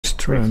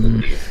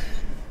Trim.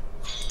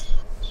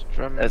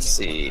 Let's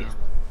see.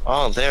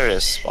 Oh, there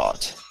is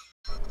Spot.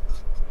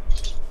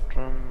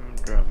 Drum.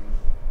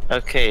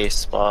 Okay,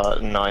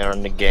 Spot and I are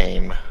in the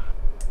game.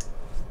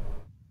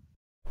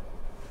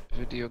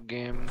 Video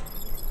game.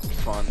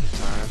 Fun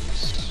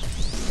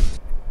times.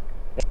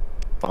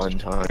 Fun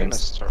Kinda times.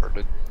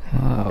 started.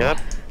 Wow. Yep.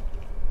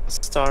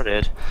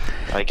 Started.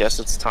 I guess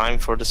it's time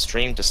for the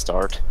stream to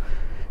start.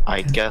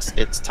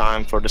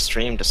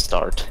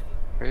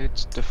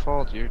 It's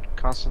default, you're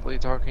constantly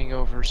talking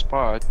over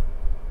Spot.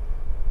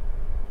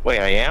 Wait,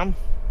 I am?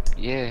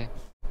 Yeah.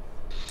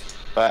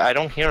 But I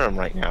don't hear him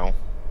right now.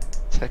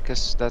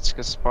 That's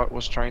cause Spot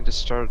was trying to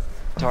start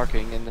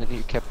talking and then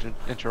he kept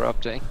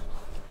interrupting.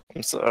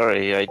 I'm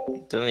sorry, I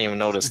didn't even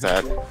notice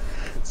that.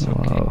 It's okay.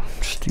 Wow,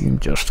 Steam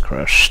just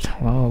crashed.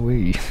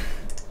 Wowee.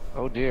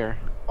 Oh dear.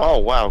 Oh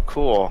wow,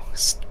 cool.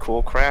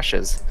 Cool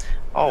crashes.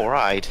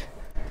 Alright.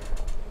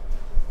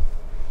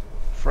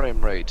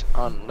 Frame rate,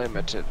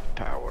 unlimited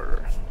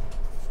power.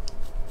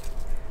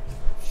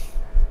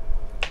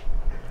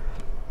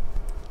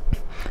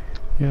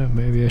 Yeah,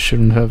 maybe I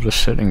shouldn't have the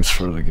settings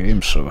for the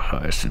game so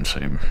high since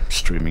I'm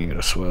streaming it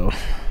as well.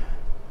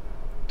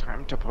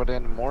 Time to put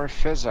in more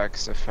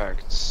physics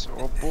effects.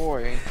 Oh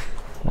boy.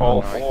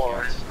 Oh No, I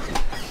boy.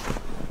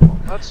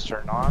 can't. Let's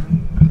turn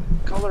on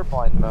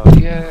colorblind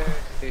mode. Yay!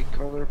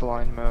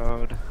 Colorblind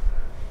mode.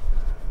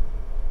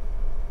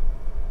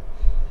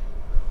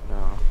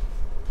 No.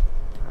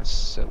 That's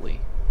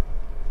silly.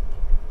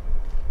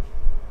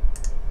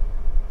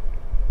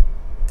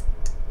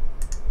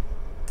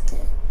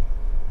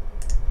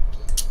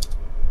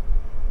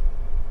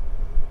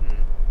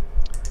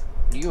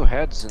 New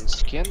heads and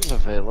skins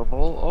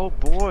available. Oh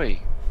boy!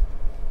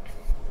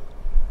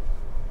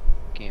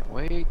 Can't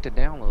wait to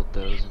download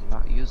those and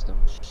not use them.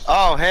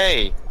 Oh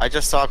hey! I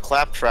just saw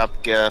Claptrap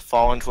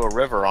fall into a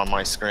river on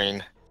my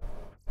screen.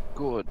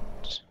 Good.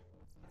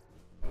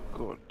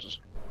 Good.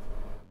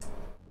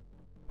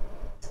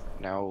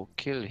 Now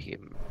kill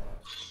him.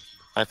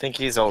 I think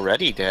he's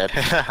already dead.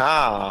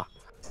 Haha.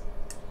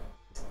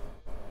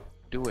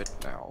 Do it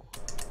now.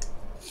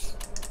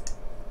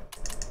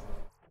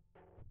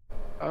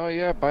 Oh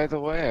yeah, by the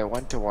way, I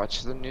went to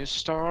watch the new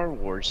Star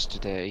Wars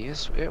today.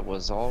 It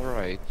was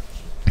alright.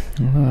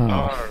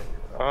 Wow.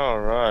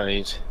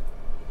 Alright.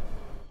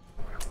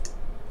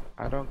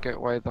 I don't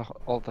get why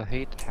all the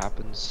hate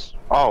happens.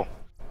 Oh.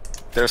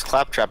 There's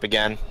Claptrap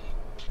again.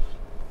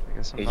 I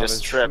guess I'm He not just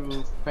a tripped.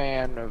 true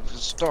fan of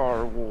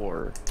Star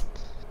Wars.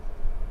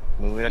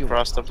 Moving You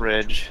across the are.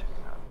 bridge.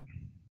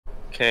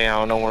 Okay, I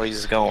don't know where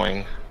he's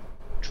going.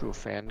 True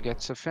fan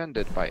gets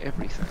offended by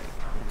everything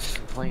and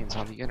complains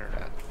on the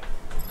internet.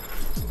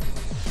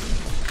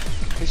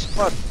 Hey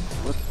Spud,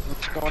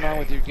 what's going on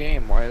with your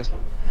game? Why isn't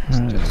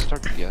it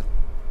started yet?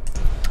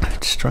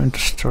 It's trying to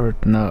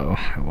start now.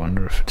 I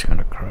wonder if it's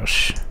gonna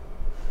crash.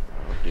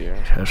 Oh dear.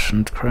 It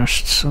hasn't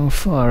crashed so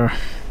far.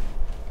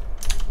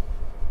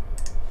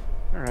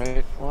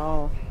 Alright,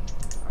 well,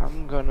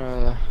 I'm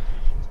gonna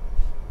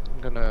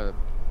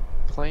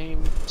play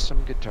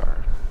some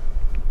guitar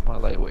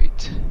while I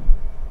wait.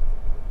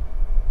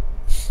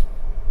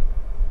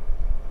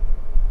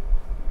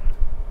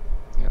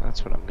 Yeah,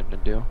 that's what I'm gonna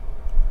do.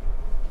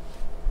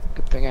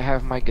 Good thing I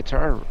have my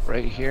guitar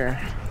right here.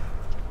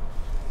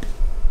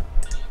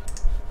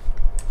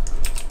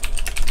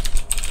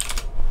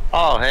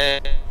 Oh, hey,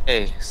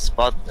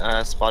 Spot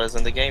is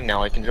in the game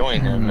now. I can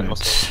join him, and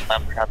also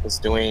Claptrap is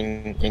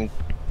doing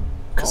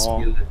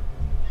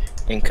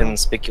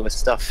inconspicuous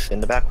stuff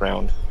in the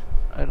background.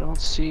 I don't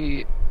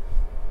see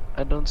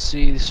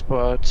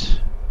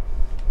Spot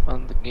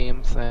on the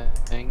game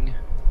thing.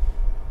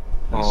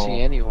 I don't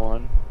see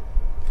anyone.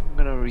 I'm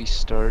gonna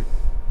restart.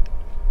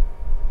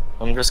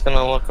 I'm just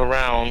gonna look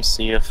around,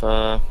 see if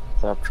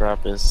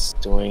Claptrap is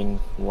doing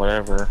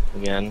whatever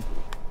again.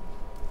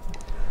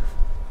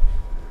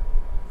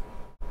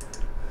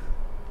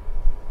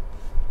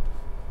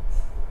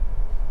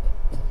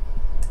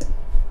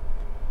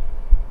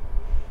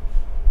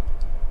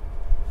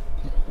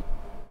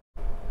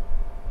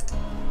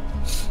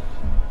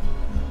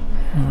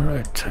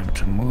 Alright, time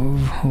to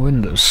move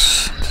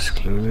windows. This is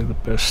clearly the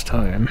best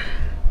time.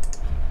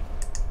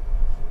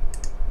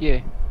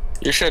 Yeah.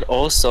 You should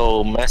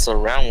also mess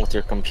around with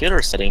your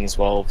computer settings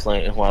while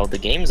the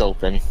game's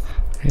open.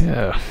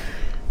 Yeah.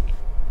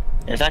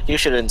 In fact, you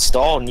should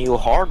install new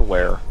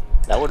hardware.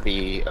 That would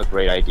be a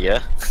great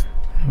idea.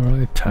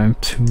 Alright, time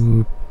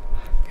to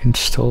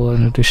install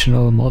an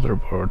additional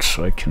motherboard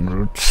so I can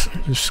root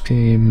this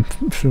game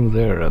through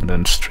there and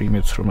then stream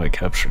it through my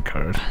capture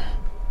card.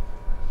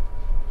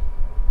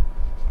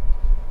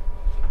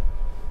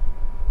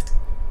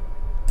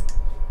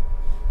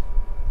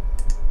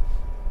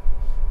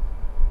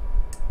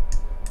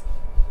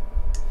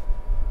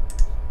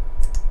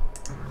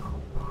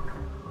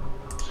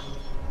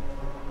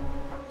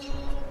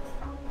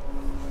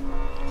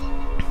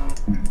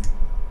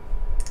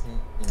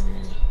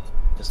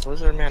 Is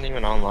Lizard Man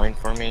even online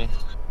for me?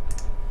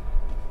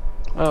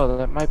 Oh,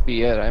 that might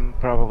be it. I'm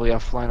probably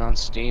offline on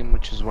Steam,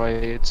 which is why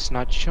it's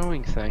not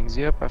showing things.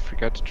 Yep, I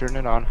forgot to turn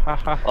it on. Ha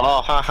ha.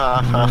 Oh, ha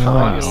ha ha ha.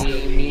 Wow.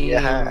 Funny meme.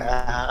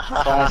 Yeah.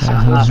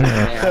 Classic lizard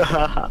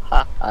man.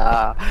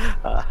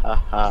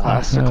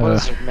 Classic Uh,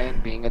 lizard man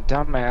being a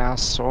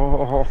dumbass.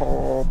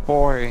 Oh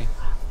boy.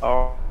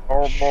 Oh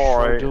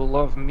Sure boy. do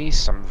love me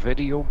some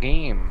video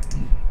game.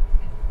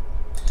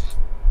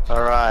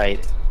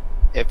 Alright.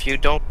 If you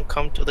don't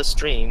come to the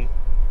stream,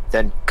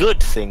 then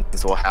good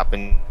things will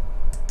happen.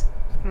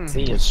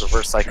 See, it's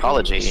reverse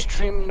psychology.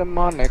 Stream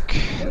mnemonic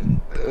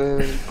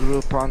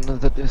group on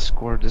the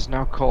Discord is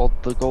now called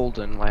the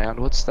Golden Land.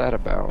 What's that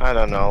about? I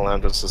don't know,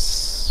 I'm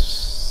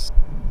just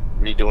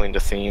redoing the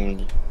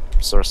themes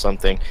or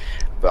something.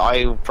 But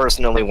I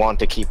personally want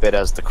to keep it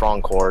as the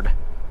Concord.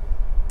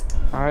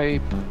 I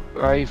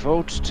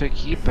vote to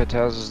keep it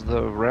as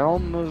the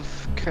Realm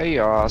of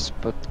Chaos,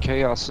 but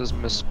chaos is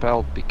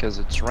misspelled because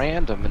it's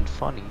random and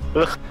funny.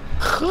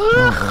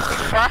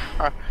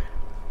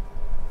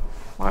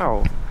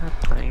 Wow, I'm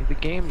playing the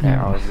game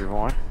now,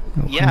 everyone.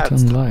 Yeah, Welcome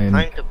it's online.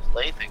 time to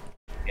play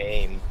the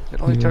game. It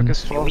only took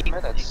us 12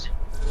 minutes.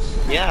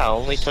 Yeah,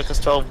 only took us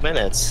 12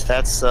 minutes.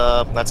 That's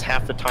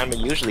half the time it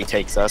usually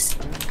takes us.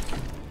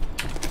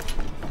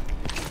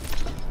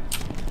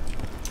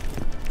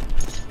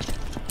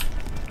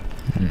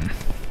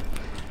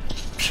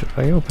 Should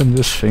I open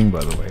this thing,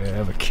 by the way? I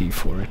have a key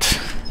for it.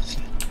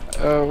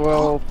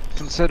 Well,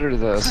 consider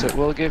this. It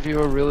will give you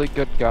a really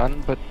good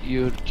gun, but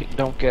you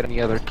don't get any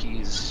other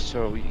keys,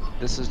 so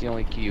this is the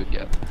only key you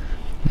get.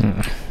 Do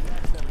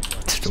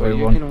So I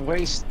you want... can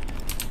waste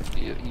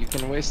you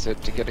can waste it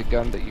to get a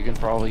gun that you can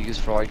probably use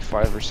for like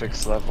 5 or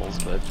 6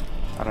 levels, but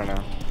I don't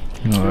know.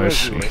 No, Do I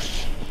as you see.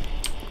 wish.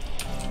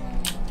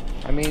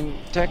 I mean,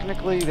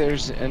 technically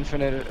there's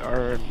infinite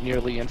or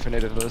nearly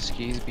infinite of those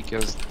keys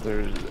because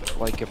there's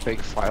like a big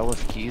file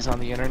of keys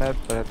on the internet,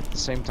 but at the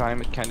same time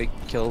it kind of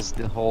kills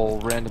the whole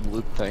random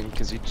loot thing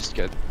because you just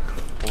get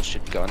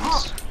bullshit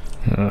guns.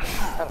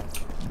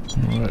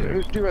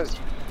 Whatever. Do as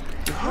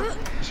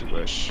you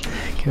wish.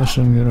 I guess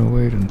I'm gonna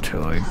wait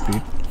until I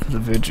beat the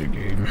video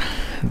game,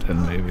 and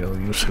then maybe I'll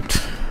use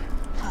it.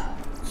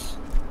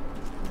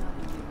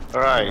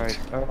 Alright,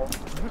 Alright,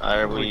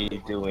 are we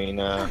doing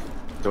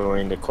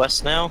the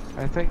quest now?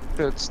 I think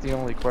that's the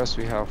only quest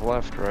we have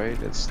left, right?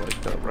 It's like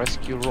the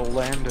rescue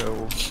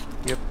Rolando.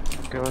 Yep,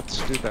 okay,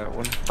 let's do that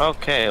one.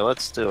 Okay,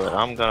 let's do it.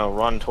 I'm gonna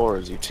run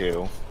towards you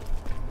two.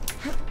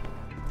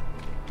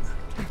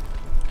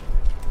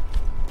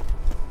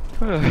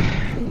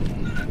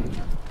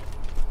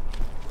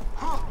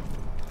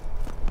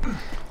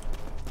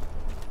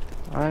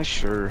 I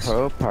sure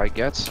hope I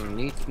get some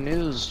neat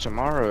news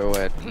tomorrow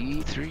at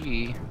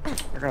E3.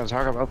 We're gonna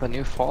talk about the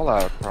new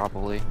Fallout,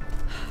 probably.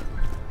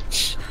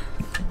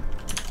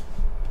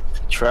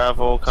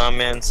 Travel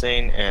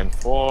commencing and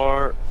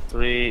 4,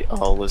 3.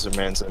 Oh,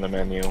 Lizardman's in the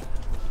menu.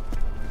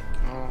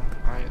 Oh,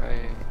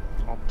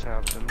 I'll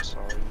tab them,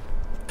 sorry.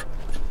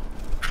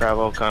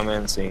 Travel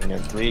commencing in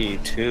 3,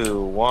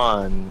 2,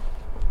 1.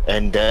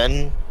 And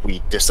then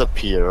we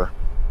disappear.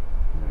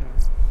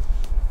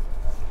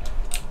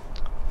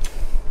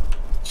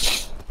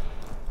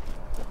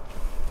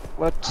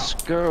 Let's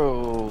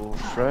go,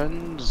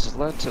 friends.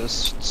 Let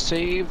us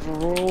save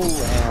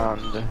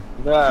Roland.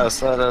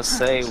 Yes, let us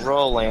say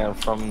Roland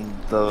from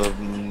the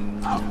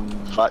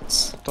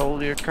butts.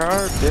 Stole your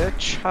car,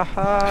 bitch.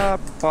 Haha,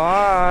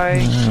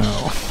 bye.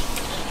 Wow.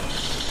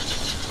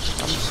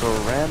 I'm so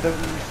random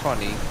and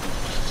funny.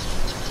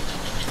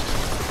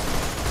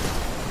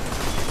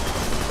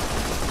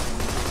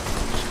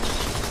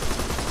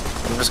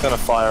 I'm just gonna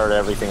fire at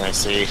everything I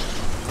see.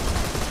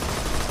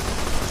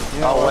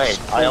 Yeah, Oh, let's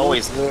wait, I pollute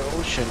always- the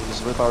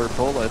oceans with our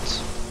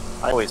bullets.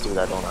 I always do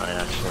that, don't I?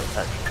 Actually.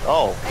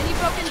 Oh, Any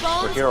broken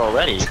bones? we're here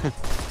already.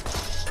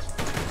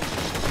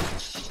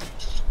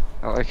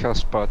 I like how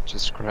Spot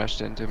just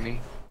crashed into me.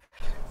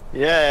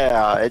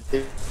 Yeah, it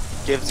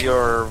gives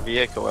your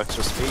vehicle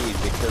extra speed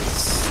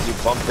because you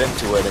bump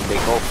into it and they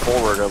go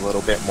forward a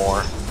little bit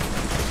more.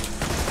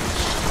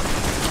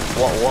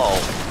 Whoa.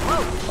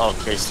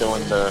 Okay, still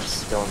in the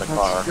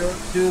car. Let's go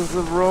to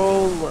the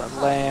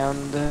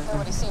Roland.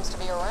 Nobody seems to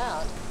be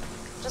around.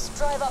 Just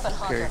drive up and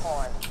honk your Okay.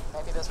 horn.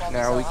 Maybe this won't be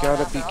Now so we hard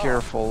gotta after be all.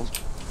 careful.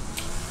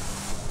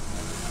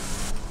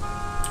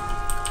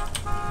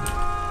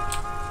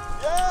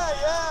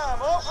 Yeah,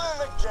 I'm opening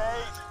the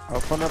gate.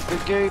 Open up the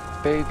gate,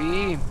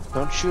 baby.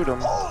 Don't shoot him.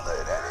 Hold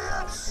it,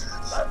 idiots.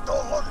 That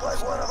don't look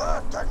like one of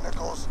our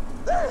technicals.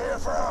 They're here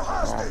for a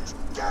hostage.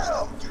 Get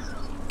them.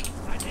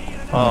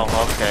 Oh,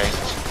 okay.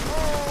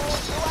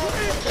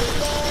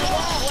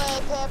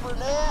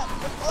 Peppernet.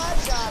 The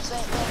Bloodshots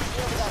ain't never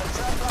here without a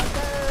truck like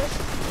theirs.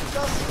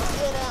 Go see what's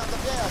getting out in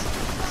the dust.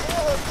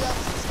 Still hooked up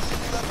to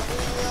speed up the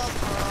wheel.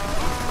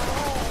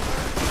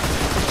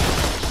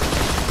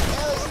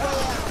 Ellie's way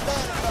out in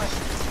bandit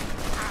bushes.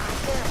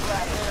 Careful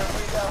out there,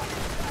 Rico.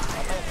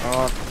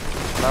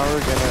 Now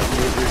we're gonna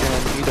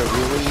need a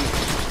really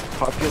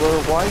popular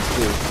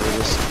waifu for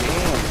this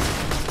game.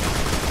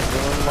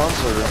 Everyone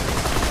loves her.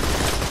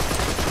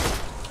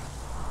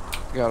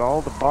 Got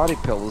all the body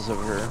pillows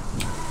over here.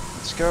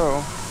 Let's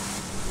go.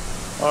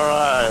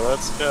 Alright,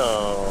 let's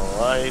go.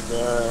 Alright.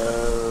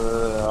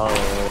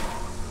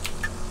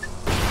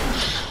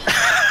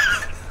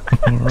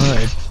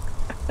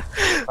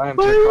 Time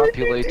to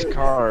populate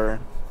car.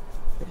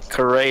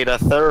 Create a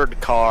third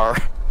car.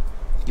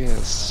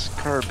 Yes,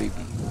 car baby.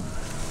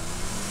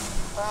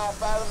 Alright,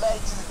 finally made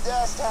it to the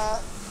dust, huh?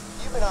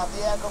 You've been off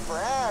the echo for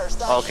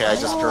hours. Okay, I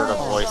just heard a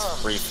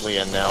voice briefly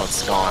and now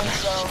it's gone.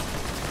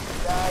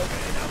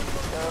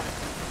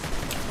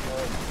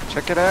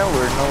 Check it out,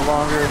 we're no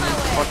longer in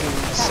fucking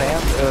not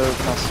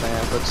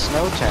sand, but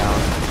Snow Town.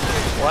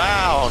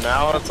 Wow,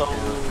 now it's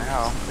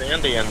all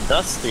sandy and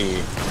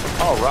dusty.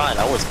 Alright,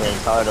 I was getting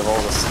tired of all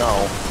the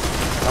snow.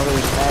 Oh,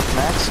 there's Mad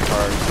Max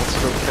cars. Let's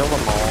go kill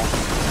them all.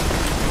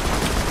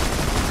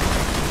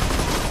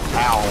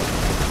 Ow.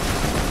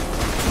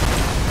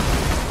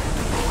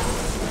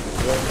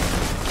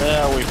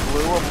 Yeah, we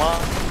blew them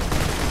up.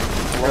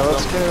 Yeah,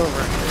 let's get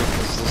over here,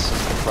 because this is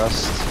the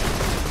quest.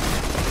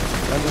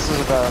 And this is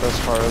about as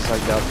far as I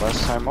got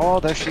last time. Oh,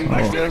 there she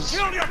is.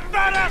 Kill your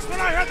fat ass when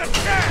I had the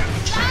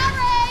chance!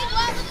 Sorry,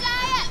 wasn't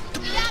that?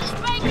 You got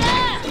straight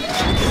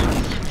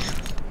up!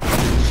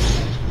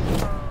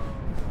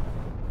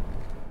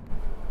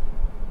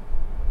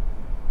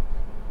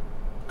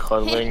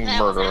 Cuddling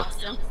That was murder.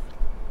 awesome.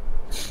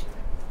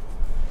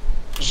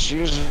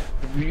 She's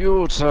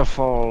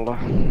beautiful. Oh,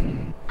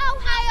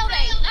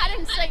 howdy! I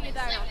didn't see you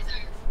there.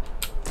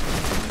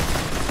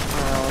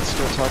 Let's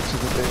go talk to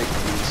the big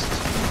beast.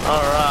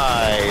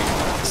 Alright.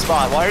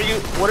 Spot,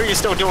 what are you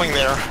still doing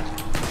there?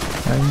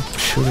 I'm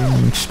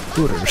shooting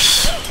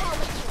spooters.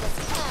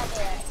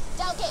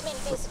 Don't get many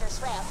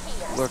visitors around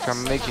here. Look,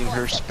 I'm making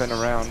her spin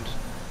around.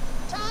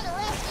 Trying to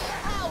rescue your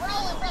pal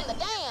rolling from the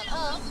dam,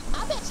 huh?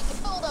 I bet you could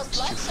fool those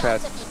Too bloodshots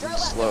fat, if you drove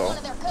too up slow. in one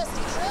of their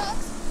custom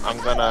trucks. I'm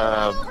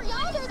gonna... Over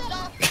yonder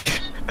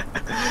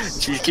that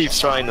She keeps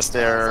trying to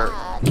stare.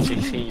 She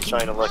keeps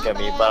trying to look at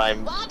me, but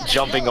I'm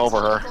jumping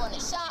over her.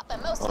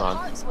 Hold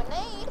on.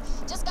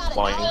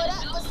 Boing.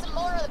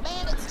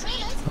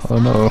 Oh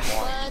no.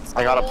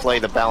 I gotta play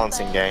the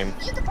balancing game.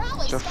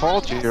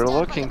 Default, you're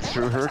looking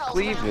through her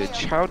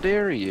cleavage. How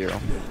dare you?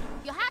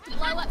 You'll have to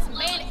blow up some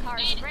bandit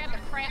cars and grab the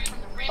crap from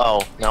the river.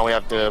 Oh, now we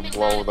have to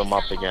blow them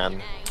up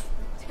again.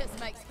 Just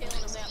makes killing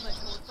them that much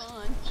more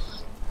fun.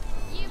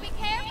 You be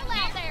careful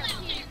out there,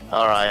 kid.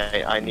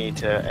 Alright, I need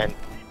to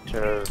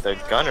enter the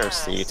gunner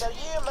seat. So you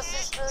and my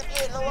sister are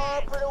getting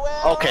along pretty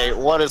well? Okay,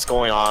 what is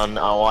going on?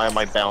 Why am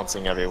I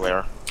bouncing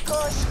everywhere? Of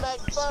course, you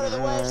make fun of the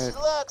way she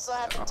looks, so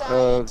I have to tie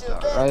you into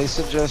a bed. I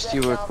suggest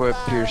you equip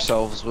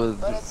yourselves with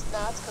But it's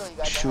cool, you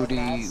got the shooty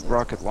guys.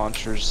 rocket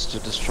launchers to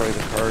destroy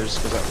the cars,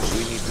 because that's what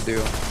we need to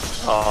do.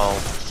 Oh.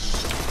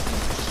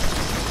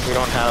 We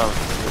don't have...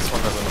 This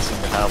one doesn't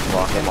seem to have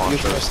rocket You can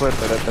launchers. equip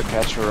it at the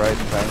catch a ride,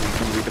 and then you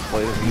can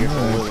redeploy the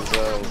vehicle with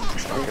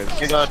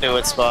rockets. You gotta do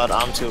it, Spot.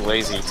 I'm too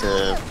lazy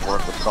to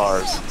work with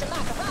cars.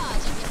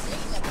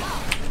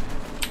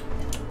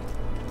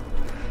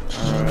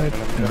 Alright, I'm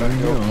there gonna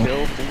we go go.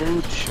 kill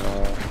Blue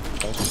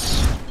Shots.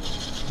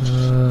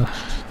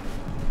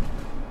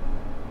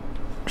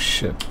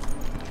 Shit.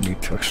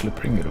 Need to actually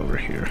bring it over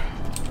here.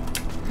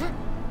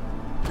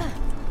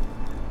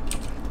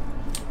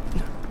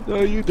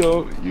 No, you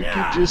don't. You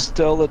can just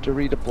tell it to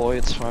redeploy,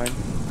 it's fine.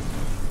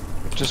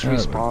 It just Yeah,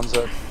 respawns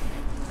it.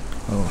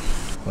 Oh,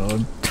 well,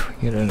 I'm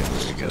doing it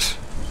anyway, I guess.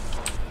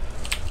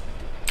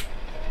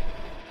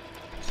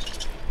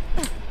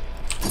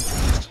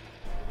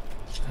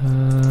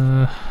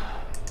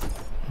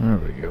 There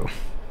we go.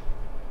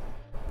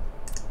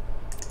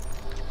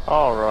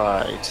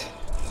 Alright.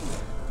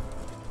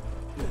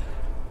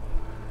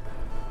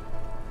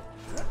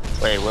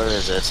 Wait, where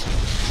is it?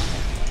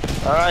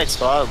 Alright,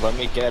 Spot, let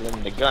me get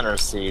in the gunner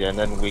seat and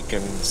then we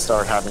can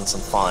start having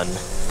some fun.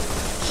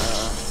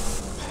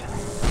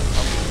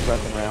 I'm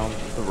driving around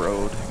the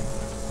road,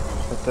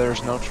 but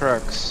there's no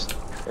trucks.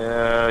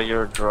 Yeah,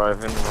 you're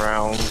driving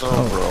around the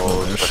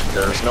road, there's- but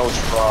there's no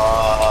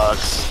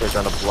trucks. You're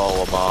gonna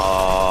blow them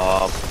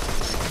up.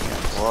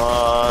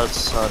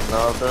 What's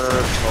another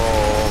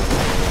toll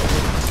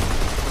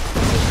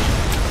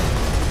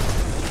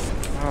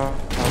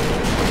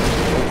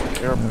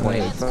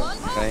Airplane Right.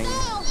 thing.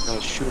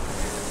 Gonna shoot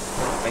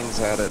things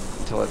at it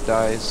until it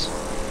dies.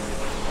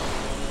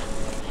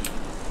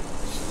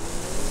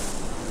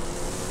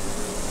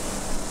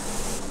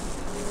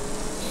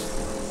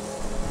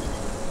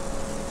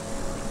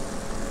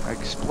 I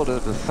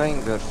exploded the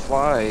thing that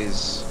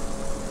flies.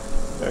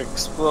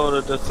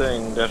 Exploded the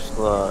thing that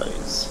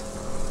flies.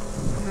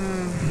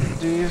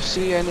 Do you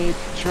see any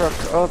truck?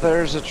 Oh,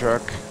 there's a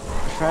truck.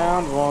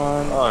 Found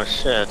one. Oh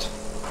shit.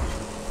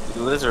 The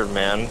lizard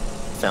man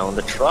found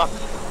a truck.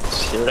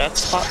 Hear that,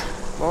 Spot?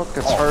 Look,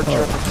 it's hard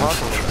truck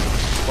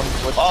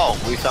apocalypse. Oh,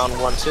 we found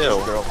one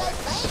too.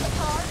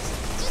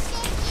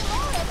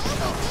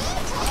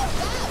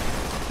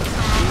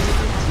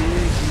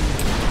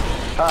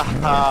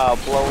 Haha,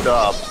 blowed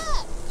up.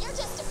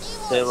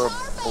 They were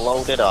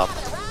bloated up.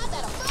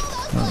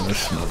 Oh,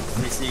 there's another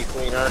one. PC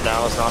cleaner,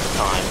 now is not the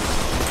time.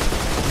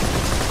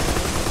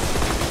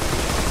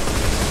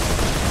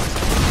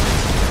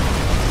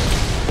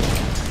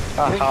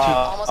 I think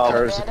Almost two got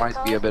cars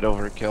might be a bit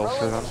overkill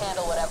for them.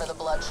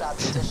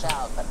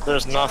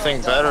 There's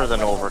nothing better than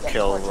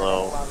overkill,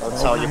 though.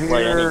 That's how you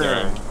play any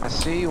game. I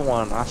see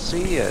one. I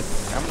see it.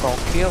 I'm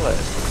gonna kill it.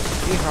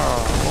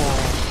 Yeehaw.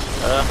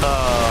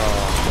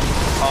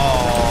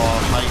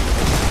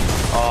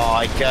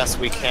 I guess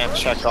we can't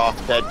check off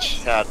dead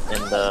chat in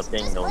the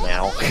bingo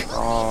now.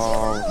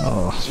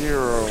 Oh,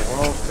 Zero,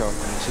 welcome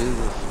to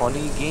the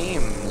funny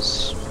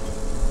games.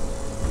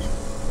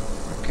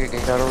 Okay,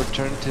 I gotta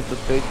return to the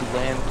big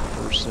land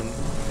person.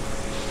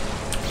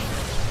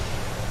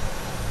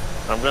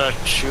 I'm gonna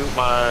shoot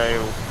my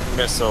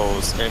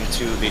missiles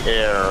into the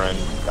air, and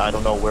I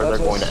don't know where they're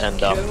going to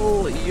end up.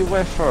 Kill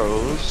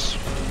UFOs.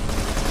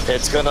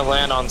 It's gonna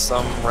land on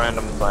some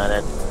random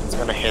planet. It's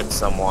gonna hit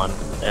someone,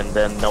 and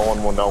then no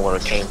one will know where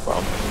it came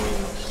from.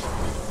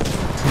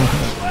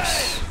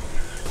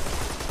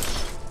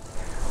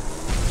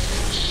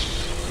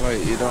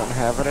 Wait, you don't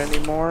have it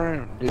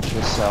anymore? Did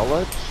you sell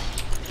it?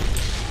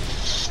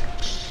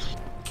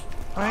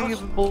 Why are you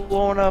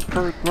blowing up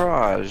her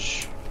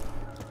garage?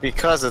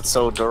 Because it's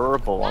so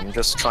durable, I'm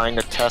just trying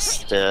to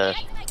test it.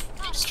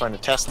 Just trying to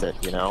test it,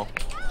 you know?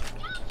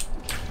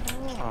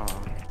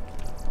 Oh.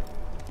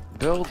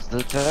 Build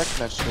the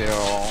technical.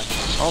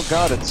 Oh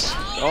god, it's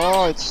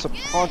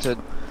haunted.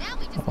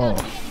 Oh.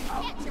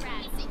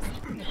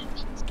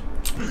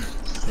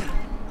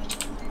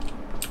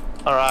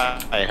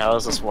 Alright, how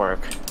does this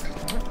work?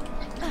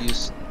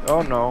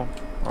 Oh no.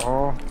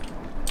 Oh.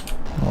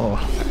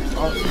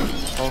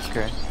 Oh.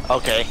 Okay.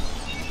 Okay.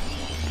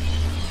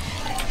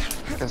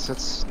 Guess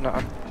it's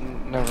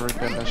never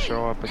gonna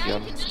show up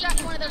again. Struck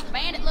one of those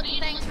bandit-looking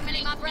things from any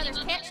of my brother's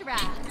catch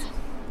rides.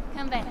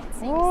 Come back and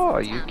see Oh,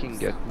 me you sometime. can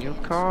get new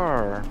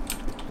car.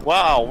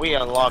 Wow, we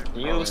unlocked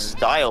new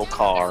style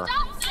car.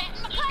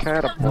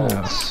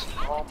 Catapults.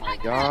 Oh my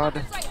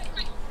god.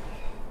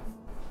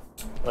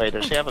 Wait,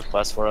 does she have a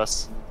quest for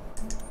us?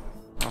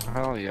 Oh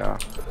hell yeah.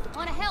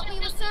 Wanna help me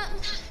with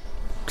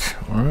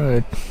something?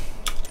 Alright.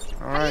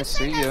 Alright,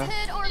 see ya.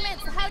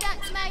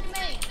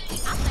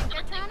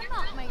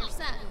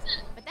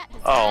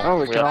 Oh,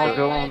 we we can have all to-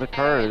 go on the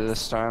car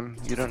this time.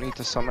 You don't need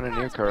to summon a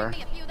new car.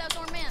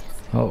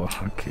 Oh,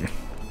 okay.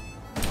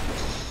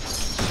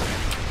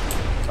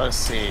 Let's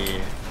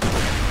see.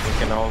 We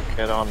can all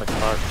get on the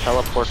car.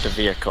 Teleport the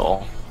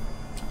vehicle.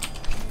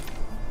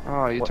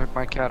 Oh, you took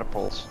my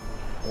catapults.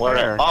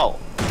 Where? Oh,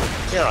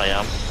 here I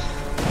am.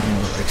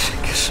 Alright,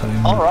 I guess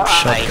I'm Alright.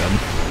 shotgun.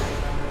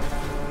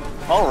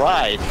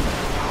 Alright.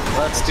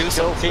 Let's do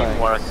some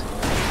teamwork.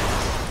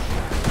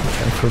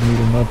 Time for me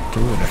to not do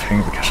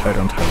anything because I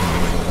don't have any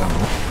real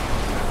ammo.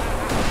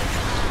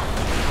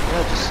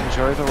 Yeah, just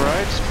enjoy the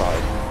ride spot.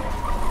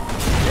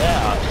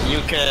 Yeah,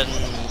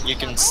 you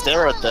can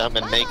stare at them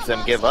and make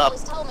them give up.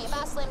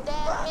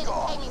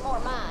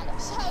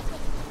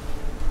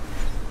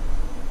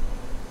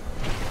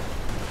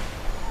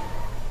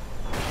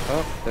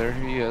 Oh, there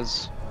he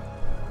is.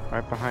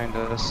 Right behind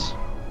us.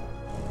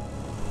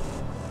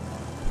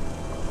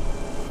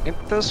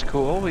 Isn't this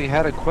cool? We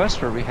had a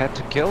quest where we had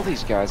to kill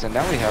these guys, and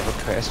now we have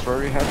a quest where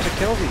we have to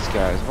kill these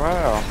guys.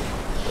 Wow.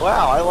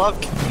 Wow, I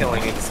love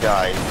killing these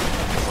guys.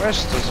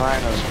 Quest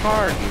design is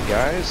hard, you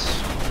guys.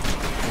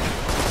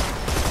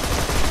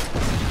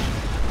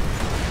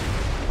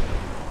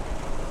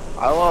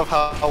 I love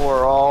how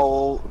we're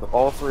all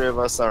three of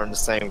us are in the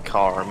same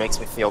car. It makes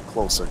me feel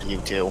closer to you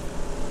two.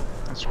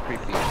 That's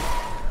creepy.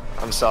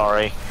 I'm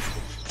sorry.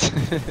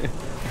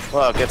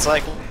 Look, it's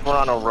like we're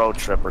on a road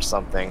trip or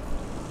something.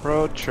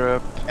 Road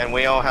trip. And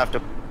we all have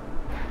to...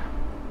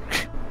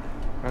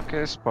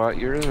 Okay, Spot,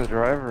 you're the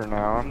driver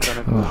now. I'm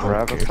gonna go Oh,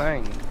 grab a okay.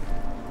 thing.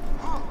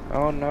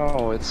 Oh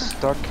no, it's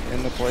stuck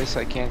in the place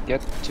I can't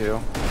get to.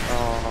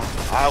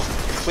 Oh, I'll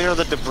clear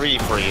the debris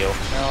for you.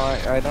 no,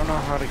 I don't know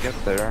how to get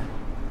there.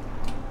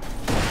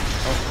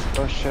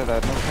 Oh shit, I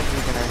don't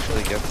think we can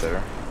actually get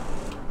there.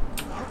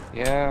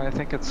 Yeah, I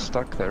think it's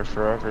stuck there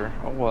forever.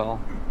 Oh well.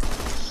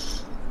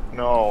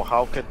 No,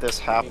 how could this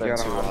happen Get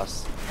to on.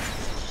 us?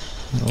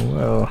 Oh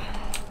well.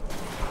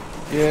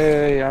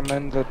 Yay, I'm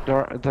in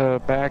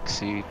the back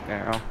seat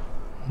now.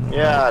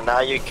 Yeah,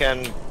 now you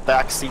can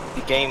backseat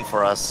the game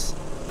for us.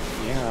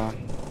 Yeah.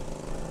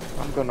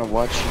 I'm gonna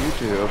watch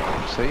YouTube.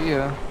 See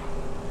ya.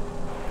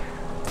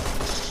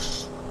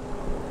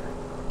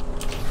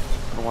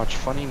 Gonna watch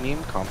funny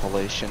meme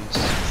compilations.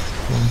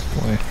 Oh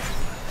boy.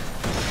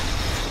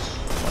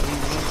 Funny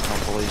meme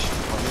compilation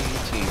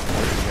 2018.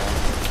 There you go.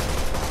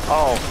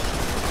 Oh,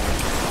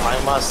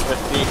 I must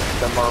defeat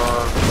the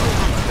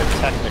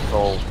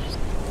technicals.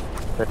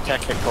 The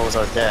technicals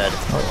are dead.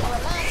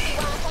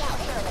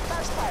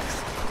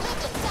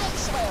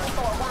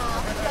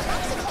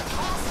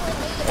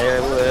 Hey,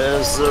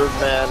 Lizard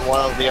Man,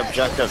 one of the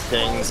objective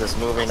things is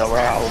moving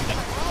around.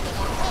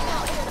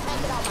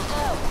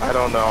 I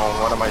don't know,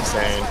 what am I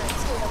saying?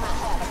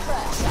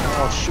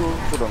 Oh,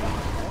 shoot them.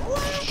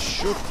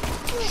 Shoot.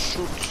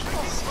 Shoot.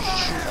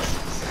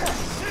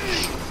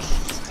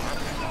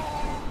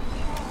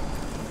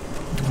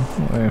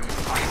 Boy.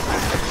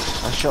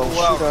 I I shall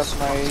Well, shoot out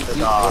my to decoys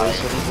die.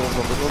 so it does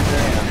a little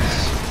dance.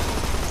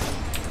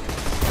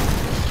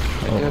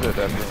 I did it,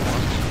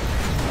 everyone.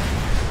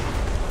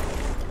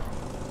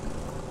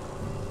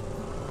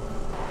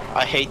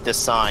 I hate this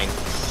sign.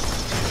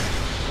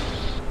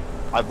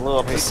 I blew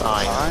up the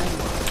sign.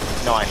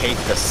 No, I hate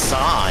the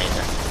sign,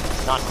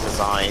 not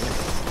design.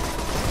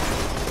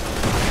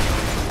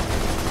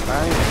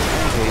 I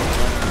hate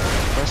when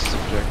quest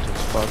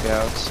objectives bug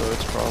out, so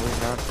it's probably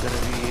not going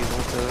to be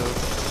able to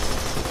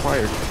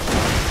require it.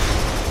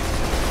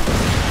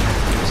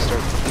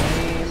 Start the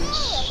games.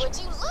 Would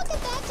you look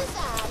at that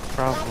design?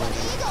 Probably.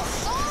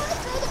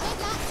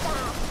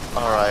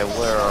 Alright,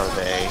 where are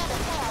they?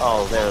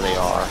 Oh, there they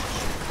are.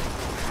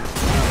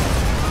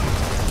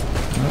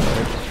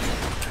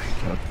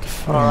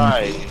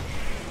 Alright.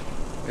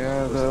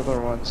 Yeah, the other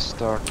one's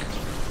stuck.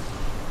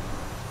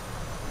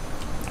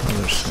 Oh,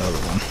 there's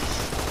another one.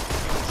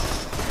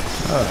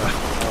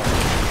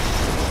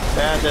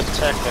 Bandit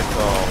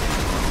technical.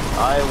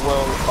 I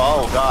will.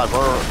 Oh god,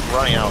 we're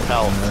running out of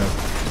health.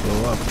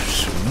 Blow up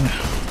soon.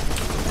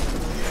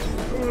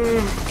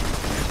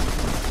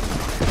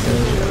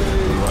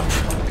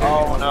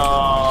 Oh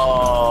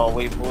no,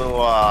 we blew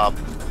up.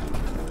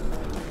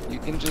 You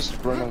can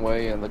just run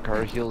away and the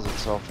car heals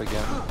itself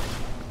again.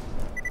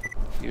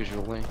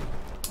 Usually.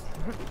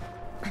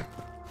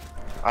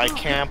 I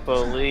can't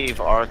believe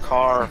our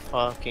car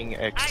fucking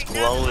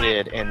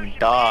exploded and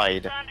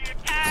died.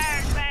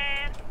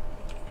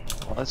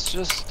 Let's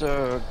just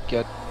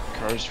get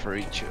cars for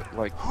each,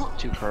 like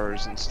 2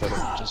 cars instead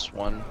of just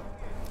 1.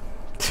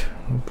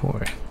 Oh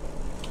boy.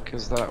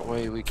 Because that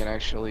way we can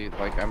actually,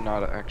 like, I'm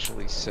not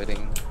actually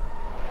sitting.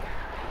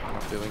 I'm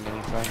not doing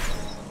anything.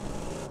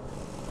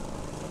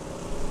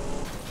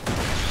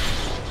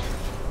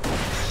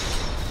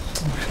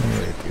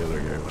 Wait, the other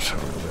guy was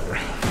over there.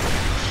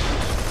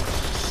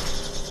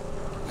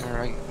 There,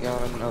 I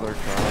got another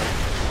car.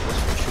 This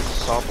one shoots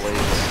saw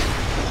blades.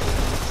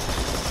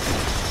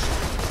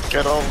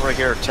 Get over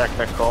here,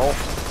 technical.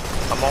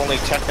 I'm only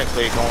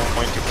technically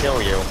going to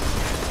kill you.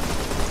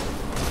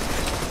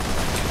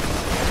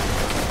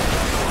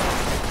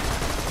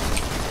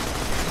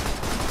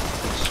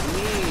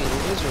 Sweet,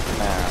 lizard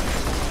man.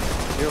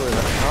 Deal with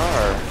a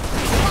car.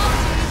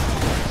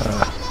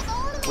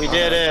 We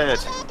did it!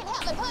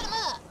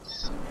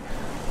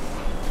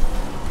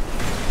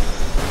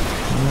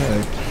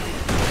 Alright.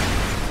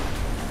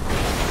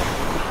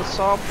 The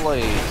saw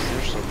blades,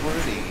 they're so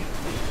pretty.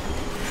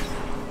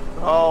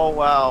 Oh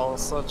wow,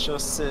 such a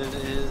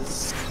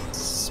is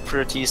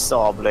pretty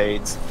saw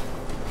blades.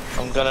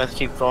 I'm gonna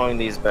keep throwing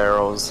these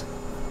barrels.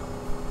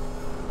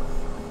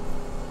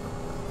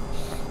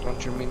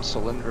 Don't you mean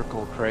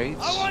cylindrical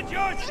crates? I want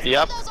yours.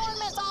 Yep.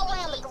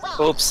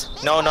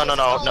 Oops. No.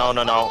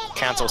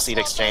 Cancel seat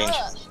exchange.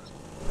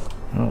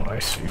 Oh, I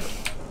see.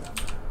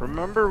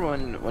 Remember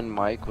when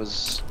Mike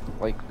was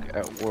like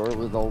at war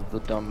with all the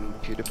dumb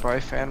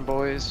PewDiePie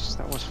fanboys?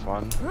 That was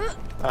fun.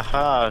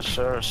 Aha,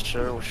 sure.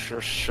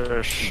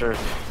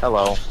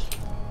 Hello.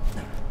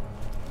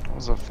 It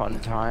was a fun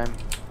time.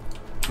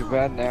 Too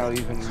bad now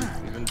even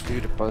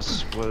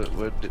PewDiePie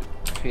would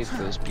hate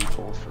those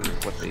people for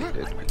what they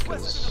did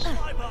because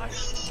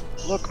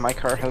look, my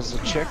car has a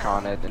chick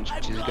on it and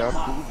she's got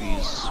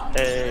boobies.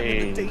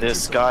 Hey,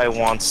 this guy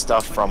wants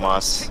stuff from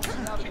us.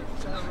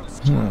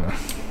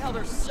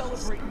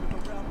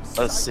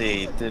 Let's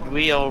see, did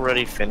we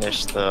already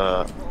finish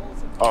the...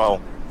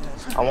 Oh.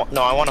 I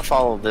want to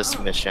follow this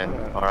mission.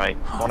 Alright,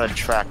 I want to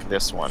track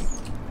this one.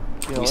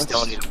 Yeah, We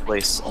still need to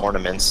place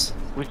ornaments.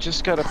 We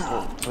just gotta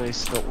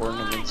place the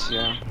ornaments,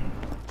 yeah.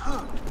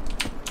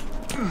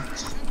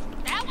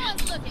 That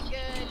one's looking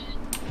good.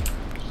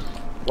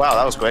 Wow,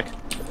 that was quick.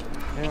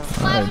 Yeah.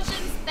 Explosions,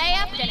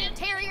 theft, and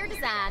interior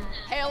design.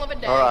 Hell of a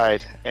day.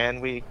 Alright,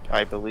 and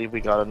I believe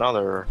we got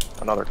another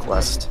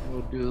quest.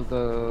 We'll do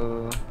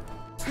the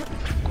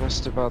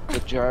quest about the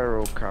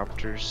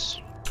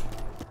gyrocopters.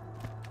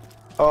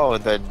 Oh,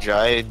 the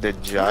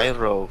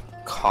gyrocopters.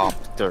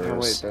 Oh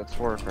wait, that's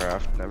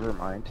Warcraft, never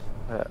mind.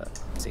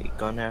 Let's see,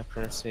 gun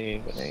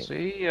accuracy.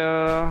 See,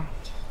 Oh,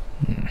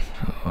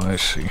 I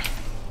see.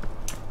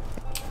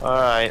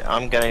 Alright,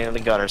 I'm getting in the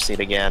gunner seat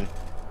again.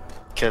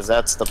 Because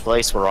that's the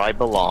place where I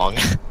belong.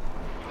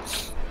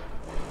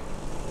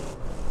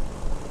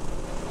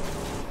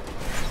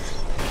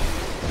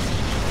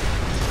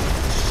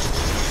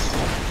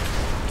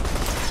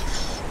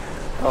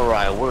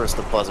 Alright, where's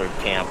the buzzard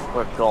camp?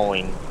 We're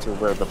going to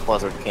where the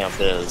buzzard camp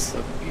is.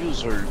 the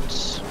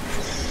buzzards.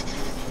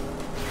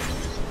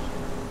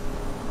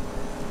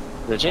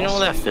 Did you know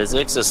that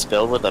physics is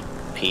spelled with a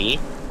P?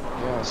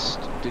 Yes.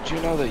 Did you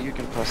know that you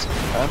can press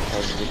F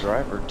as the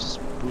driver to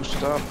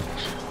boost up?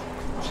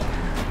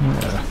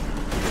 Yeah.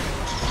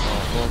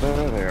 Well,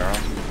 there they are. I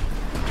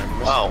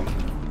missed Oh. them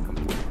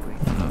completely.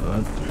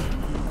 That.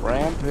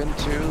 Ramp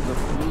into the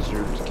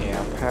buzzard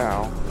camp.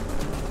 How?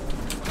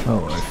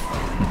 Oh,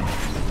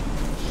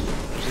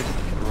 There's a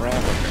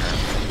ramp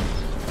apparently.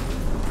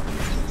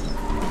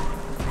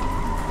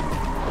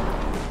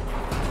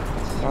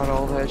 Not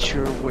all that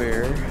sure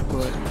where,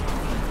 but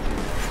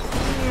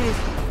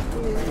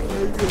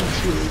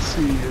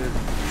see it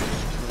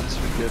once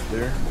we get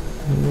there.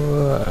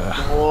 Whoa.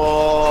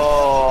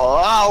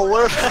 Whoa! Oh,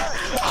 where?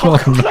 Oh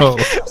no!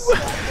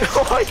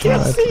 Oh, I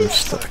can't Right, see. we're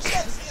stuck.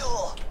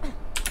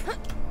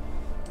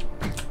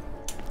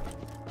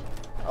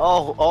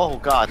 Oh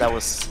God, that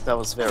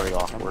was very I'm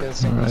awkward.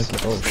 guessing Alright,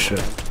 this oh is the shit.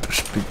 one.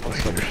 There's people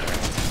here.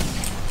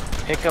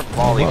 Pick up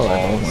Well, I'm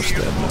volleyball. almost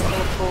dead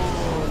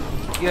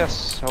now.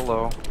 Yes,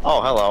 hello.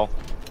 Oh, hello.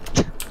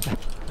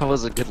 That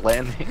was a good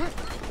landing.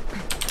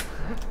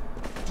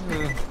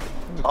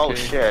 Oh Okay.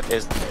 shit!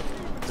 Is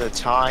the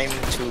time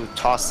to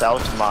toss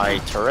out my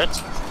turret?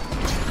 Stop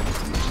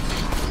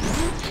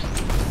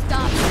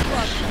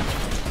struggling.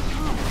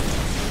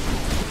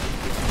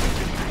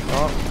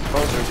 Oh,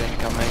 buzzard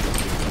incoming.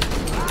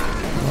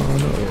 Oh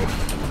no.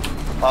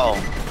 Oh,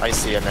 I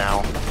see it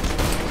now.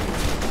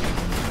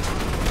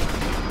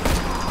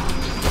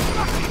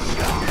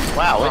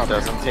 Wow, it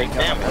doesn't take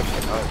damage.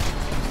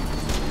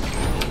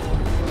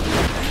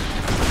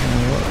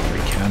 Oh, we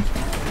can't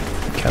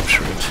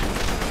capture it.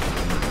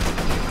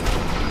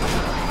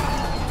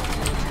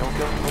 Don't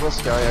kill this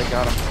guy, I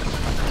got him.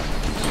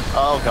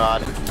 Oh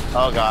god.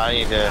 Oh god, I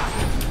need to.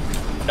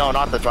 No,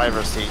 not the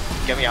driver's seat.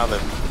 Get me out of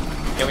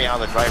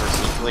the driver's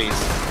seat, please.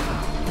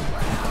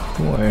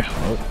 Boy,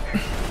 oh.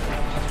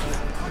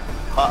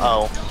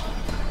 Uh-oh.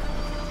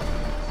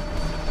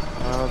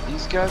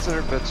 These guys are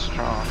a bit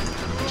strong.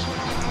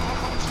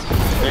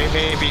 They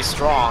may be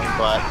strong,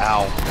 but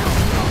ow.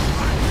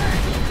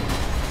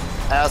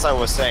 As I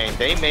was saying,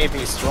 they may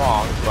be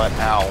strong, but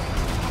ow.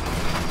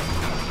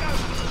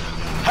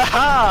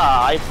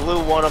 Haha! I blew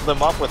one of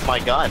them up with my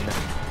gun.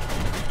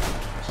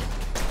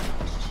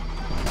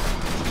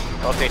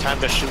 Okay, time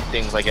to shoot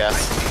things, I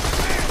guess.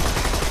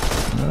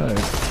 Alright.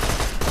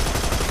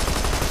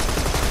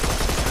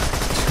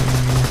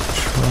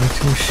 Try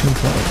to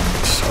shoot out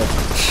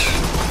others.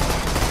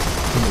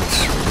 It's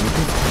really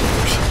good for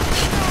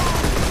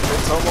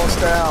It's almost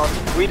down.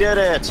 We did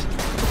it!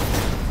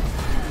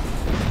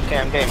 Okay,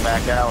 I'm getting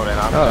back out and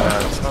I'm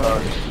gonna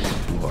start.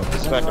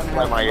 Does going to anyone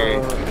play my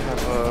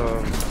have a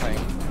thing?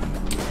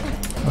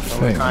 a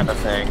thing. Kind of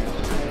thing.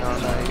 No,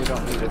 you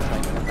don't need a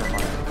thing, never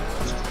mind.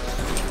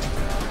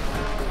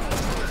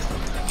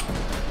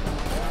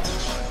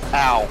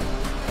 Ow.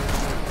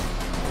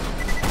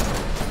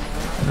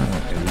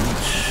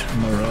 It's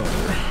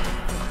Marauder.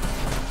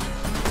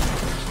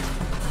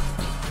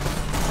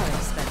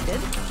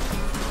 Unexpected.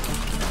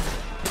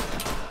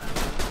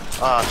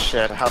 Oh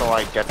shit, how do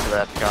I get to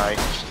that guy?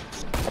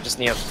 I just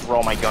need to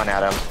throw my gun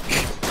at him.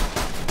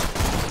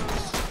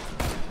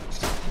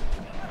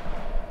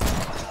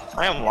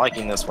 I am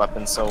liking this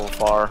weapon so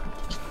far.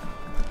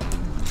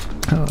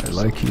 Oh, I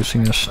like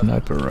using a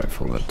sniper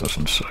rifle, that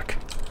doesn't suck.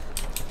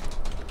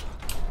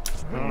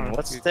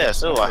 What's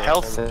this? Oh, a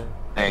health thing.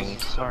 Doesn't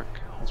suck.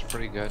 That's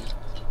pretty good.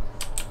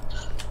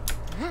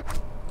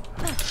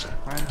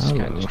 Mine's Hello.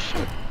 kind of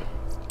shit.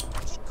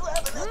 Keep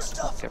grabbing that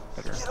stuff. Get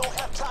better. You don't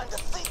have time to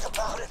think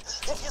about it.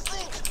 If you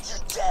think,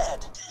 you're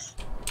dead.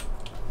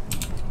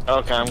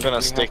 Okay, I'm gonna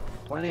We stick.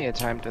 have plenty of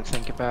time to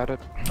think about it.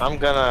 I'm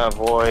gonna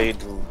avoid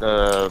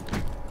the,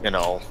 you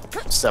know,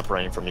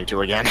 separating from you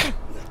two again.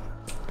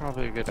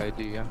 Probably a good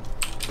idea.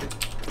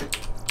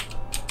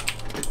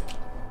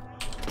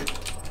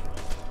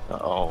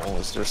 Uh-oh,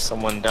 is there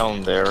someone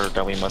down there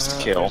that we must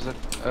kill? There's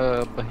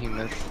a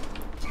behemoth.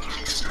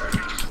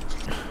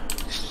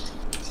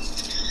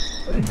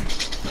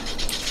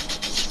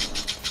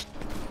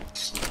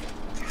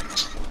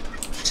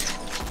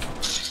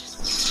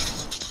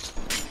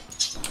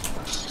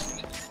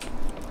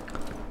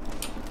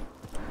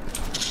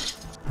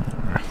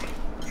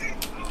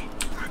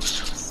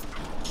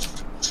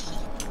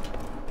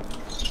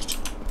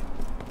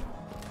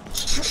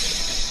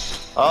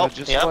 Oh,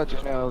 Just yep. to let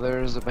you know,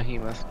 there's a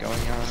behemoth going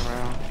on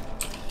around.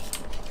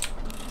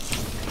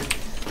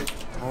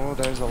 Oh,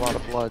 there's a lot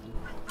of blood.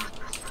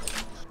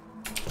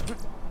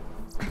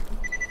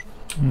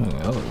 Oh,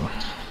 hello.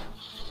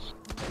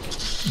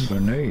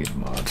 Grenade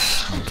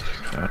mods. I'll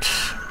take that.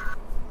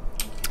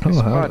 Oh,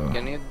 Spot, hello.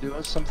 can you do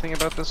something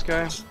about this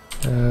guy?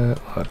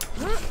 What?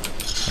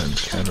 I'm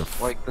kind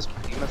of Like this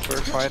behemoth we're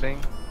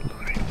fighting?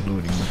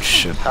 looting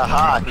shit.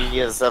 Haha, he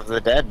is of the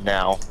dead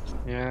now.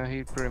 Yeah,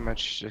 he pretty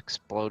much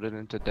exploded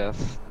into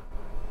death.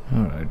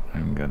 Alright,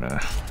 I'm gonna...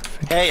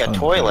 Hey, a find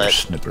toilet.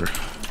 Snipper.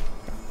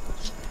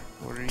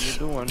 What are you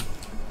doing?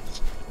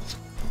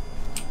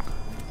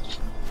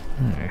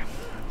 Hey.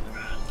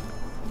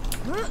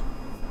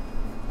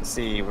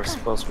 See, we're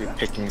supposed to be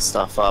picking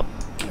stuff up.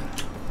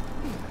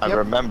 I Yep.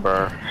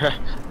 remember.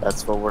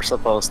 That's what we're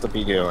supposed to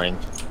be doing.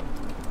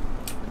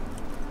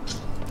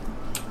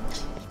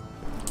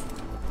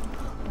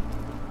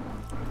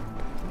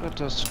 Let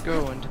us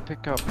go and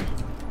pick up.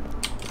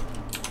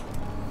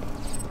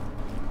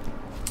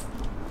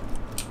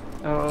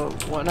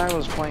 When I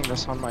was playing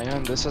this on my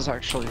own, this is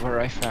actually where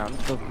I found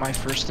my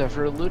first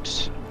ever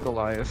loot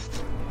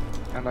Goliath.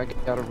 And I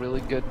got a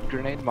really good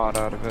grenade mod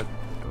out of it.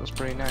 It was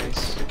pretty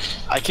nice.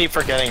 I keep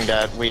forgetting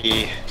that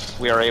we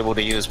are able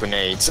to use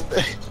grenades.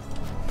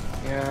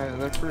 Yeah,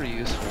 they're pretty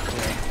useful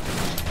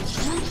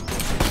too.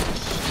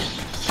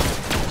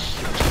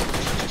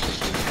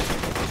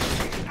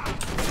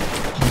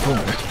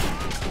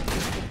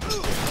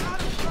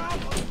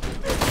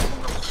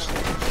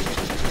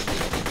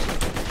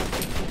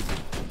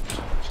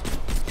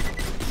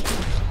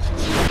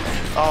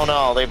 Oh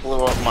no, they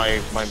blew up my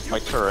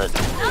turret.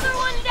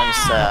 I'm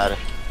sad.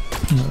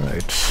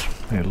 Alright,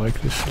 I like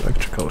this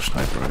electrical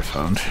sniper I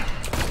found.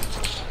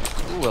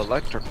 Ooh,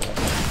 electrical.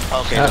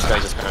 Okay, this guy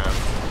just kinda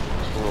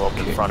blew up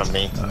in front of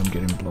me. I'm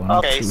getting blown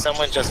up Okay, too.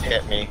 someone just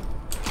hit me.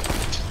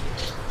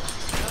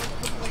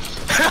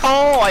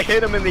 Oh, I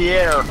hit him in the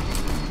air!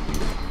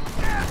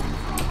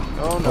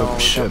 Oh no, Oh we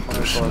shit, got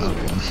there's more another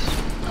buzzards.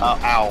 one. Oh,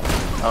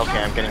 ow.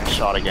 Okay, I'm getting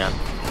shot again.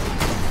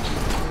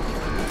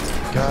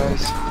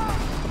 Guys,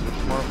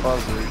 there's more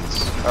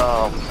buzzards.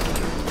 Oh.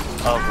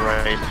 Oh,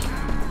 great.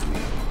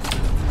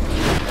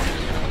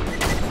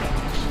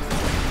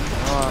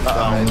 Oh, I'm Uh-oh.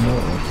 dying. No.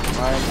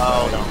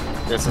 Oh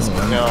no. This is...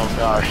 Oh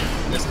god.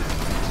 This...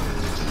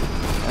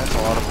 That's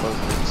a lot of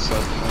buzzards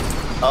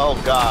suddenly.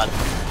 Oh god.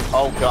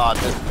 Oh god.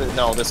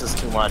 No, this is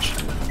too much.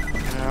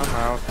 Yeah, I'm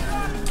out.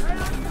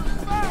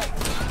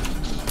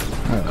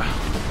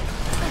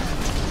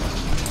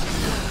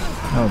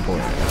 Oh boy, I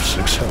have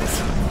 6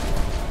 health.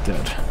 I'm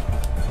dead.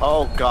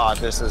 Oh god,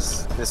 this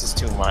is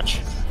too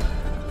much.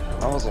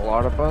 That was a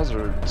lot of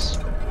buzzards.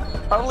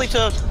 Probably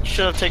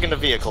should have taken the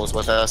vehicles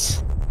with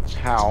us.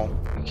 How?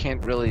 You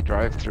can't really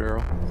drive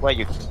through. Wait,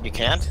 you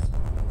can't?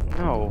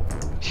 No.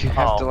 You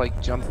have to Oh.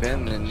 like jump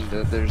in and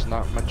there's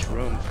not much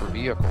room for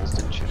vehicles,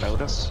 didn't you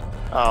notice?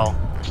 Oh,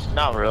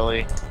 not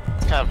really.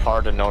 It's kind of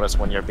hard to notice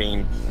when you're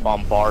being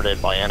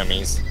bombarded by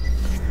enemies.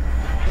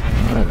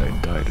 Alright, I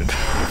died it.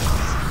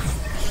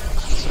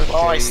 It's okay,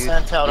 Oh, I you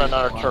sent out can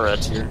another walk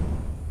turret. here.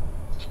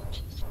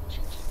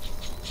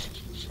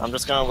 I'm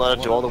just gonna let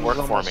it do all the work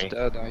One's for almost me.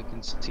 dead, I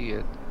can see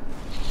it.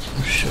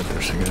 Oh shit,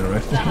 there's a guy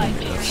right behind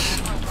me.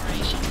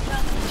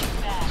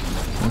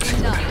 That's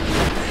good.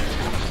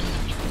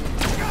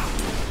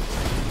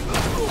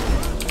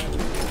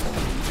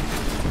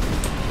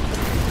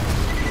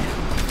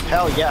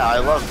 Hell yeah, I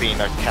love being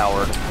a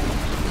coward.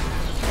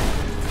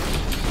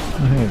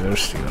 Oh, hey,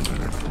 there's the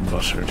other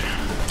buzzard.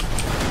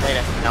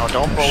 Hey, now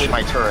don't bully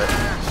my turret.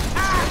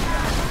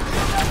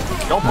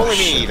 Don't bully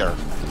me shit. either.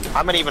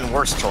 I'm an even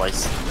worse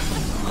choice.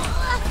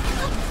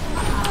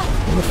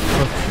 What the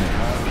fuck?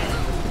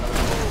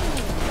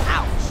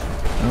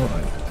 Oh,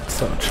 I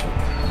thought.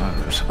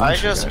 Oh, there's a I bunch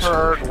of just guys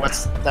heard over what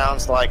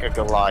sounds like a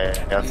Goliath.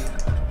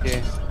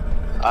 Yeah,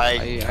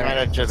 I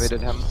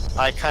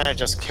I kind of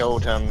just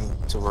killed him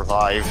to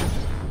revive.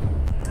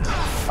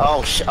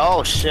 Oh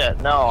shit!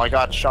 No, I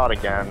got shot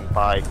again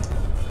by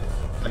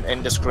an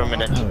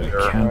indiscriminate here.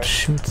 Oh, I shooter. can't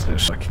shoot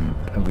this fucking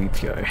elite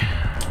guy.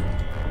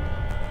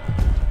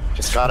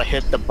 Just gotta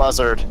hit the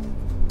buzzard.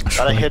 That's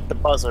Gotta right, hit the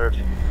buzzard.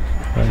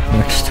 right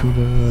next to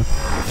the...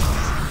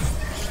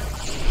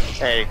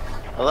 Hey,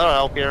 a little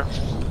help here.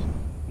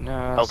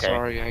 No, Okay.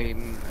 sorry,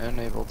 I'm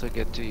unable to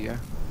get to you.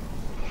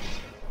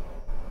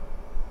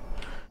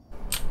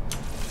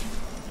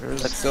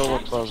 There's Let's- still a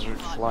buzzard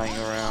flying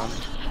around.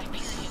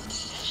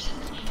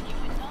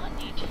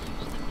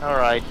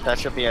 Alright, that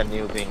should be a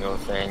new bingo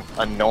thing.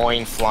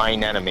 Annoying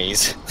flying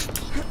enemies.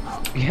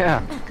 Yeah,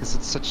 because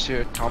it's such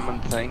a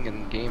common thing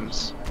in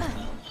games.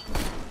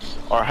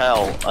 Or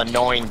hell,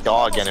 annoying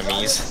dog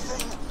enemies.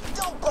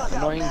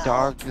 Annoying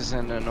dogs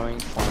and annoying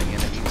flying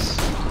enemies.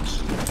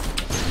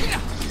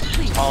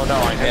 Oh no,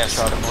 I missed.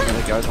 Shot him, one of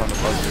the guys on the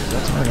buzzard.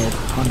 That's I don't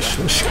punch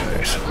this guy,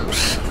 I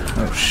suppose.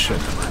 Oh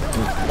shit.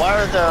 Why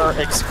are there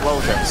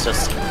explosions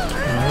just I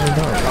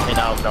don't know. coming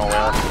out of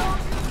nowhere?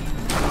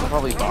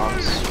 probably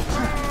bombs.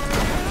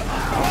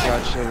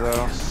 Gotcha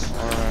though.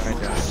 Alright.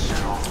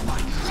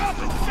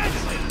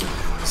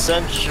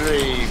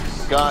 Sentry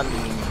gun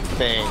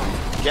thing.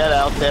 Get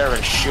out there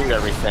and shoot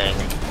everything.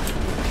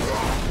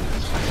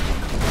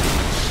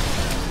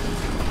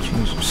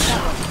 Jesus.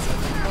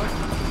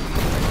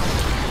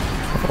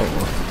 Oh,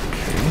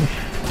 okay.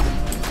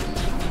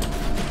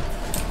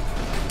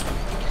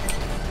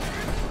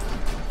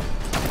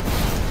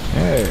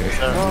 Hey.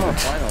 Oh,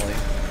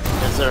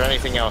 finally. Is there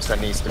anything else that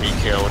needs to be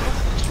killed?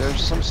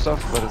 There's some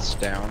stuff, but it's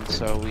down,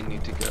 so we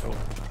need to go.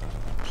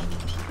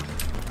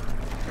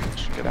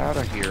 Let's get out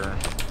of here.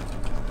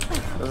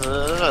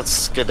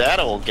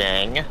 Skedaddle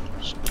gang.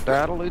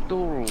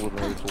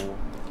 Skedaddle-doodle-doodle.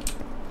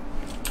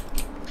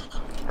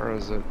 Where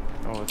is it?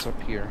 Oh, it's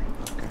up here.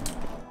 Okay.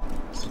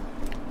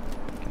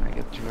 Can I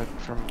get to it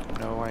from...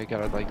 No, I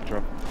gotta, like,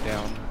 drop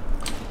down.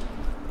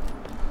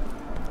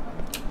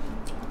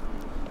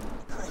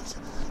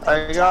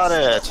 I got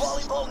it.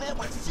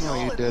 No,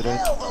 you did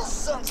it.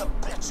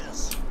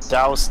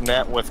 Douse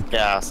net with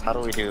gas. How do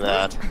we do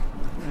that?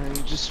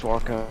 You just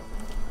walk up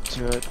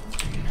to it,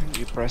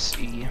 you press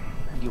E,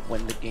 and you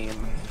win the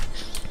game.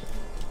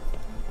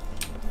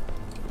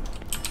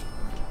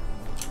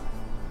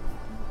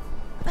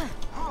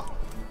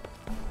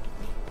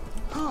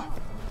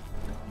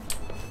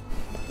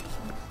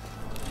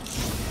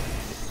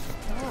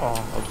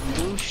 Oh, a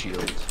blue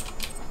shield.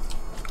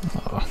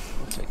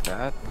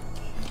 that.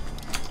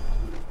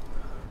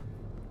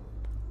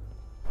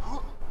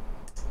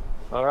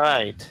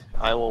 Alright,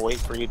 I will wait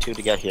for you two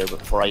to get here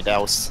before I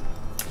douse.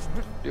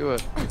 Do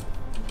it.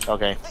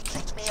 Okay. They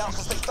kicked me out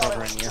because they thought I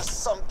was Covering you.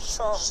 just some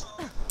chump.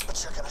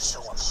 But you're gonna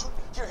show them.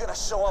 You're gonna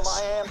show them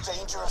I am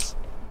dangerous.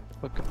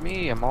 Look at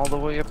me, I'm all the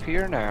way up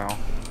here now.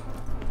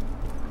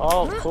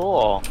 Oh,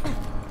 cool.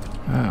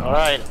 Oh.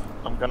 Alright,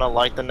 I'm gonna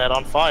light the net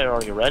on fire.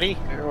 Are you ready?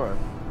 Do it.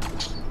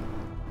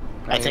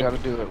 I You think- gotta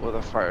do it with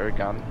a fire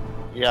gun.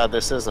 Yeah,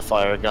 this is a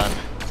fire gun.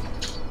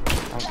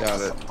 I got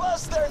it.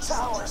 Bust their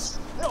towers.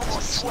 No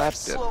more sweat Snapped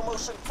it. slow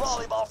motion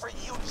volleyball for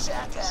you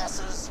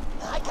jackasses.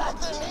 I got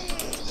the need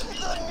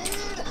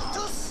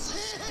to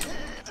seed.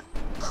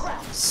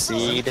 Crap.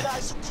 Seed. Those are the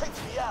guys who kicked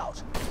me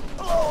out.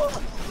 Blow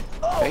 'em.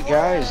 Hey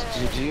guys,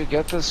 did you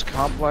get this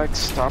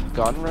complex Top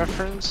Gun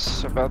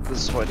reference about the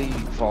sweaty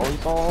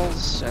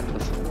volleyballs and the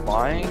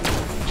flying?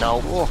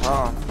 No. Cool,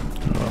 huh?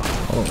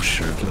 Oh,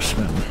 shirtless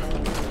man.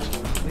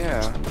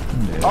 Yeah.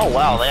 Yeah. Oh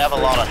wow, they have a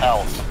lot of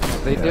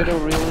health. They Yeah. did a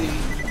really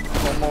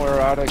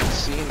homoerotic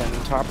scene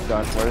in Top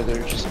Gun where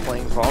they're just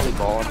playing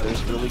volleyball and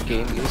there's really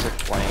gay music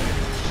playing.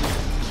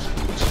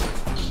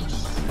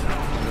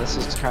 And this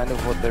is kind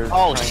of what they're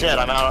Oh trying shit, to-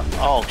 I'm out of-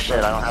 oh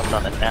shit, I don't have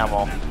enough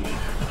ammo.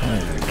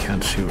 I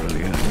can't see where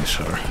the enemies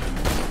are.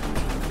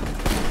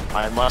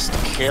 I must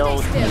kill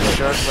the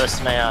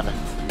shirtless man.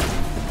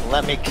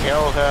 Let me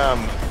kill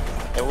him.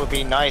 It would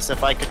be nice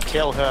if I could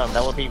kill him.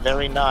 That would be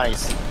very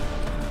nice.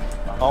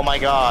 Oh my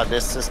god,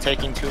 this is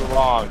taking too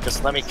long.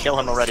 Just let me kill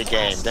him already,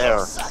 game.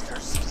 There.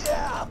 Suckers.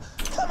 Yeah.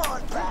 Come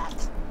on back.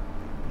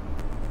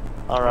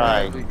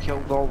 Alright. We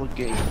killed all the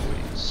gay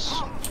boys.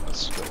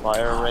 Let's go.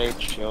 Fire rate,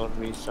 shield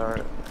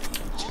restart.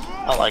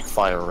 I like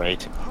fire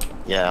rate.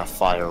 Yeah,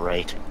 fire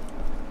rate.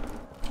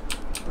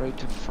 Right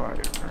to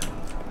fire.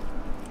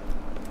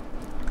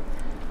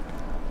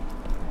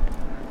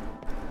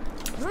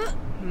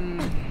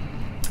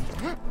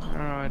 Oh,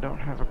 I don't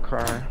have a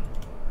car.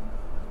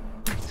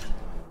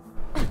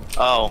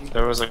 Oh,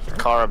 there was a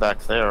car back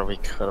there we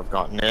could have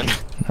gotten in.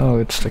 No,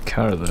 it's the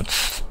car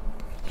that's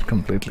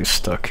completely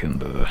stuck in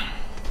the...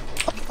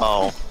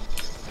 Oh.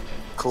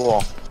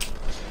 Cool.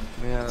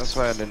 Yeah, that's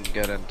why I didn't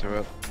get into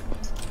it.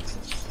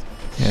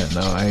 Yeah,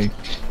 no, I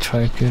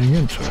tried getting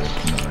into it.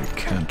 No, I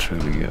can't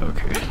really...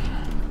 Okay.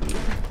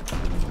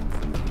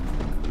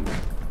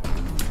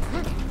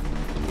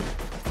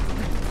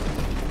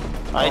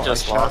 I Oh,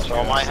 just I lost shot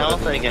all you my instead of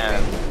health the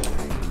again.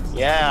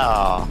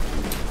 Yeah.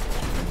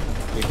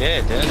 You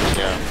did, didn't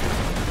you?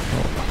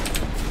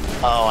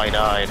 Oh, I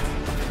died.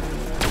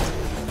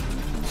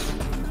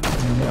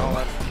 I'll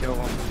let me kill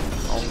him.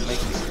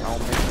 I'll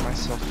make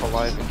myself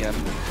alive again.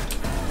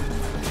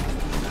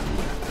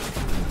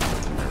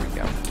 There we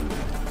go.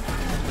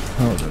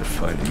 Oh, they're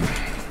fighting.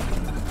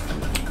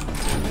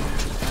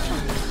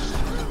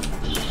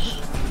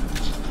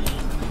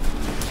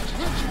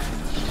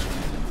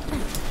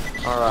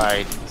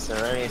 Alright, is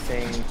there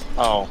anything...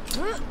 Oh,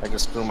 I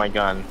just threw my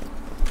gun.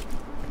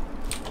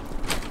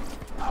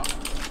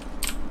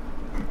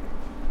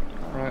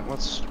 Alright,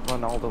 let's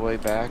run all the way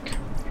back.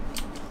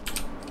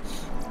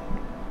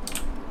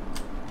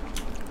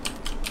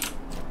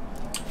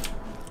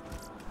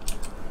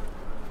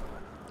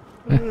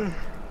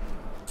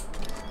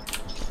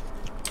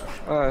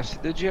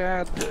 Did you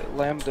add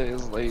Lambda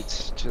is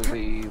late to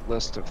the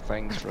list of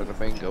things for the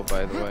bingo,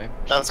 by the way?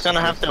 That's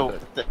gonna have to...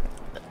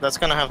 That's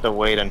gonna have to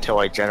wait until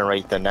I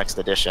generate the next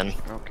edition.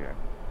 Okay.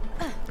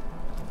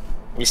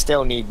 We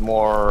still need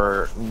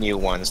more new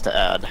ones to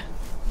add.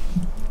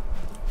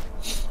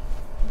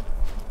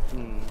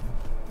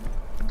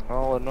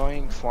 Well,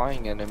 annoying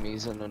flying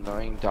enemies and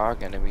annoying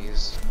dog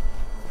enemies.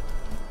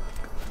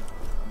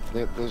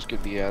 Those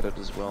could be added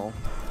as well.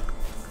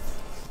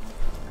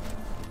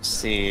 Let's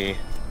see...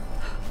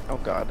 Oh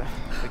god,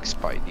 big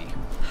Spidey.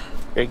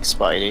 Big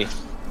Spidey.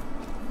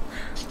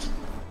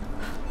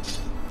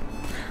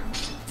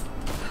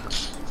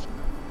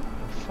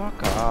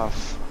 Fuck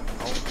off.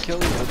 I'll kill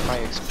you with my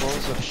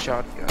explosive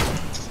shotgun.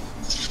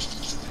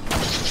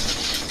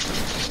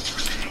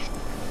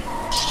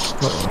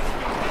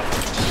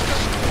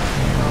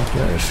 Oh,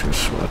 guys,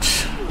 who's what?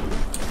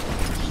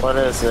 What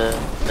is it?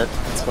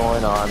 What's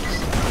going on?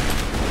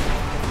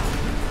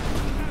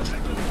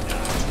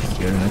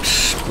 Getting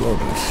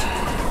exploded.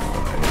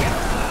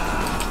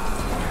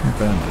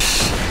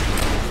 Bandits.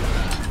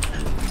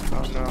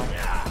 Oh no.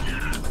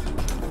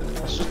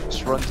 Let's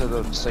just run to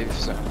the safe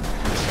zone.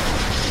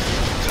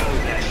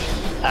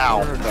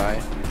 Ow. Or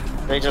die.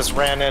 They just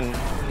ran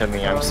into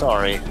me, I'm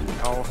sorry.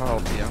 I'll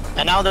help you.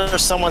 And now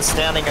there's someone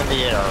standing in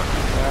the air.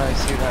 Yeah, I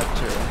see that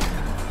too.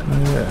 Oh,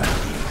 yeah.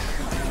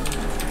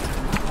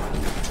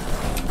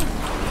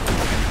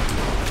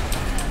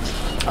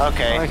 I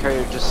Okay. like how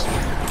you're just,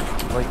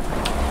 like,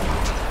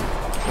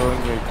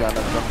 throwing your gun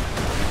at them.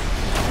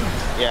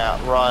 Yeah,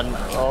 run.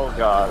 Oh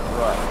god,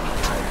 run.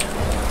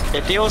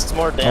 It deals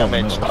more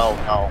damage. Oh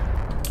no.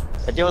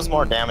 It deals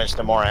more damage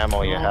the more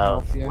ammo you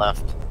have yeah.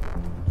 left.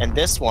 And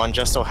this one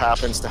just so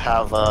happens to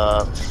have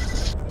a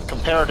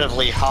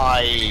comparatively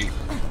high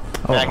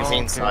Oh,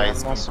 magazine Okay,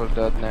 size. I'm also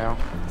dead now.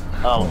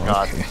 Oh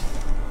god. okay.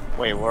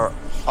 Wait, where?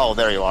 Oh,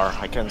 there you are.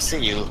 I couldn't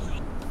see you.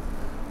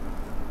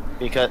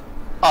 Because.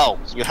 Oh,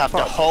 you have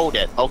to hold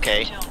it.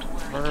 Okay.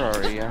 Where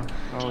are you?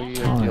 Oh, you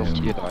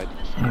died.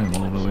 I'm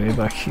all the way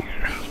back here.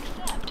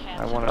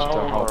 I wanted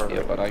to help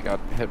you, but I got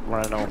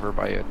run over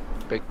by a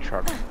big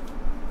truck.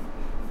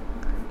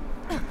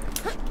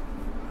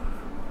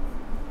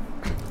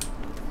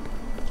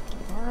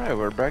 Alright,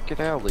 we're back at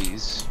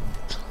Alley's.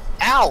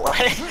 Ow!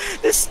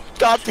 This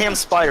goddamn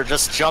spider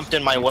just jumped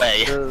in my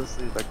way.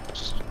 Seriously, like,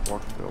 just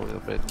walk a little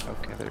bit.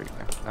 Okay, there you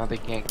go. Now they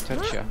can't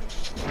touch you.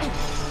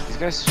 These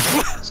guys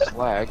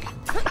slag.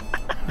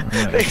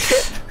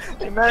 Right.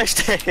 They managed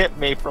to hit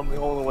me from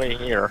all the way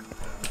here.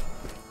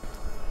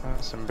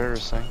 That's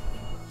embarrassing.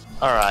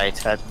 Alright,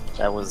 that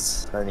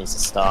needs to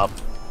stop.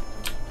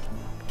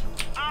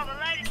 All the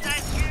ladies like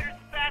scooters,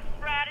 fast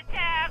ride to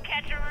town,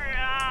 catch a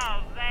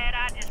oh man,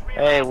 I just realized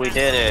Hey, we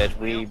did it.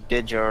 We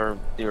did your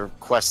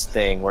quest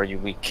thing where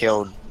we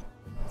killed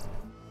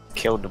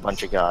a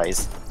bunch of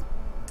guys.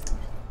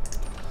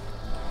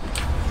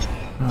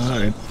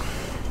 Alright.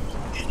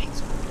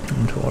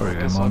 Don't worry,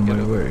 I'm on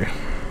my way.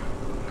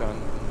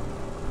 Gun.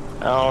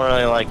 I don't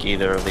really like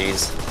either of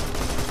these.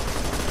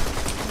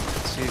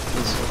 Let's see if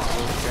this looks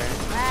okay.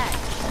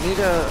 I need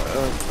a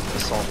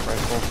assault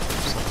rifle of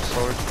some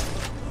sort.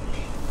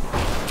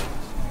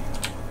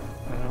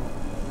 I don't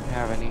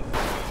have any.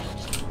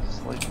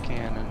 Slight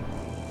cannon.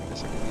 I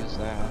guess I can use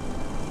that.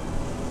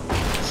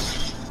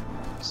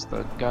 It's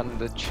the gun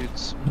that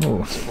shoots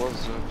Oh.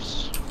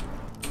 explosives.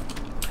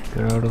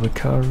 Get out of the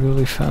car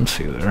really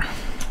fancy there.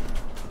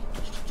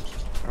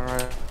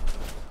 Alright.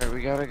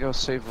 We gotta go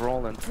save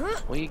Roland.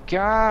 We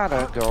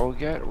gotta go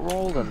get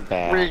Roland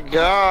back. We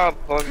gotta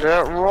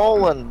get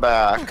rolling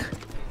back.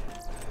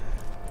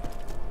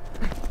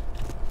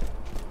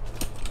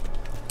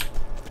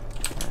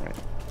 Alright.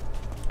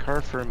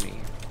 Car for me.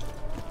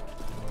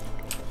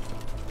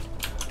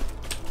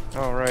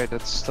 Alright,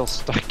 it's still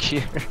stuck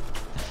here.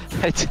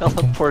 I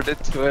teleported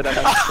to it and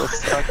I'm still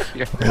stuck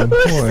here. Oh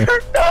boy.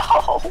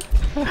 No!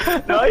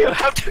 No, you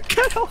have to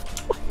get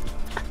off.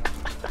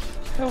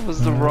 That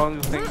was the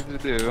wrong thing to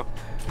do.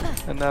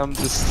 And now I'm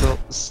just still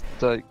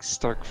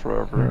stuck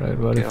forever. Alright,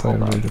 what Okay, if I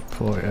hold on.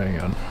 redeploy? Hang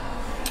on.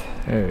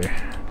 Hey.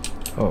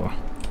 Oh.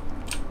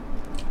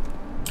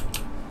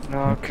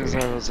 No, because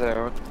Okay. I was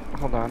out.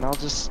 Hold on, I'll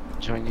just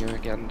join you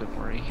again, don't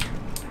worry.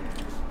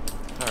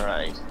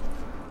 Alright.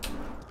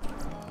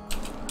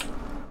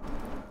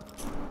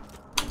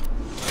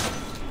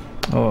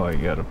 Oh, I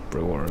got a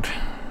reward.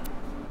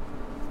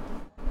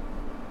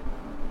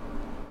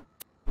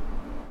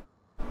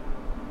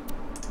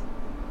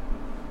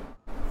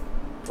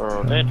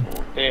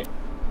 Okay.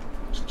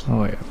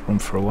 Oh, I have room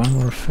for one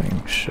more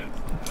thing. Shit.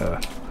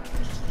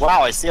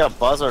 Wow, I see a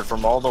buzzard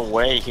from all the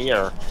way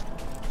here.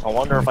 I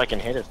wonder if I can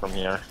hit it from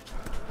here.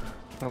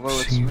 Hello,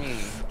 it's See, me.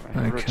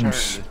 I I can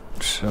returned.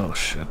 sell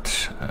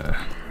shit.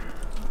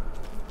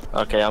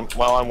 Okay,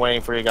 while I'm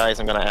waiting for you guys,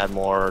 I'm gonna add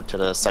more to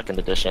the second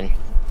edition.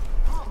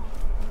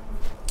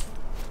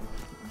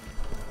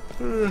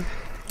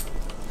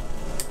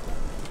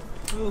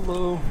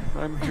 Hello,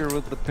 I'm here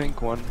with the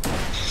pink one.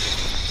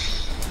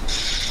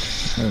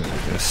 There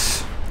it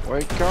is.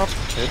 Wake up,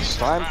 it's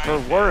time for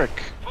work.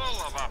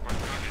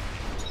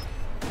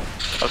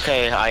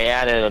 Okay, I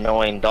added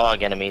annoying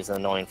dog enemies and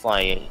annoying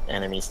fly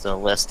enemies to the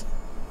list.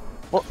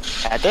 Well,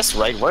 at this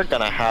rate, we're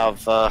gonna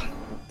have,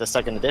 the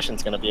second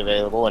edition's gonna be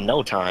available in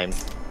no time.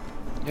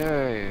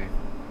 Yay.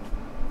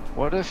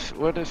 What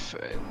if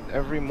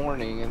every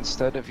morning,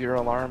 instead of your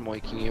alarm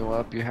waking you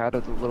up, you had a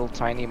little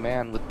tiny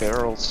man with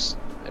barrels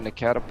and a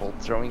catapult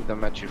throwing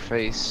them at your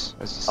face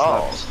as you slept?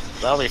 Oh,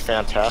 that'll be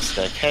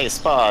fantastic. Hey,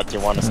 Spot, do you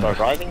want to start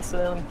riding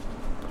soon?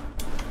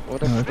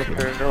 What if the Okay.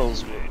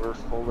 barrels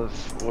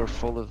were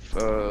full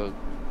of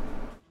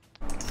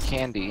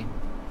candy?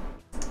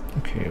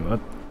 Okay, what?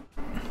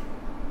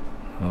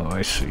 Oh,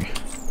 I see.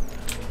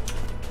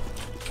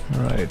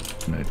 Right,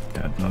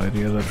 I had no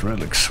idea that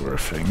relics were a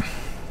thing.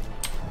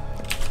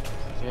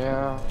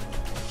 Yeah.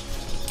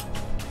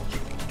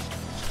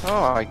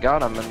 Oh, I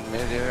got him in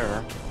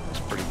midair. That's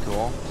pretty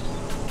cool.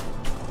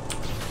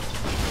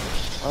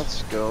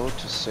 Let's go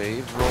to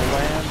save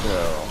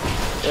Rolando.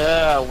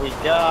 Yeah, we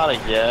gotta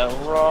get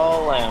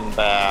rolling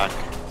back.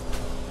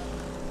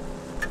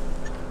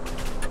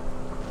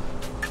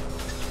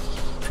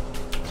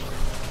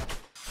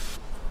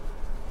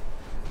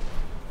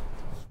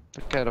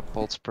 The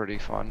catapult's pretty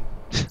fun.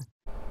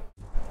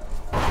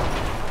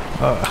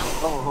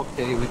 Oh,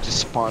 okay, we just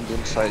spawned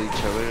inside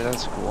each other.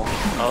 That's cool.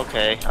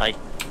 Okay, I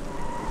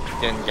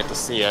didn't get to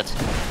see it.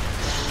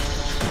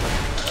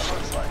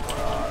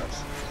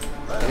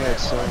 Yeah,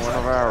 it's one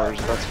of ours.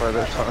 That's why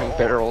they're throwing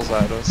barrels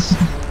at us.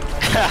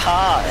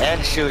 Haha,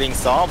 and shooting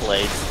saw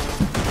blades.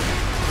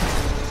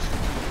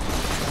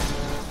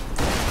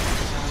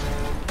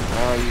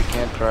 Oh, you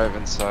can't drive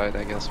inside.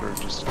 I guess we're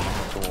just gonna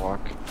have to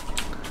walk.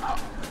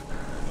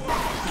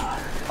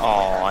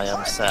 Oh, I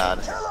am sad.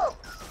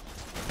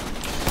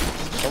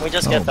 Can we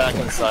just get back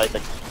boy. inside the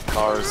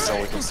cars so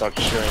we can start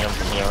shooting them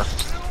from here.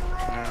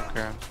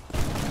 Okay.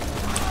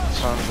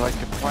 Sounds like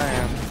a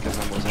plan, because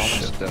I was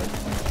almost dead.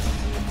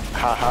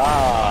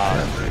 Haha!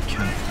 I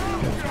can.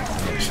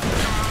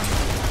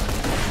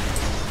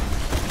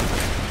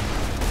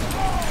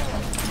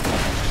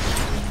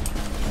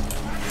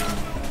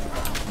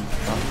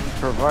 I'm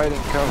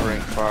providing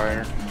covering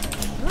fire.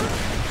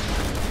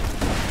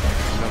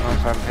 Don't know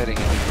if I'm hitting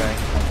anything.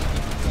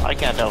 I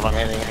can't tell if I'm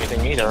hitting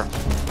anything either. I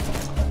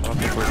don't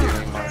think we're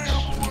doing much.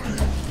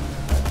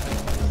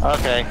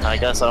 Okay, I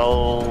guess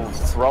I'll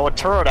throw a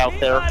turret out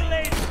there.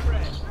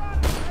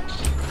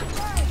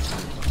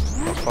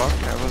 The fuck?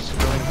 I was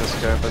killing this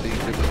guy, but he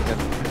didn't get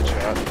the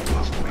shot.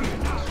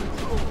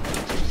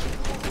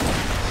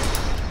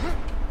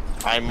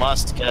 I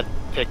must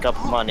pick up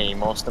money,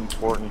 most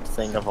important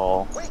thing of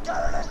all. We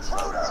got an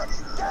intruder!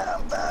 Get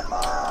him, Bad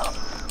Mom!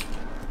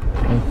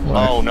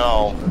 Oh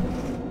no.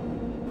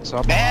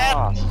 So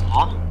Bad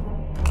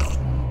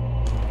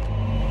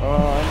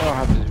Oh, I know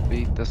how to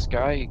beat this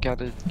guy. You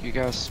gotta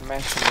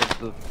smash him with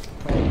the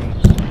thing.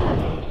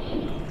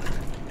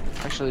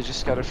 Actually,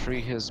 just gotta free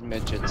his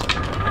midgets.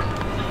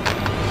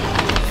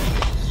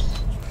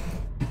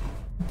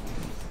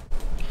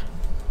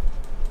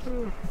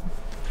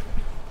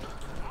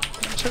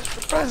 I'm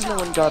surprised no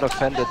one got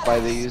offended by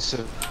the use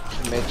of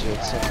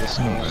midgets in this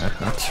game. Oh,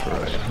 that's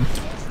right.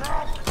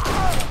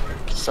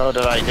 So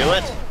did I do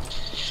it?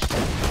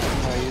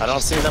 I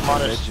don't see them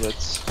on it.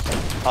 Midgets.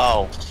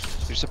 Oh.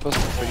 You're supposed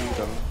to free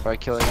them by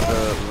killing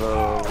the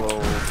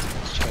low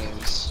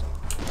chains.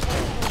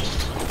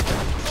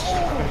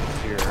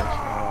 Here.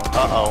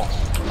 Uh-oh.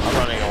 I'm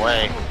running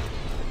away.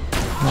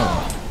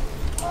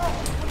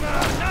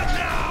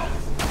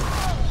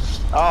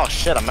 Oh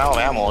shit, I'm out of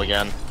ammo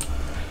again.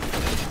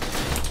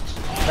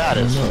 That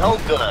is no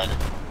good.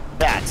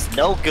 That's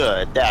no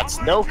good. That's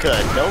no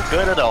good. No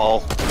good at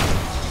all.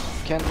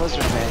 Can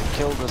Lizardman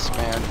kill this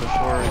man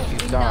before he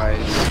dies?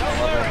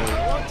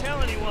 Won't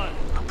tell anyone.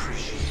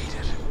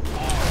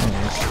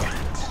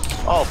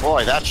 Oh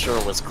boy, that sure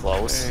was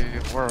close. Hey,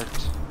 it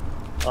worked.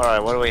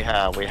 Alright, what do we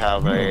have? We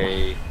have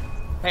a...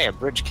 Hey, a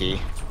bridge key.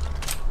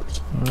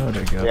 What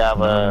I got? We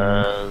have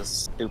a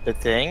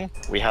stupid thing.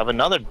 We have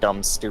another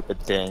dumb stupid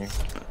thing.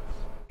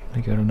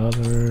 I got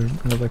another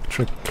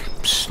electric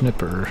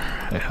snipper.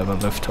 I have a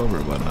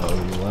leftover one now.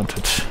 You want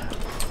it?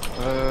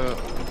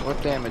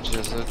 What damage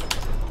is it?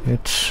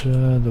 It's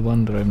the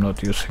one that I'm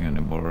not using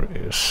anymore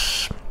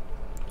is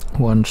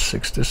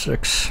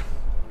 166.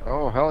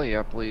 Oh, hell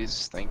yeah,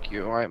 please. Thank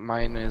you.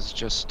 Mine is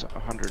just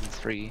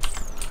 103.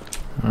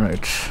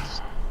 Alright.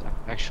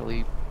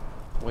 Actually,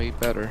 way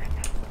better.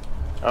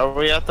 Are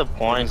we at the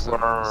point Is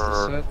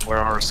where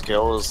our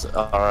skills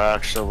are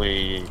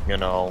actually, you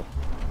know...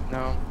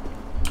 No.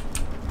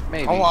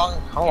 Maybe.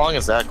 How long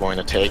is that going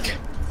to take?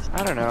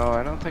 I don't know.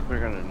 I don't think we're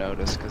gonna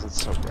notice because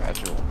it's so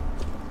gradual.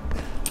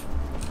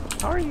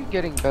 How are you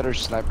getting better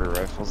sniper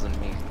rifles than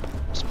me?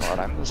 Spot,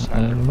 I'm the sniper.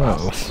 I don't know.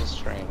 That's so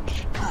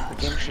strange. The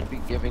game should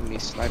be giving me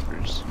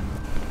snipers.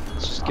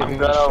 It's just I'm giving me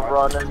gonna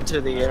shotguns. run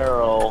into the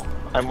arrow.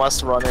 I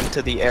must run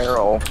into the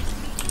arrow.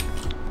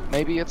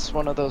 Maybe it's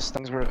one of those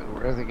things where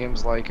the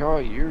game's like, oh,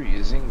 you're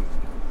using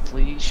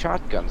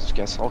shotguns.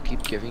 Guess I'll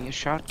keep giving you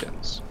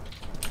shotguns.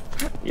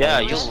 Yeah,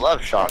 you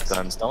love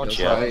shotguns, don't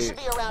you?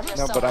 Because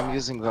no, but I'm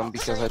using them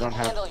because I don't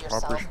have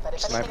proper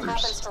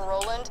snipers.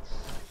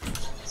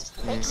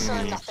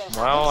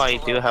 Well, I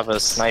do have a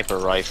sniper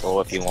rifle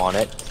if you want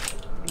it.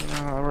 No,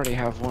 I already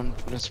have one.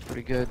 That's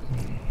pretty good.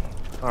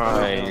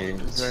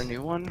 Alright. Is there a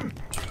new one?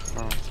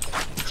 Oh.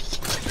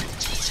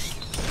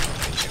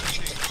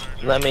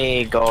 Let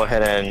me go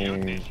ahead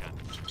and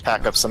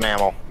pack up some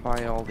ammo.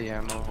 Buy all the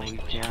ammo we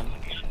can.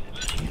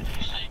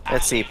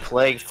 Let's see,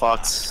 Plague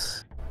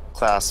Fox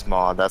class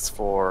mod. That's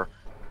for.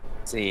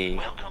 Let's see.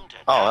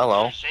 Oh,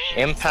 hello.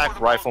 Impact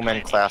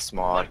Rifleman class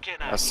mod.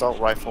 Assault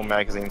rifle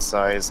magazine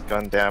size,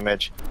 gun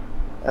damage.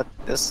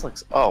 This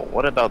looks. Oh,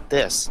 what about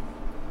this?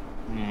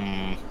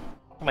 Oh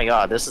my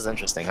god, this is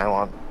interesting. I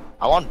want.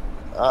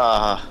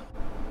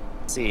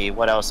 Let's see,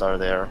 what else are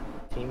there?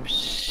 Team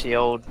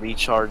shield,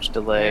 recharge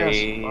delay.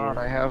 Yes, mod,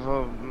 I have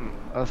a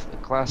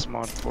class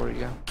mod for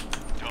you.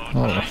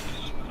 Oh,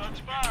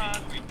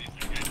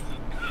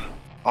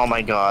 Oh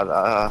my god,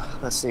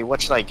 let's see, what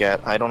should I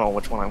get? I don't know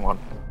which one I want.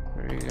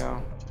 There you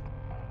go.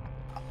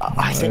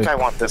 I think I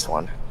want this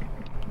one.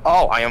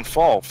 Oh, I am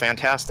full.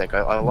 Fantastic.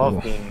 I love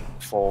Ooh. being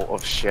full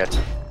of shit.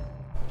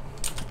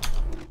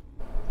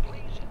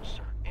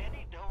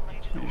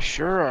 You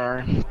sure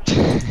are.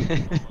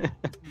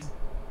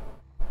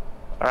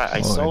 Alright, I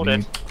oh, sold I it.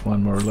 need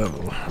one more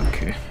level.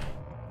 Okay.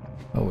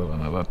 Oh well,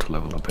 I'm about to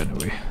level up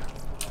anyway.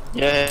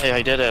 Yay,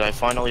 I did it. I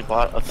finally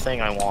bought a thing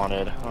I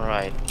wanted.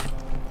 Alright.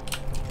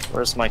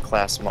 Where's my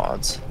class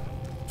mods?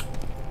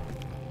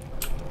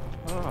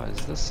 Oh,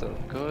 is this so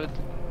good?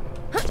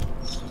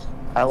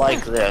 I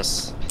like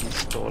this.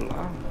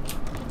 Pistola.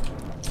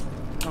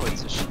 Oh,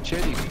 it's a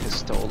shitty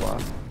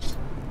pistola.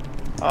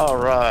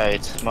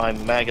 Alright, my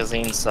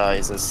magazine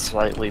size is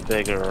slightly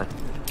bigger.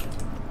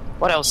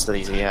 What else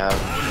does he have?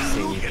 Let's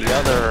see, the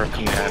other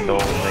commando,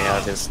 they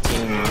have his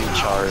team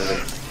recharge.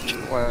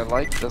 Well, I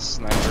like the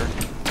sniper.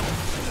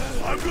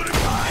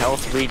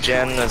 Health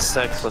regen is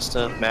 6 plus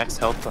 2 max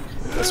health.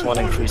 This one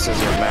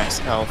increases your max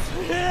health.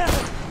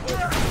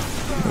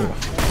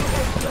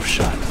 Oh,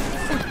 shot.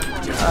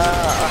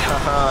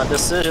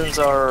 Decisions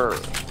are...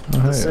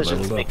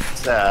 decisions make me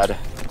sad.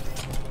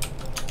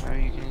 How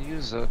you can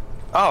use it?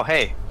 Oh,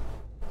 hey.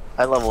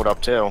 I leveled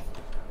up too.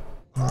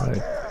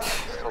 Alright.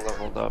 Still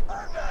leveled up.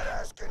 I'm not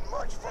asking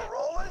much for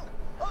rolling.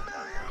 $1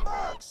 million.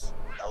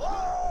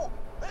 Hello?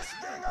 This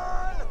thing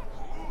on?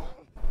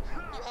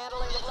 You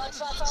handling the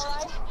bloodshots all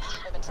right?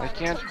 They've been I trying to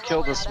can't take kill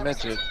Roland this ever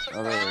since midget. he kicked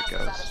Oh, their there it asses out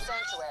of goes.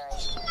 Sanctuary. I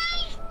should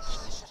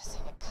have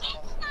seen it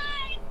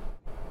coming.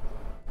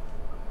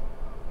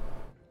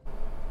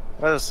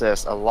 What is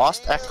this? A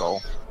lost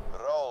echo?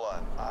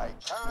 Roland, I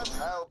can't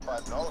help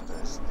but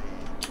notice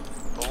the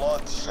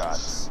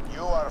bloodshots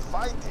you are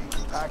fighting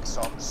pack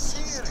some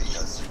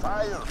serious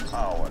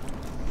firepower.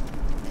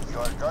 If you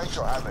are going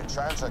to have a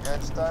chance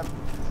against them,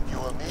 you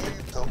will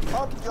need to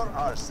up your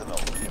arsenal.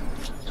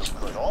 You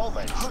could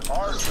always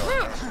charge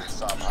them with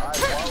some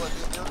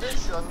high-quality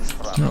munitions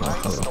from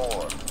my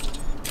store.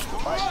 To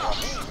fight your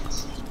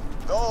needs,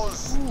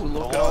 those Ooh,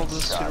 look at all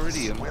this bloodshots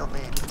iridium. will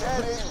be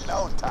dead in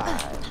no time.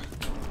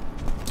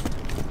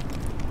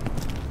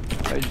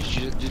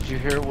 Did you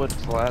hear what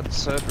Vlad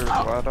said, or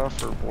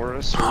Vladov, or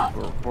Boris,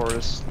 or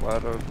Boris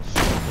Vladov,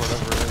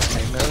 whatever his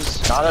name is?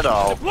 Not at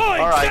all.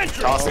 Alright,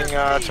 tossing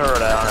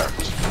turret out.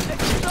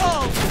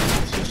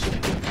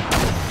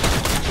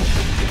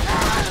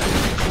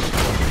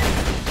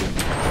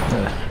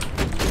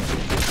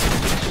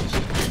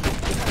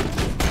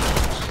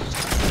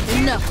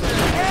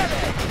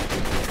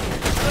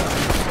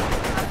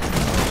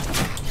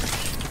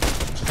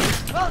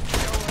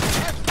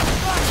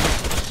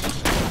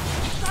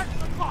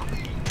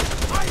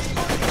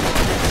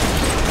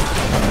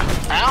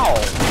 Ow!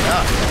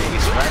 Yeah,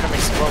 these random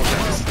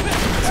explosions.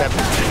 Except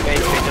they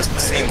just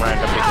seem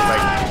random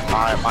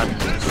because I'm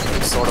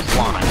sort of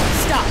blind.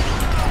 Stop.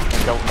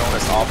 Don't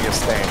notice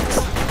obvious things.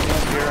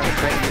 Can't hear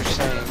anything you're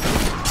saying.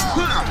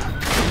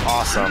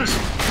 Awesome.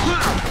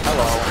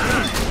 Hello.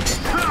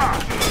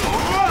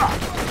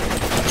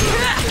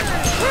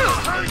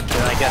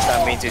 Then I guess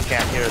that means you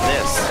can't hear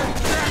this.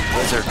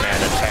 Lizard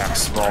man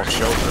attacks small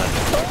children.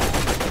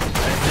 I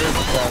did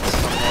that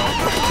somewhat.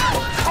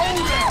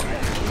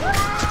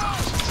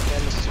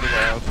 It's too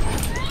loud.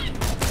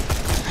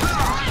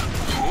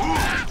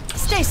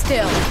 Stay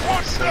still.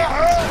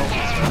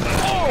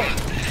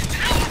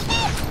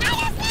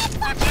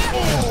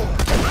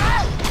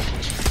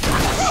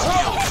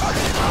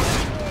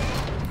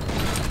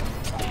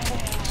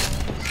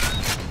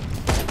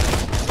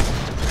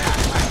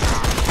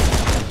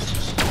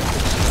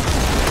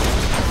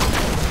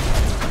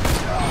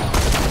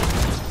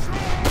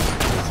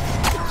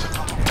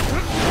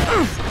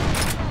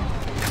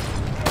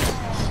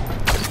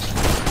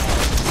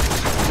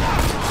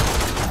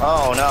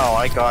 Oh no,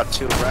 I got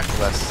too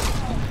reckless.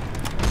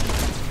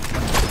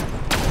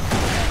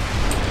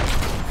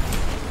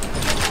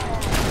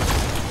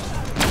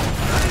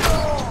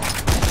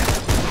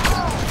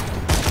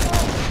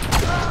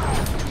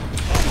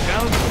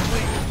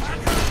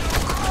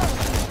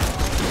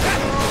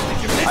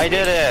 I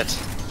did it!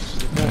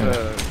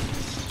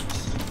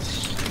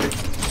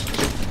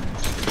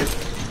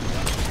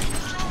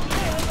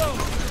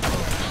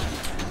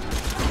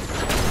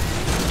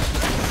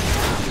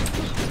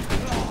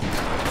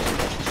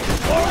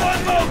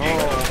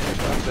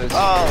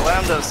 Oh,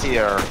 Lando's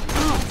here.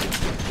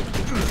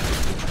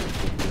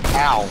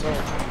 Ow.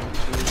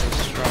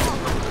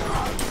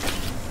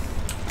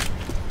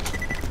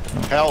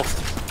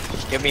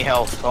 Health. Give me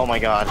health. Oh my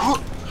god.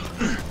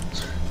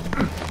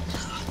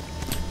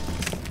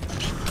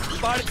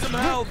 Spotted some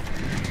help.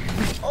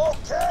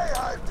 Okay,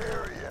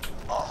 Hyperion.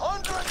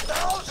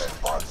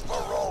 $100,000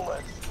 for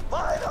rolling.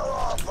 Final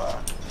offer.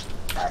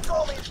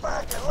 Echo me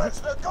back and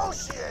let's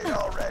negotiate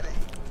already.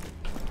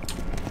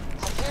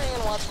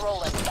 Hyperion wants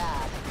Roland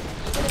bad.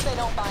 Even if they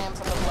don't buy him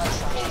from the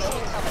bloodshot, they'll be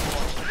coming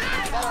for him.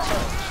 You better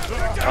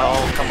hurry.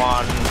 Oh, come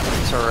on,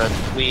 turret.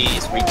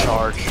 Please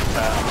recharge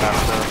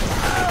faster.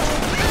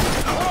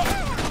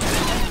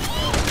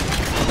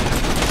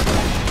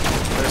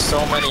 There's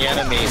so many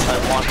enemies. I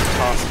want to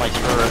toss my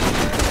turret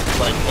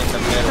like in the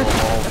middle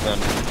of all of them.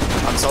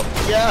 I'm so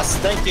yes,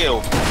 thank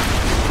you.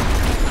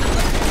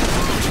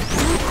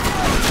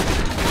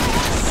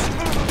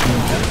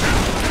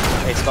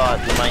 Hey Scott,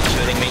 you mind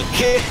shooting me?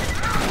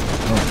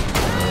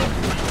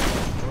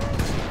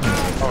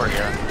 Over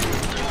here.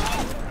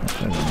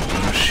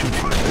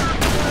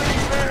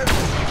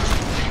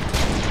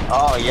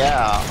 Oh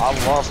yeah, I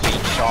love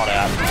being shot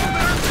at.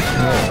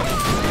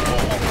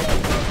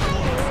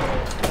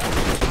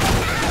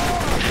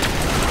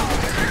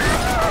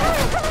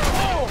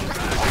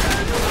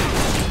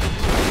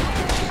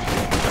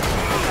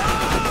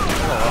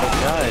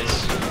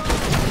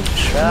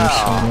 Yeah.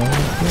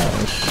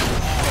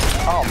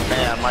 Oh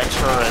man, my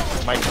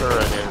turret's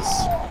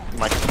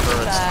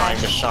time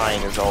to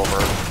shine is over.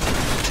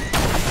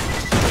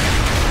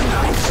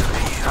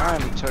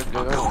 Time to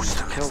go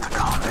kill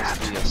them as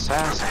the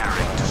assassin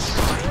guys.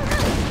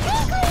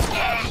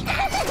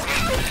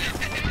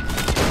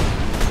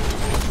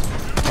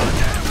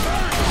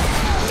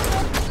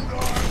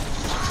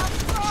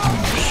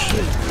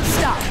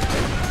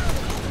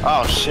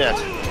 Oh shit.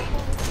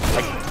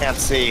 I can't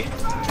see.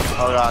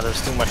 Oh god,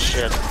 there's too much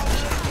shit.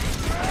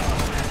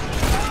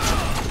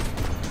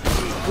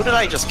 Who did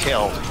I just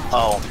kill?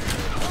 Oh.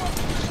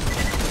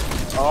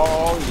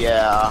 Oh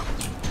yeah.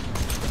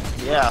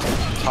 Yeah,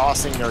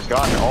 tossing your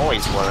gun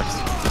always works.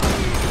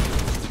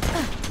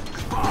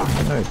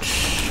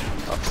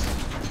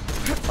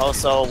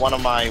 Also, one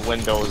of my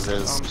windows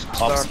is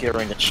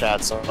obscuring the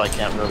chat, so I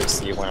can't really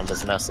see when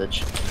this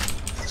message.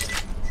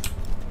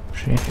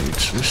 She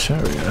hates this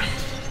area.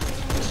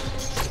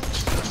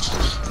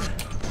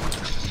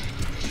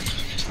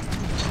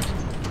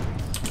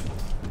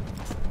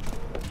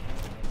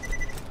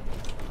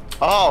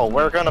 Oh,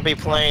 we're gonna be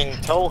playing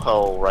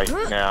Toho right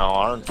now,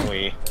 aren't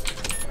we?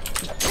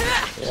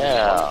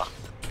 Yeah.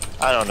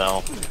 I don't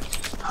know.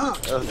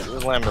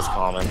 Lambda's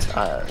comment.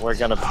 We're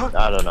gonna.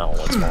 I don't know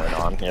what's going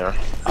on here.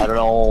 I don't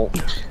know.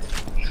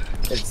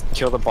 It's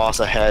kill the boss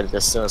ahead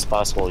as soon as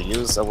possible.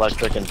 Use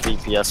electric and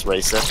DPS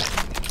race it.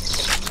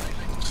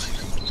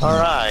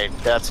 Alright,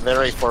 that's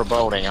very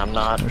foreboding. I'm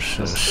not.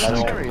 There's I an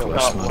don't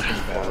not looking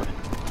forward.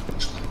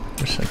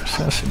 There's an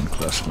assassin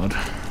class mod.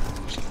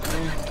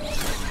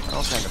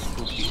 All kind of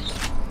poopy.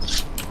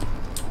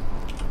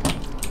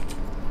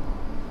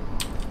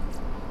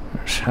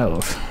 There's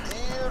health.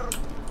 Dear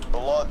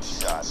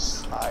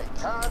Bloodshots, I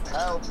can't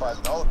help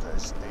but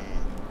notice the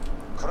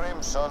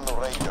Crimson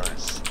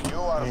Raiders. You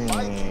are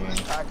fighting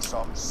to pack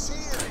some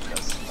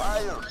serious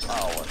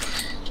firepower.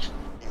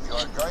 If you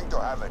are going to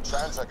have a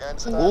chance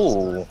against us,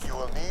 Ooh. you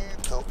will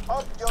need to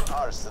up your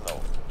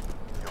arsenal.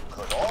 You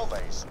could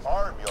always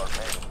arm your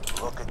men.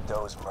 Look at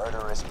those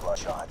murderous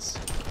Bloodshots.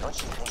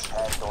 Don't you think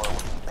Pandora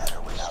would be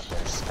better without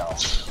their scum?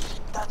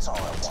 That's all I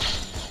want.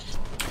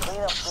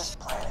 Clean up this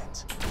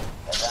planet.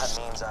 And that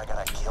means I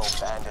gotta kill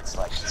bandits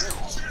like you.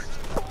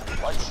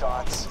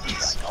 Bloodshots,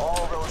 like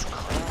all those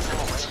Crimson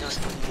Raiders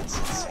idiots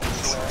in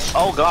Sanctuary.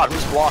 Oh god,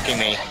 who's blocking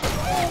me?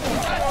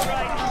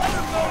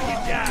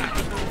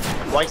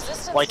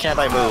 Why can't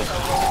I move?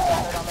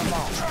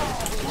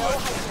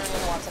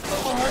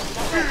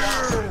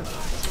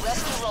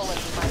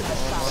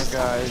 Oh,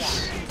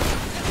 guys.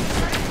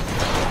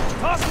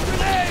 Toss a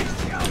grenade!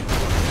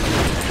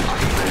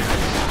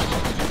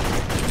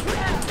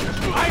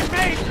 I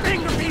made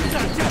finger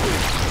pizza!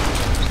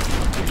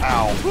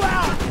 Ow.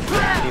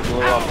 He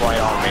blew up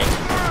right on me.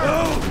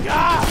 Oh,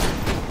 God!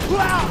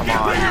 Come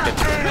on,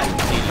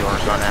 get your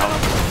gun out.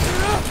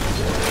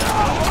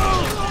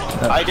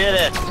 I did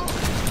it!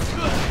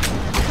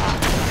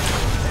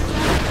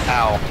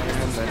 Ow.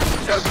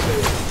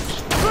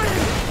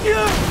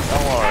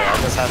 Don't worry, I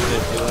just have to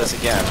do this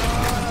again.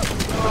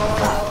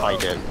 I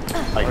did.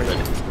 I did.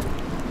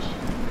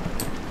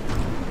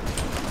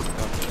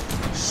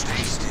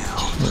 Stay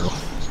still.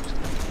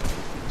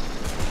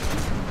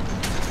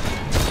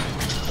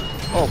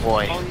 Oh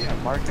boy. Oh yeah,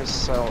 Marcus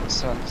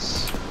sales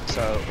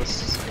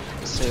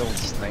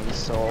things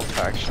to all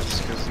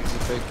factions because he's a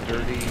big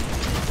dirty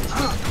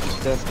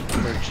death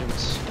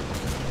merchant.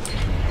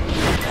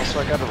 Also,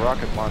 I got a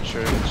rocket launcher,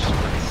 which is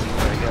pretty neat,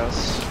 I guess.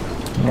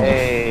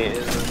 Hey,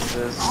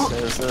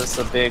 is this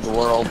a big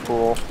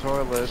whirlpool?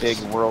 Toilet. Big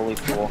whirly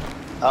pool.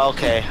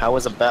 Okay, I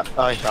was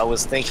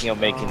thinking of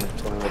making a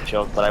toilet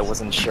joke, but I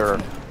wasn't sure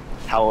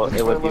how it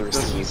would be Toilet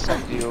doesn't received.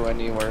 send you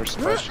anywhere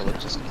special, it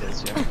just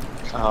kills you.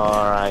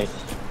 Alright.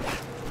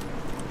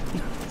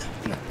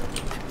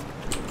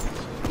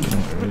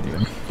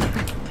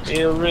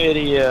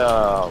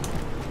 Iridium.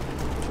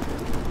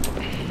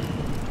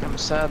 I'm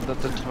sad that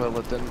the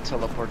toilet didn't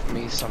teleport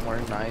me somewhere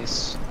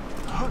nice.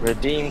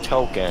 Redeem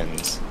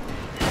tokens.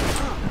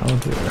 Oh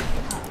dear.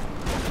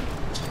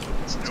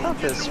 It's not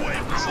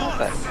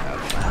that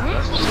bad.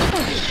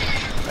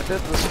 I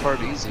did this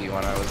part easy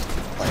when I was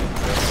playing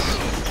this.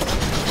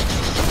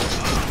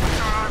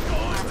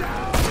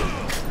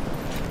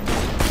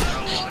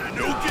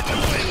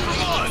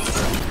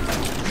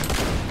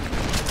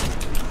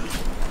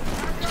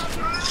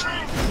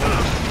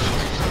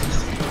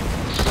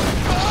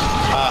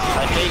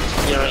 I hate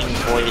hearing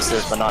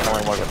voices but not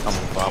knowing where they're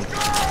coming from.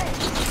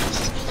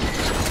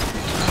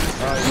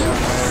 Oh yeah,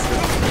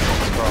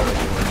 it's probably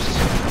worse.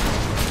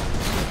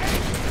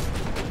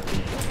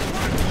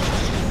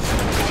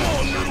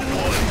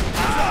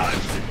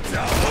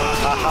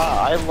 Haha,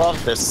 I love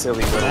this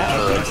silly little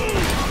turret.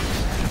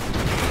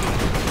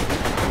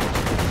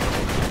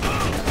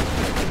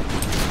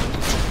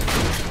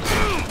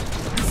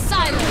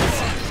 Silence!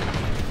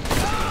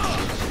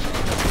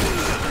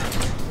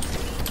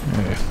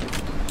 Hey.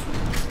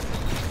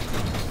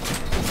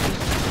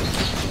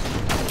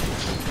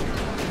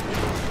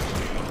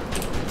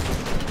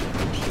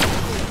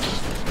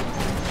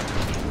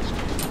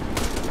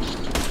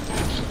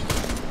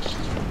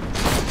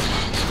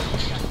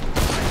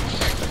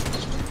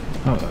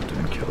 Oh, that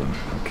didn't kill him.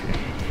 Okay.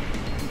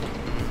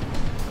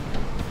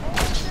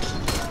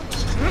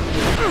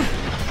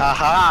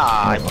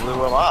 Haha! I blew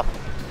him up.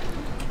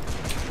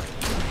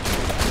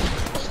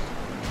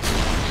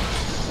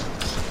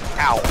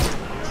 Ow!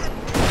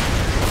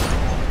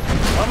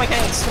 What am I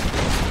getting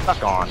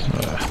stuck on?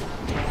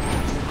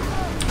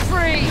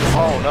 Freeze!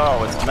 Oh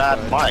no, it's Mad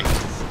Mike.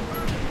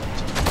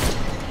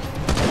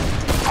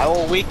 I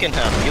will weaken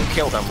him. You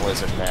killed him,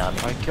 Lizard Man.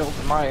 I killed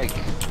Mike.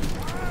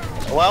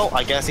 Well,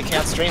 I guess he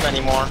can't stream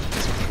anymore.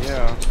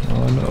 Yeah.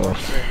 Oh no.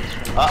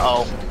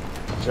 Uh-oh.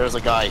 There's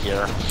a guy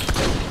here.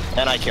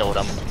 And I killed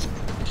him.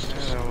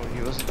 Yeah,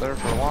 he wasn't there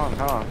for long,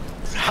 huh?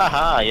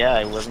 Haha, yeah,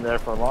 he wasn't there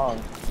for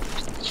long.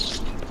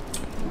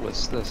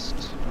 What's this?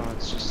 Oh,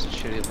 it's just a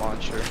shitty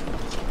launcher.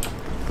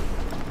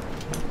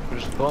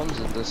 There's bones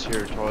in this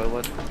here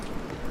toilet.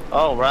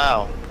 Oh,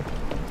 wow.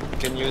 You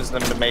can use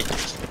them to make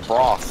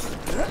broth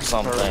or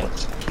something.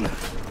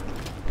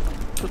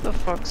 Who the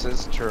fuck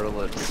says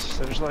turlet?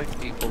 There's like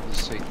people who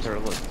say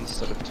turlet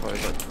instead of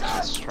toilet.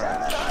 It's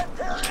strange.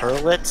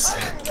 Turlets?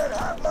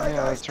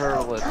 Yeah, like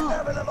turlet.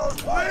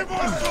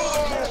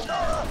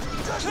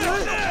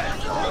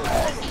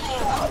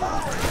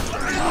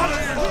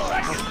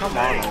 Oh, come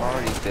on, I'm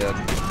already dead.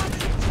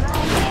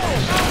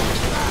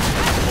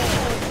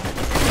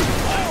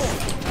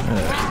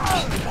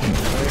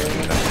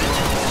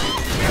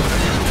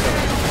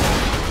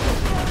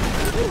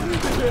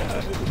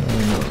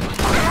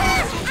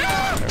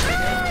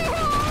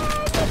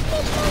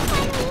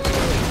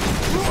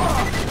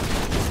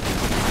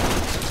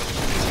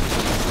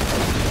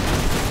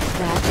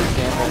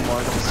 Gamble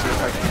more, let's see if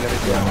I can get a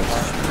gamble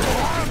back.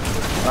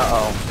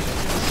 Uh-oh.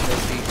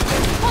 Snippy.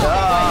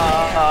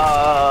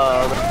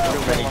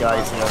 Too many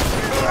guys here.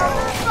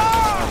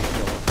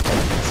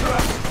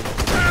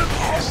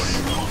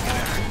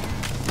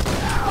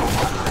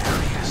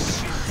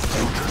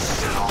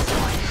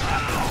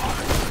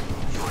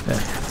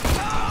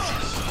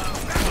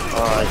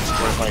 Alright,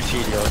 where's my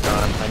Cheeto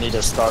gun? I need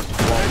to start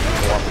blowing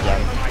people up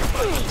again.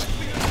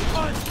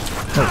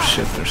 Oh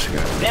shit, there's a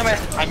guy. Damn it,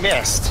 I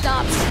missed!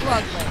 Stop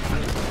struggling.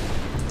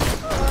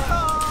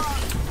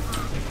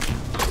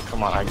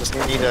 Come on, I just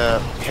need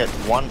to hit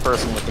one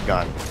person with the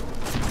gun.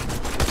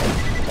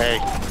 Hey.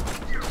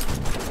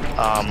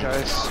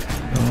 Guys.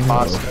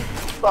 Austin.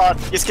 Fuck,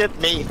 you skipped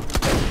me!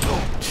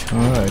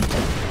 Alright.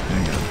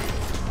 Hang on.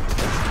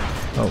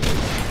 Oh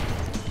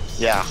wait.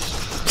 Yeah.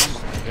 Oh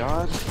my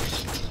god.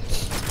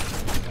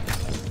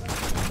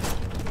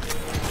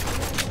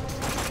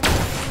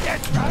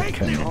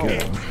 Can you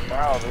get him?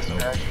 Wow, this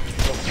guy.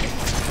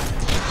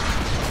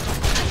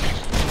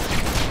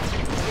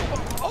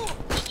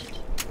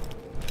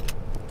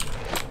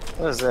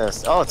 What is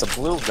this? Oh, it's a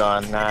blue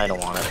gun. Nah, I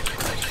don't want it.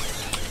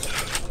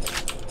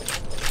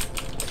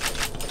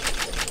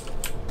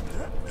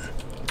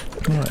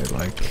 I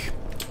like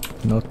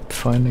not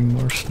finding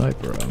more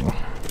sniper ammo.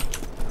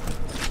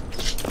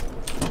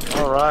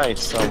 Alright,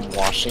 some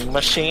washing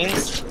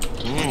machines.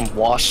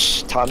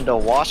 Time to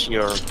wash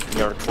your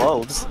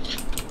clothes.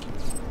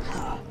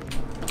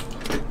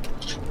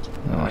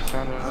 Oh, I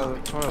found another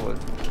toilet.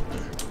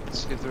 Let's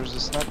see if there's a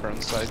sniper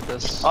inside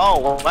this. Oh,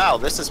 well, wow,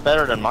 this is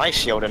better than my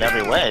shield in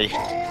every way.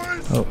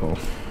 Uh-oh.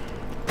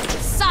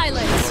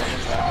 Silence!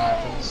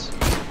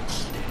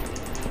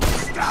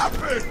 Stop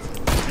it!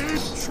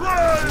 Keep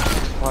trying!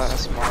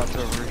 Class mod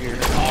over here.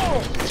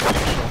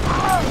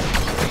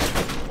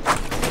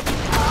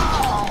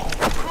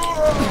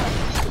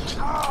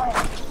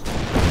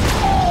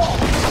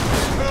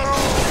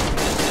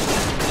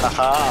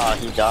 Haha,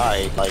 he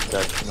died like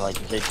a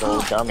big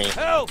old dummy.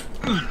 Help!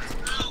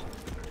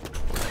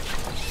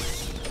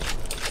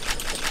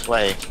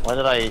 Wait, why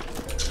did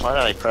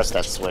I press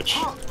that switch?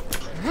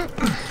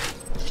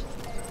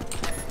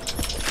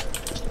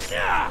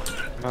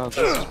 No,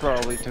 this is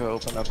probably to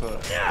open up one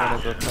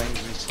of the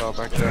things we saw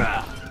back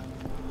there.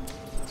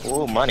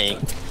 Ooh, money.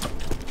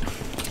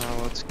 Oh,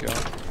 let's go.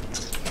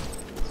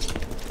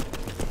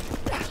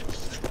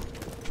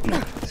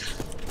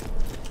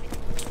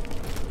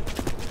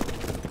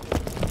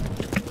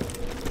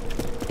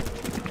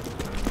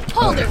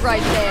 Hold it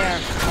right there!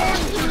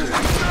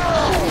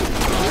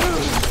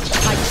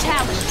 I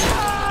challenge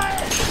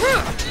you!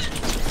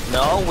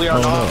 No, we are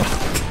not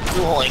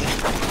dueling.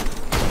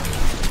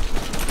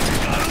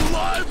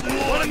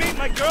 Wanna meet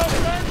my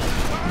girlfriend?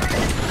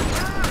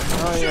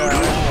 Oh yeah, I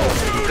know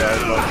you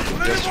died like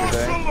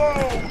yesterday.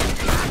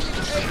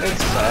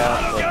 It's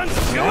sad, but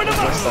I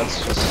guess that's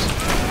just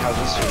how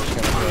this year's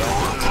gonna go.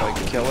 It's like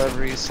kill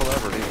every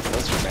celebrity.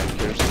 That's what man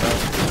cares about.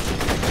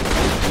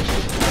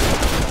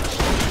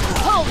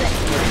 Hold it!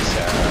 Pretty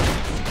sad.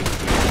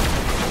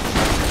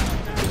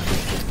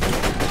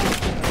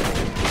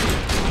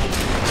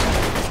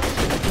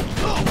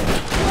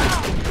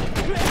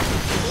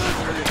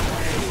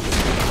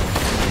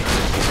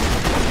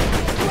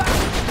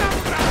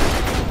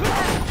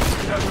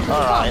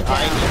 Alright, I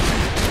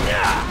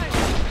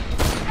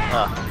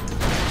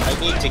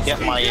need to get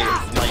my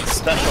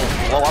special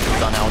blow up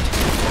gun out.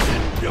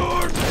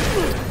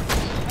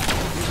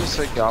 You just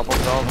say gobble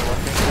gobble, I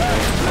think.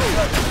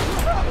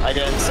 I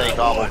didn't say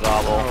gobble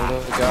gobble. Oh,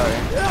 the guy.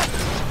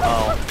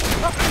 Oh.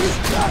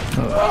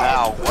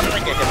 Ow, what did I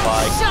get hit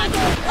by?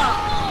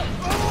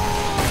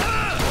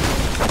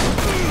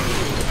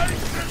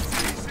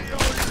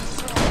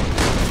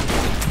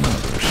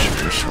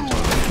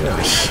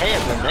 Yes. Hey, a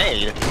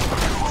grenade!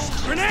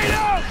 Grenade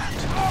out!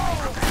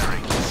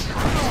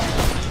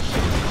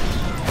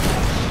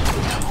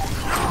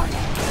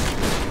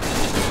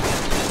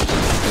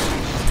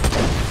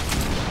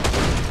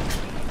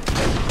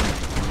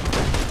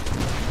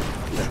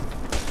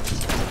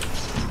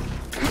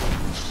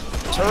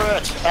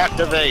 Turret,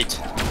 activate!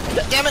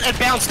 Damn it, it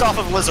bounced off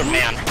of Lizard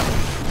Man!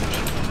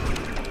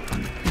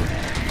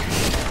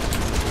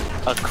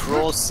 A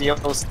cruel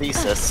CEO's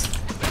thesis.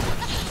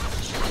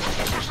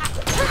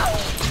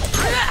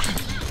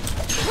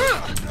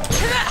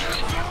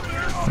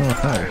 Oh,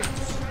 hi.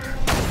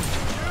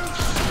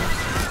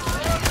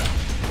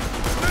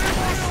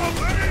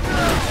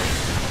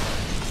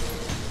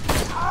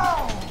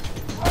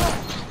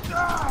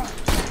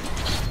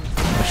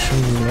 I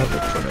should love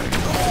it for that.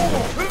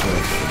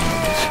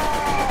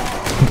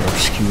 The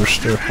obscures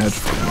their head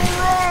for me.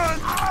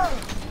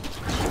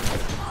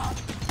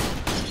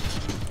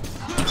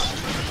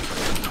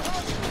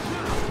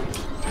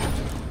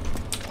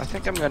 I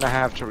think I'm gonna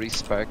have to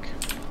respec.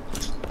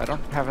 I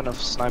don't have enough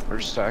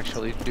snipers to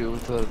actually do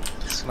the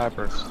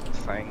sniper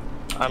thing.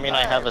 I mean,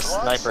 I have a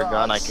sniper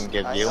gun I can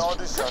give you.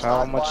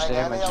 How much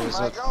damage is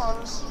it?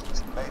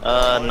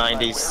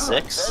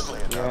 96?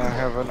 Yeah, I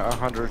have an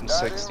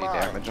 160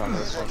 damage on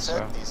this one,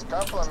 so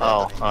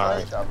Oh,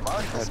 alright.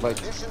 I'd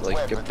like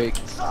a big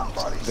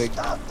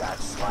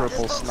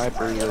purple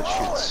sniper that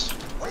shoots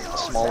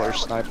smaller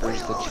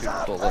snipers that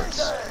shoot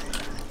bullets.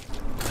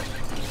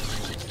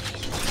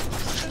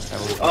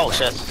 Oh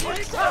shit.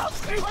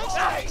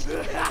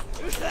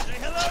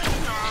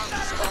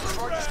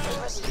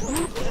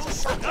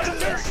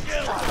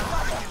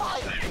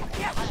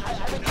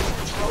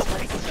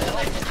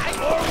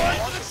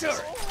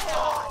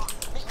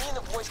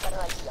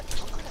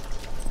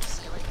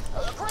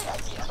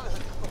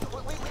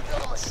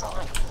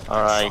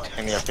 Alright, I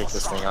need to pick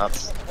this thing up.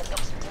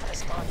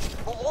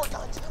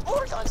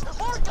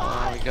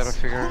 We gotta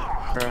figure out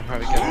how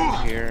to get in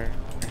here.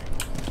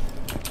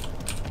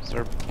 Is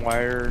there a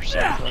wire or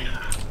something?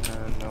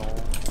 No.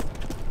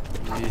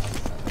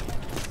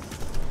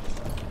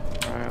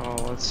 Alright,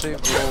 well, let's save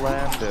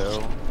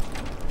Rolando.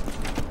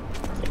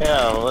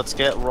 Yeah, well, let's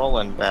get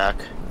Roland back.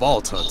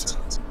 Vault Hunter.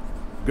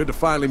 Good to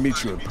finally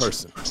meet you in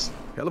person.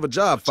 Hell of a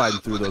job fighting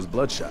through those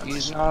bloodshots.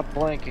 He's not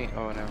blinking.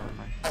 Oh, never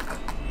mind.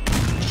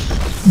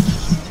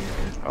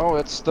 Oh,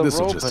 it's the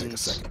This'll just take a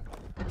Robins. second.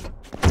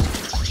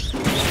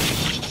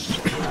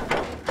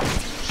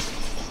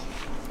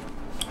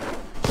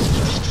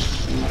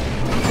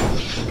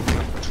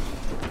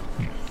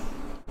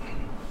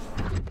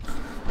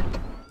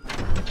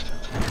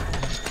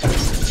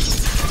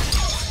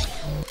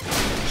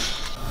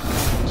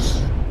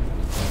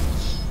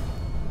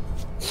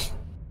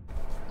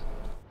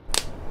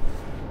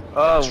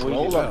 Oh,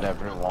 Roland,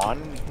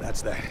 everyone.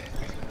 That's that.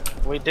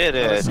 we did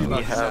it. We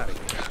have.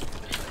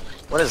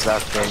 What is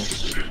that thing?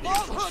 You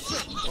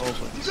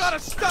gotta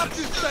stop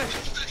this thing!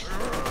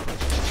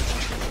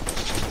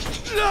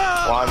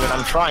 Well, I mean,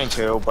 I'm trying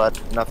to, but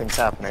nothing's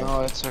happening.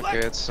 No, it's okay.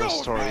 It's a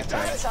story thing.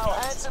 That's how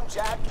handsome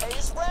Jack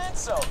pays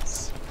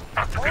ransoms.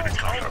 Oh,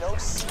 I know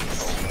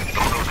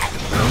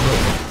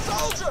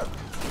Soldier!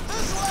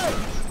 This way!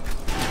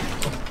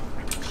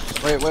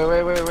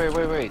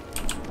 Wait.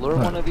 Lure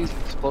one of these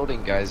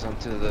exploding guys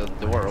onto the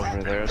door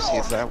over there, see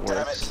if that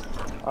works.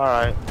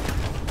 Alright.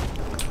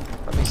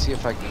 Let me see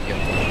if I can get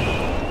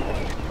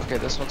one. Okay,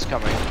 this one's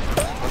coming.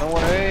 Run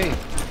away!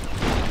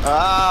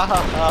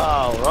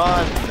 Ah,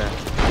 run!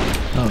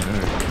 Oh,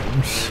 there it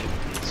comes.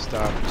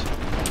 Stopped.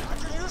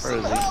 Where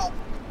is he?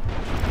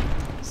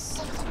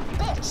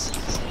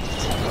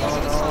 Oh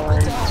no,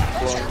 he's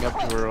blowing up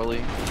too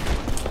early.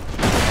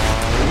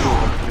 Blew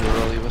up too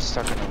early, was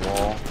stuck in a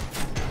wall.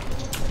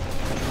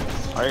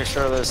 Are you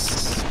sure this?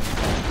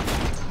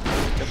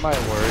 It might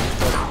work,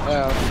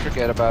 but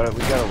forget about it, we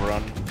gotta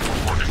run.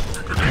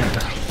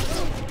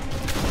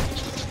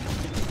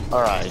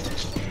 Alright.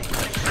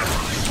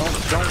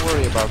 Don't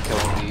worry about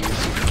killing these,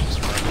 you can just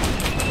run.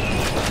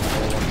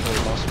 For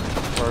the most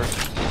part.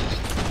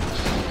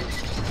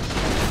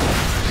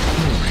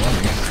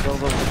 Still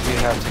the ones we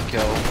have to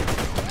kill.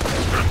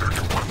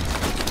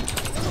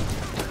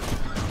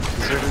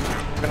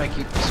 They're gonna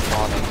keep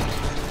spawning.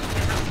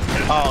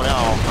 Oh no,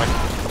 I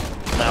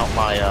out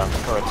my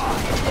turret,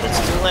 but it's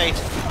too late.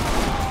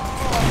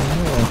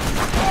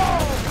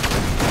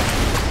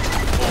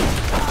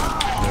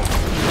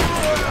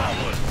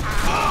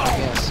 I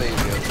can't save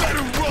you.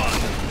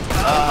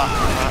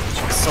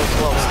 So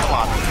close, come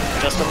on.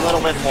 Just a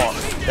little bit more.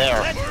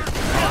 There.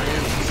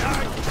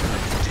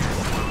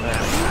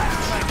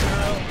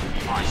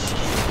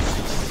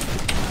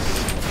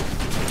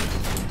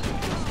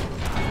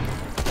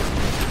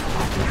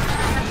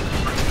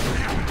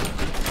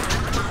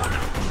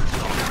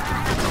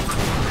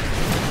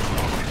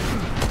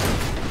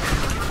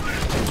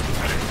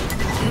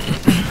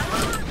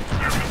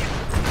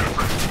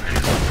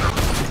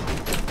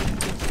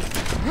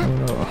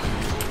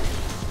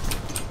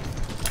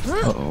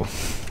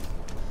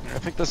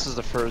 This is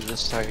the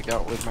furthest I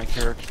got with my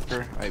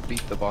character. I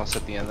beat the boss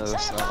at the end of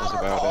this, and that was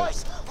about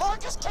it.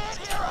 Marcus can't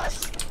hear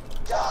us.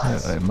 Yeah,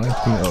 I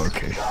might be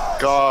okay.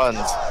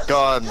 Guns.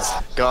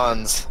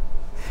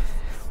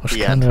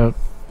 The end.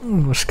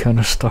 Was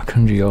kinda stuck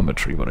in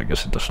geometry, but I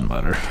guess it doesn't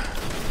matter.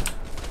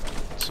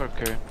 It's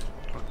okay.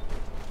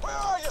 Where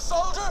are you,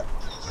 soldier?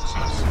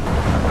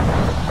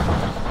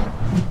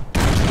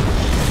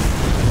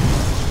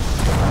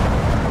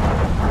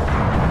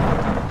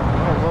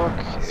 Oh look,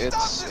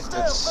 it's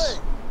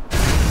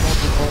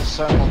multiple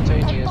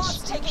simultaneous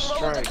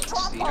strikes.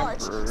 The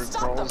Emperor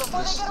calls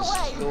this the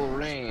Steel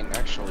Rain.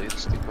 Actually,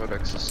 it's the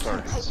Codex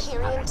Astartes.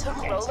 Hyperion took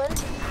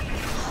Roland?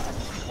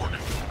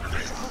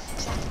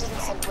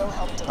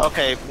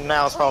 Okay,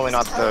 now it's probably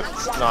not the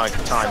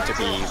time to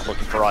be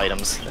looking for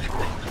items.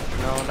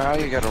 No, now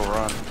you gotta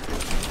run.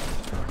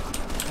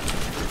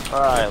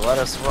 Alright, let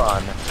us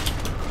run.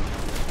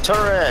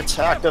 Turret,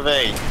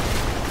 activate!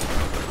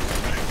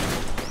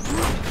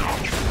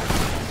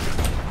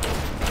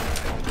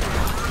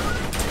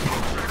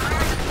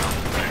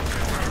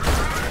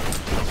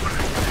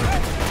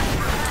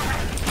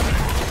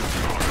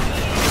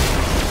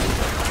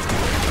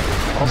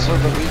 Also,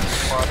 the weak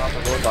spot on the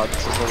robots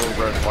is a little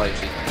red light.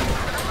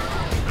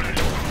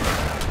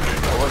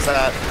 What was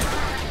that?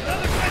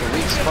 The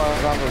weak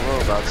spot on the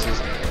robots is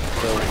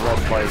the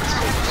red light, so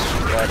just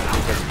shoot at it to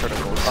get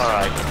criticals.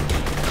 Alright.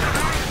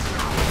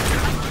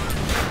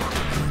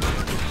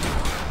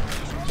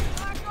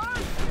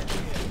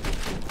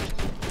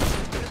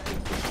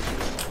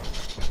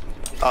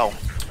 Oh.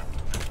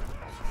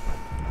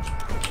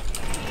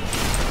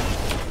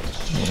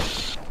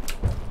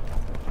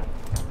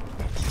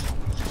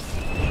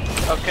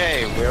 Okay,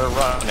 we're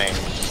running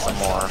some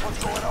more. I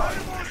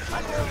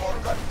hear more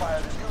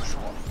gunfire than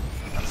usual.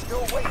 I'm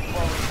still waiting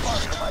for a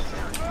response to my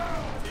theory.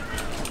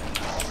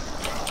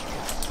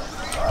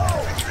 Oh,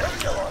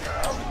 regular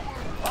now.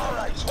 All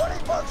right,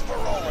 20 bucks for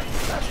rolling.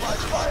 That's my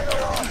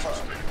final offer.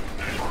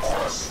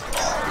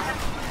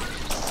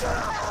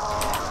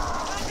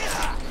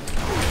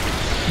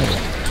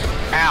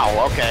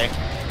 Ow, okay.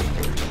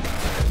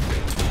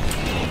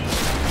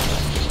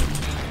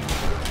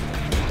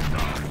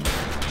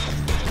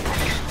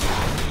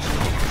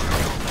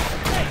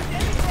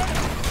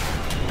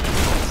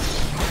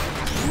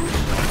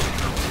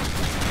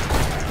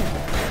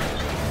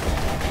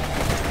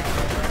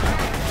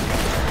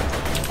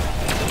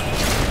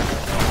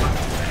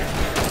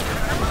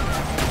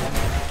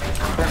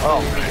 Oh,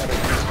 we gotta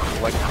use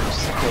electrics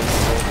to kill the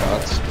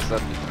robots, because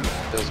that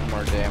does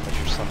more damage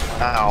or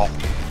something. Ow.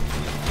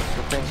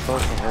 Good thing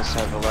both of us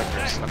have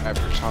electric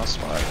snipers, huh,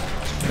 Swag?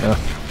 Yeah.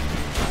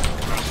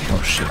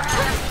 Oh shit.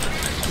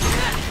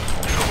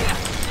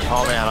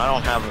 Oh man, I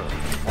don't have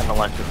an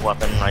electric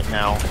weapon right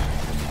now.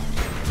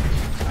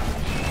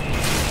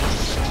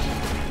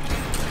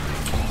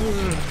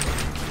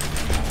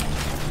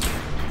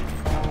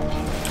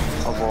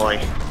 Oh boy.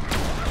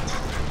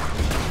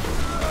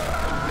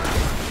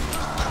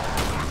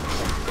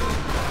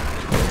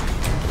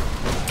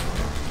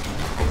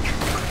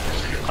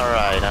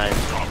 Alright, I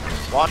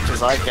watch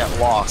as I get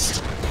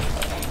lost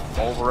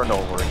over and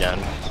over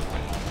again.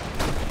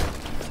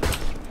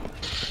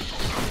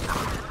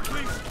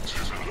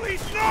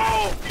 Please,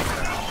 no!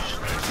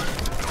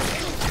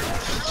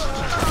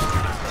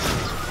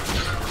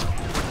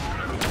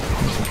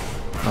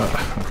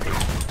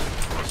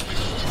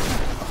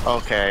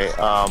 Okay,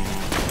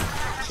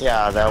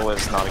 yeah, that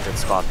was not a good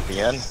spot to be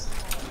in.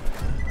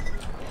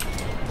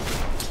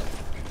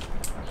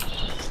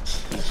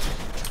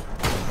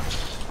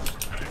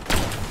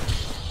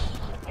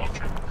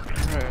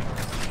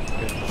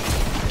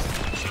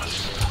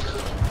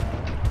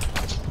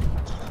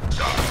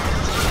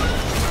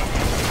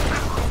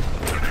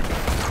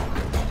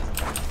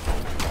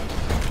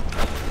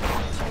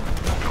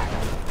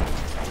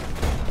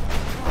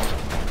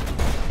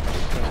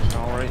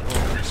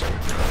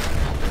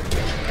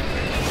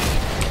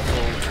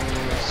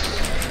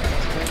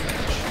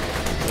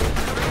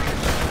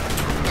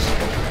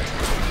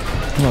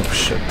 Oh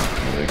shit.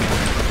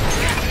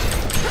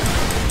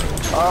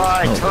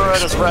 Alright,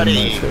 turret is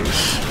ready.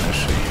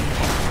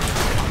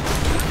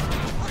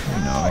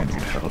 Now I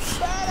need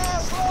health.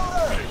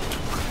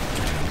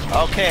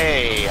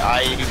 Okay,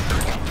 I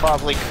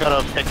probably could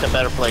have picked a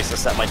better place to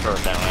set my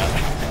turret down at.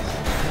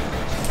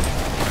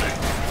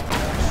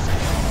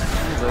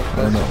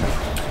 Oh no.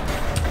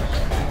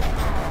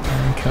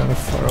 I'm kind of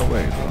far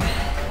away though.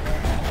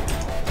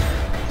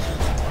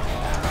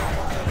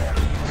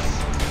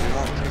 You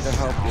want me to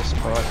help you,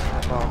 Spot?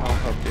 I'll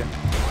help you.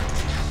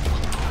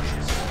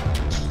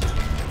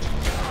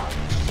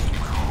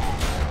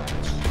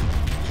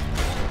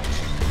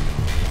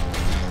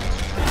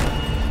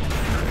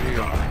 There you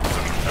go.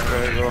 I'm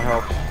ready to go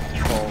help.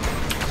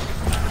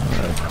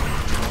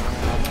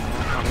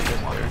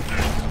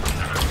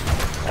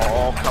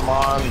 Oh, come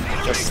on.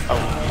 Just,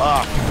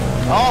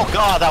 oh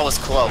god, that was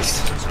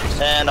close.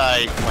 And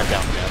I went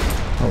down again.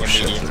 Oh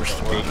shit, there's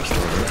the weak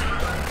destroyer.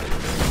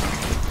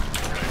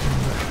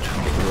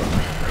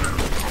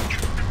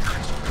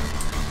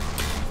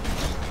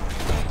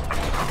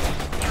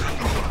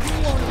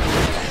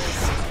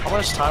 How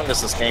much time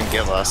does this game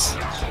give us?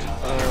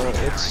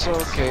 It's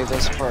okay,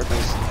 this part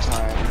isn't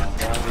time.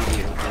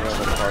 Only the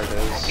other part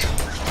is.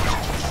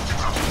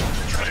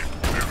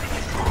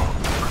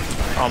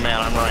 Oh man,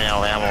 I'm running out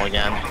of ammo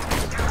again.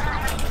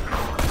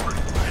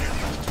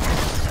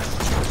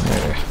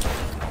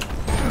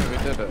 We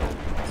did it.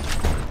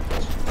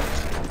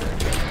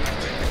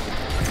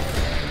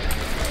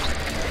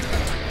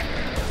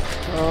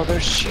 Oh,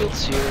 there's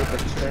shields here, but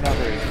they're not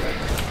very good.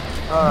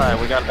 Alright,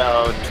 we got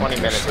about 20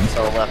 minutes or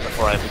so left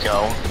before I have to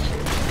go.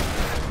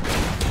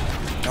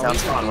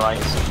 Sounds fun,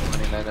 right?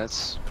 20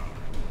 minutes.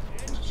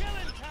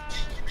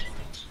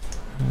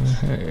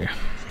 Hey.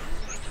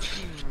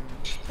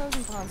 Pros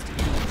and cons.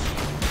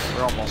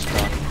 We're almost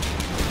done.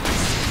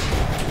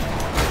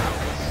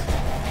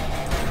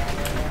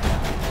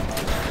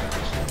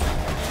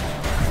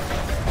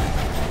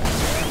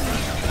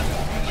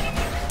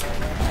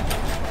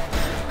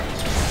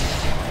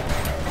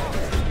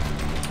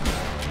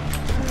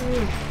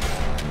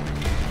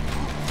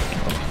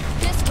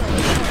 This way.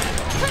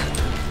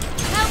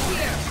 Help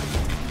here.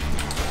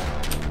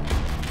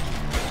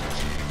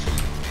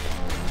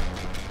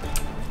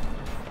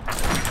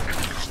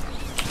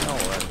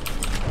 Alright.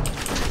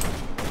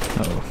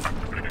 Oh.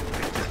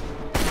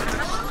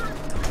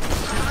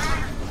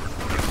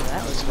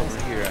 That was over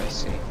here, I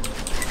see.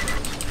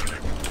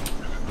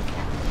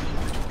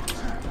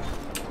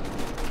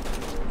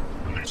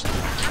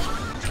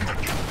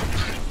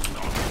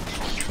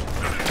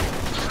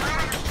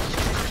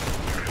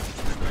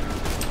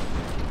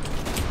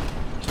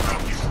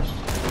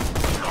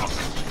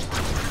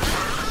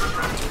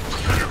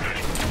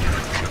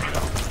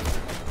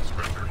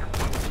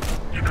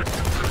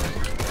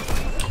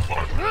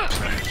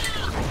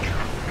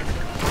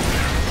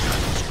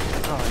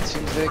 Oh, it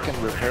seems they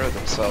can repair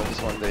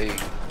themselves when they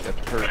get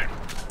hurt.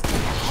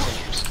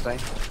 Interesting.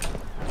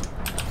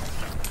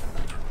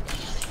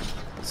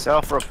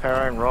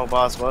 Self-repairing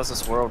robots, what does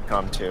this world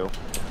come to?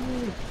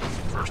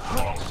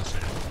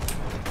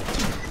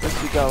 If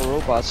we got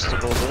robots to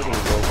go little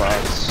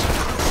robots.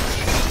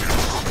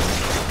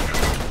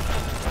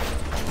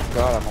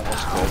 God, I'm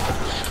almost dead.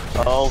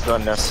 Oh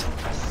goodness.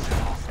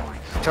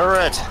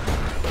 Turret!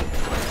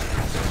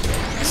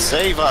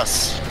 Save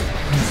us!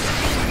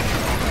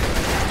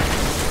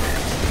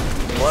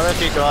 What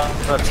if you got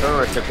a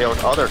turret to build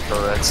other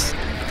turrets?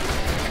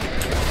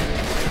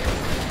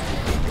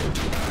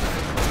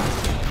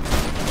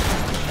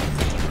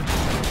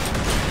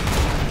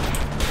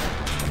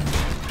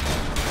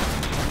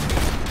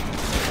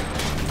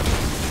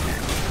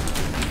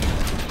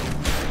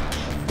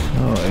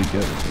 Oh, I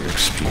get it. Your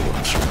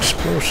explosions are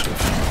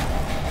explosive.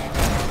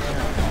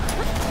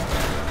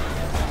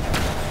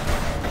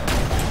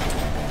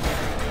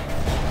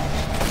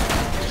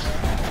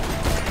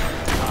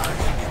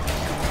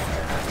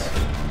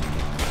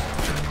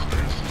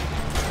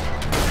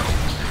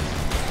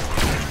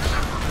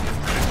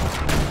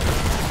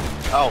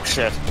 Oh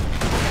shit.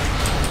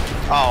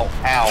 Oh,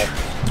 ow.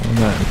 Oh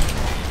man.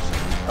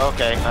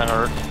 Okay, that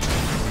hurt.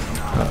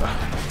 Right.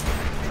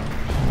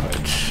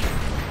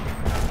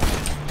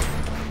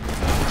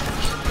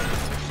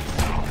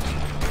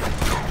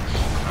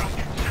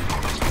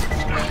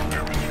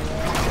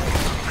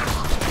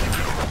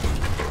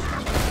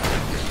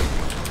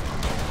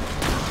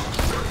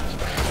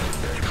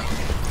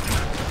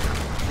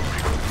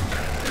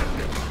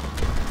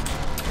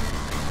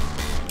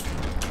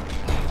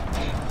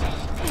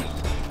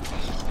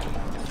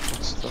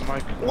 It's the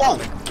microphone Whoa!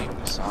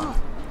 theme song.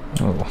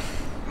 Oh.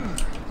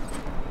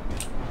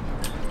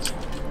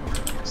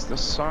 Is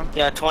this song?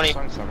 Yeah, 20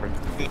 Song's number.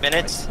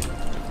 minutes.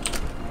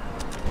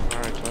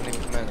 Alright, 20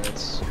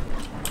 minutes.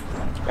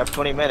 We have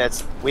 20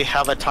 minutes. We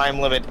have a time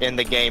limit in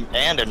the game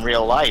and in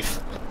real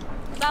life.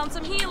 Found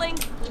some healing.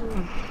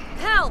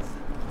 Health.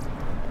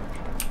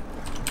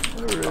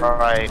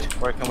 Alright,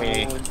 where can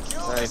we... Use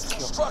this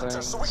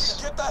constructor so we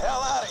can get the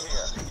hell out of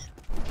here.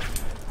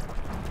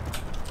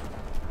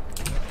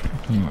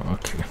 Oh,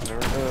 okay. There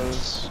it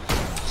is.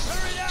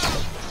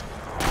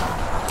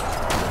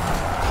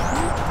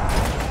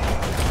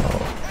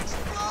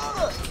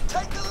 Exploder!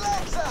 Take the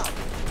legs out!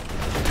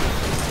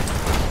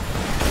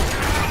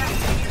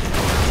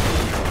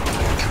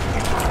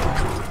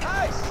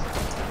 Nice!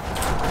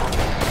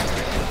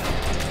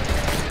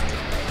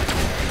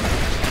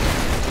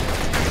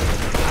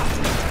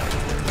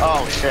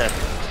 Oh shit.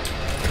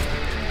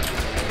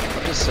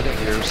 I'm just sitting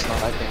here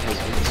sniping his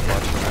weak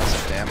spot for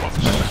massive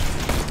damage.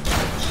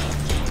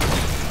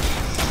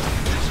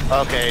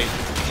 Okay,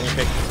 can you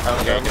pick...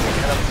 Okay, can we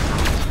get him?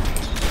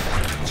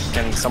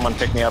 Can someone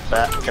pick me up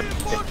back? Can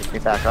pick me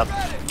back up?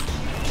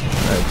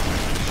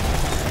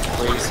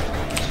 Please?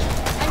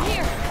 I'm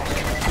here.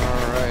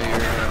 Alright, you're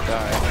gonna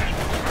die.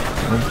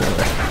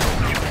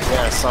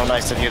 Yeah, it's so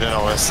nice of you to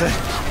notice. Sorry,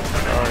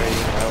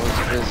 I was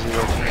busy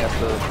looking at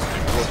the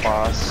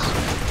boss.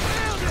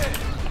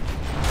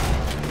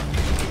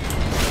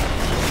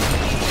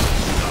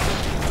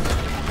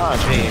 Oh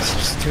jeez,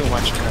 there's too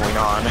much going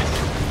on.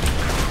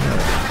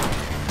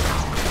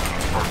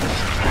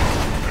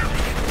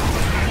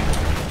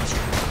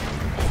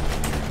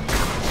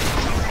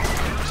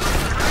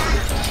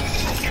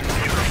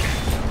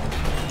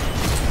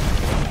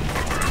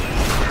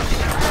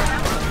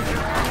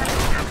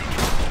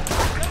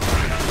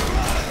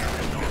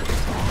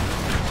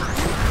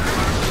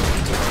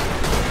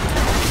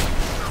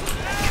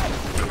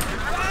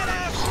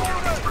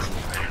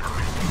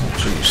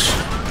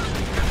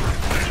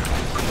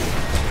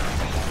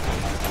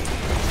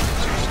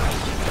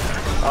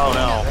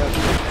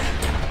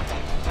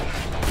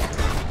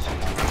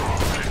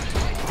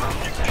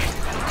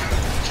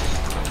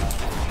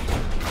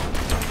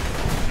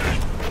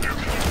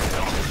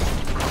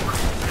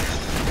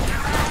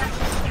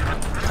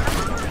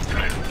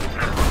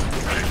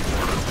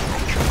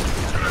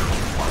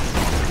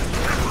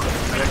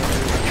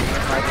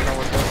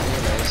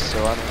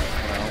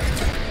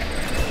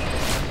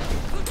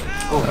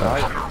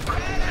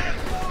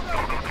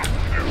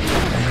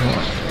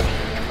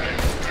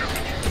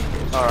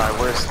 Alright,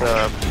 where's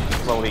the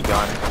floaty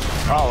gun?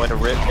 Oh, it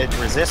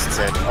resists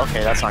it.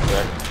 Okay, that's not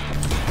good.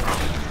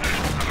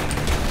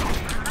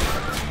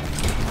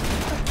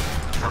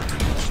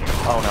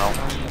 Oh no.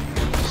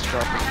 Just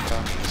dropping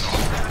guns.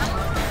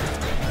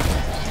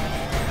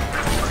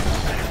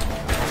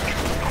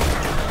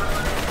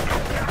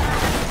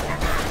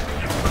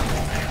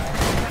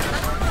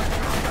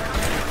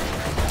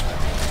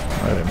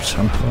 I'm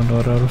somehow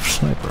not out of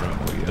sniper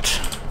ammo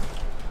yet.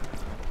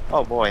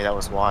 Oh boy, that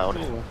was wild.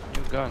 Ooh,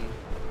 new gun.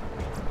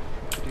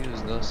 Could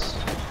use this.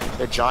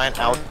 The giant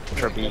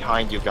outer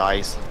behind you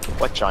guys.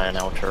 What giant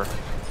outer?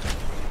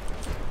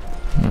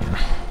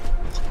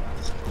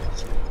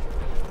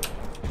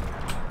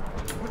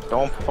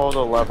 Don't pull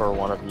the lever,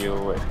 one of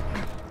you.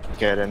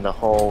 Get in the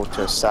hole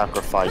to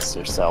sacrifice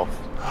yourself.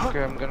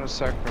 Okay, I'm gonna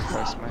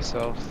sacrifice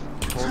myself.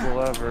 Pull the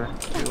lever.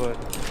 Do it.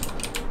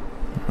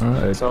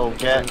 Alright. So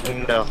get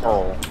in the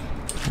hole.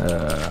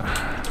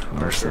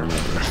 Where's the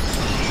lever?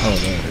 Oh,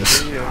 there it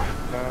is.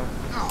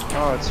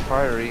 Oh, it's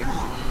fiery.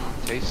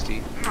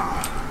 Tasty.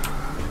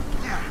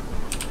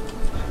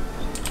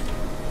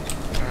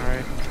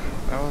 Alright,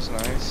 that was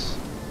nice.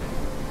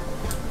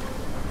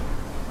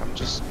 I'm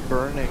just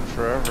burning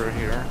forever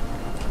here.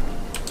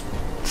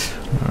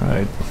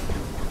 Alright.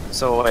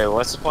 So wait,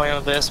 what's the point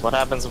of this? What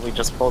happens if we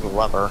just pull the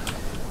lever?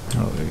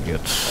 Oh, it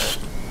gets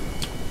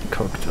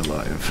cooked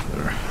alive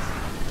there.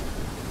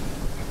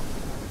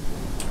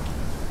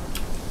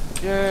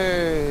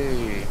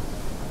 Yay!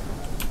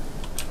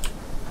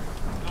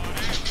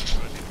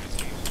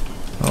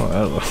 Oh,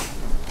 hello.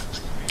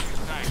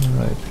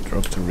 Alright,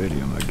 dropped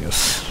iridium, I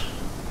guess.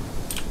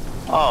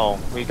 Oh,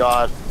 we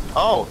got...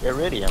 Oh,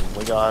 iridium.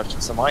 We got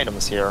some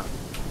items here.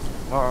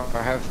 Oh,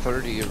 I have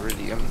 30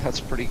 iridium.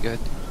 That's pretty good.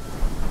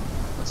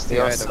 What's the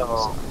Yeah, items?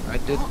 so- I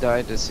did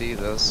die to see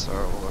this, so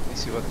let me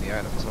see what the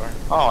items are.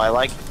 Oh, I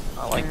like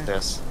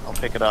this. I'll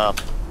pick it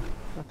up.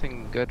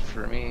 Nothing good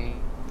for me.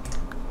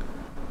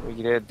 We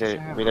did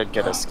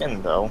get a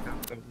skin though.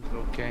 That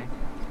was okay.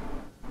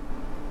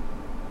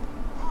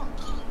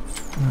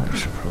 I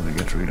should probably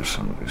get rid of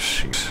some of these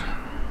sheets. I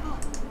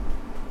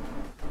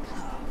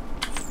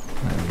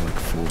have like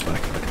full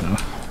backpack now.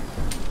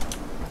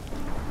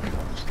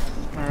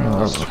 Alright,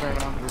 let's turn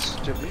on this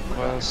stupid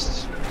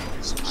quest.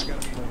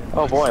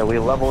 Oh boy, we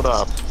leveled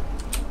up.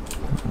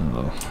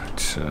 Hello,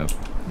 it's oh,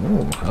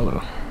 hello.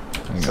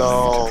 Hang on, So- I need to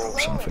drop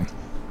something.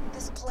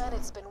 This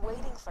planet's been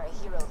waiting for a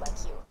hero like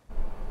you.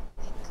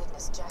 Thank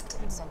goodness Jack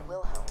didn't send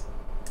Wilhelm.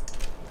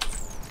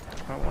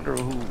 I wonder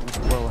who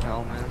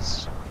Wilhelm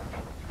is.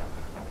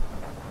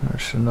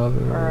 There's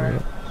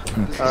another.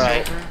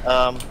 Alright.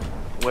 Alright,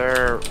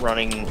 we're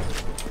running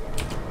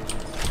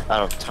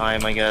out of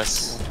time, I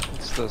guess.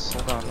 What's this?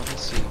 Hold on, let me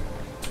see.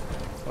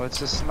 Oh,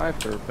 it's a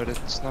sniper, but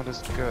it's not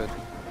as good.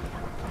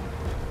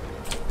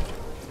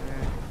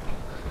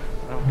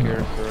 I don't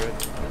care for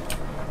it.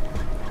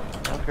 I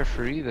don't care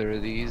for either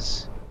of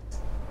these.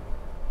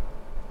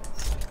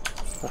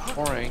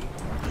 Boring.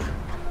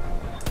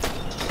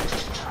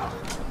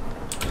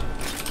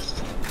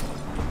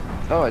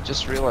 Oh, I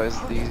just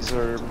realized these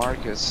are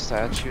Marcus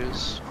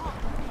statues.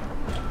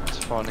 It's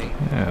funny.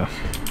 Yeah.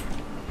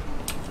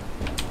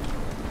 I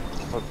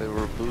thought they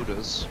were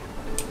Buddhas.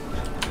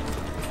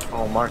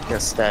 Oh,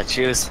 Marcus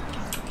statues.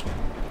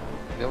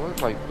 They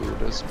look like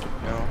Buddhas, but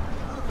no.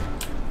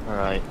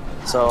 Alright,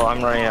 so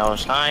I'm running out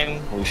of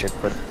time. We should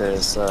put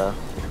this, Well,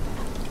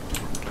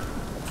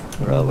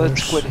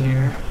 Let's quit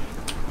here.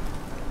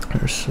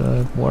 There's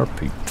a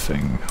warping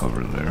thing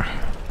over there.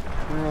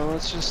 Well,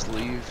 let's just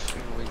leave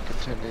and we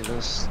continue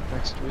this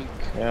next week.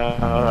 Yeah,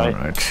 alright.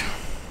 Alright.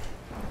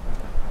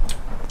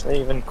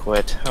 Save and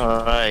quit.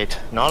 Alright.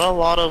 Not a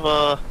lot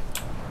of,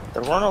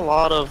 there weren't a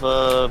lot of,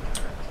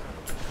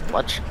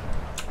 much,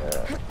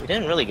 we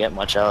didn't really get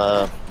much,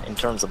 in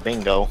terms of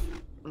bingo.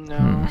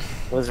 No,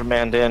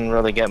 Lizardman didn't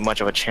really get much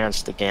of a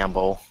chance to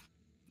gamble.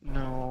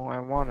 no, I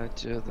wanted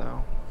to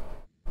though.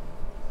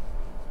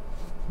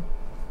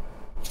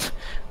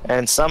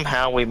 And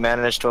somehow we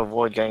managed to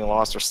avoid getting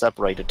lost or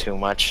separated too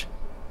much.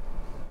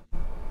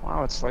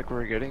 Wow, it's like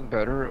we're getting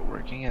better at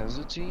working as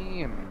a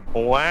team.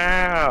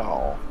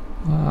 Wow!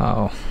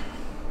 Wow.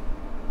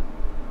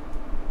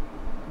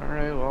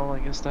 Alright, well, I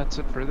guess that's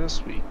it for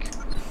this week.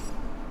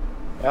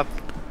 Yep.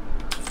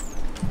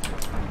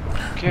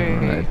 Okay,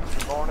 Alright.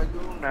 I'm gonna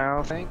go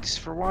now. Thanks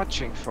for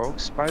watching,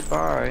 folks.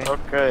 Bye-bye.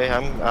 Okay,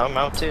 I'm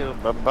out too.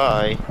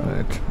 Bye-bye.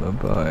 Right,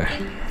 bye-bye.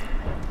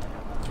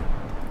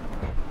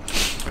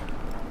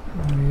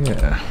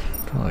 Yeah,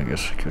 well, I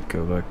guess I could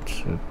go back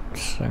to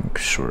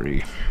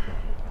Sanctuary.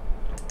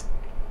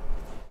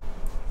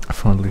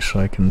 Finally, so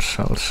I can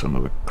sell some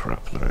of the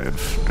crap that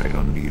I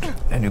don't need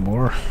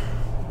anymore.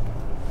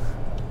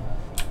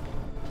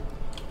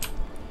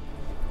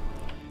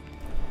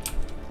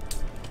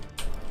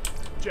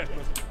 Jack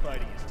must be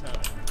biding his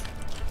time.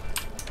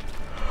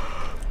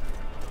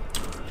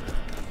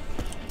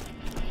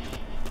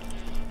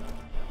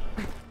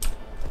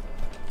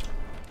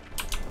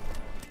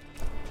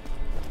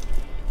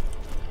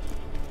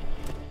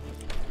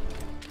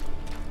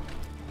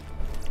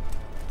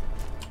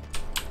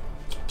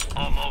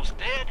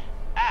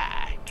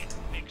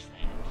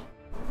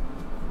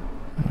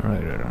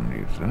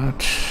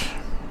 that.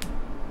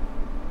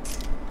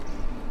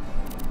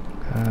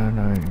 And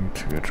I need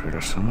to get rid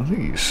of some of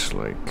these,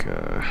 like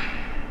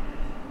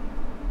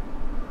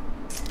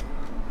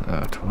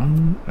that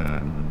one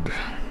and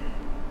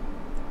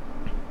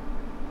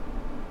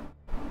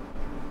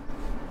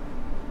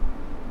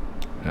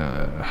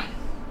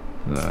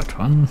that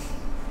one.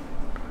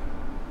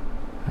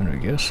 And I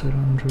guess I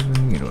don't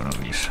really need one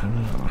of these, I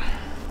don't know.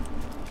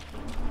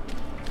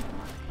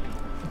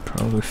 I'll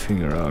probably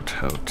figure out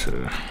how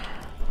to...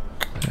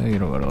 you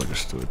know what, I'll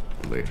just do it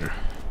later.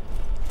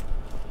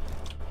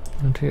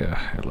 And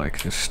yeah, I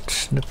like this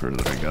snipper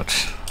that I got.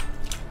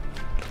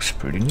 Looks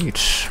pretty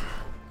neat.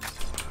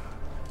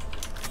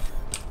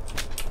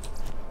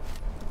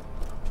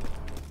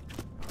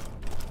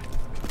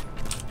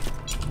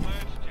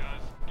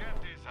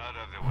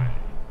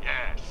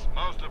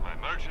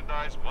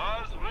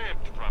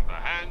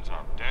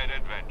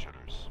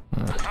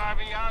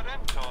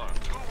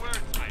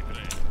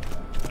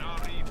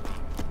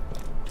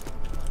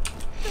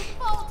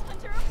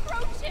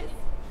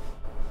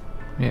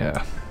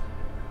 Yeah.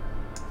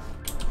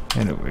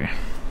 Anyway,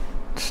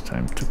 it's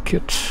time to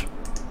kit.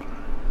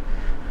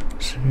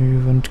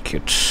 Save and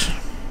kit.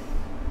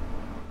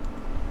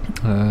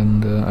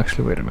 And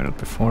actually, wait a minute,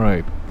 before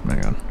I...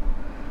 hang on.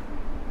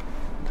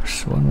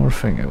 There's one more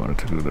thing I wanted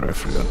to do that I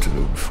forgot to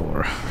do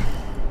before.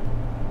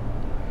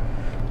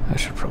 I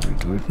should probably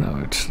do it now.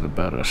 It's the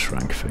badass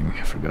rank thing.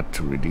 I forgot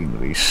to redeem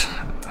these.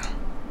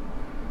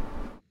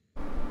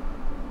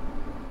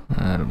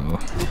 I don't know.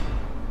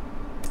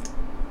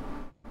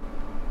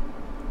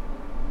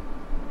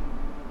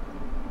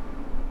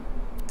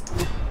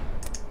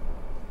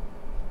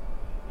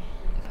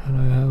 And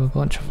I have a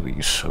bunch of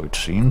these, so it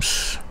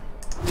seems.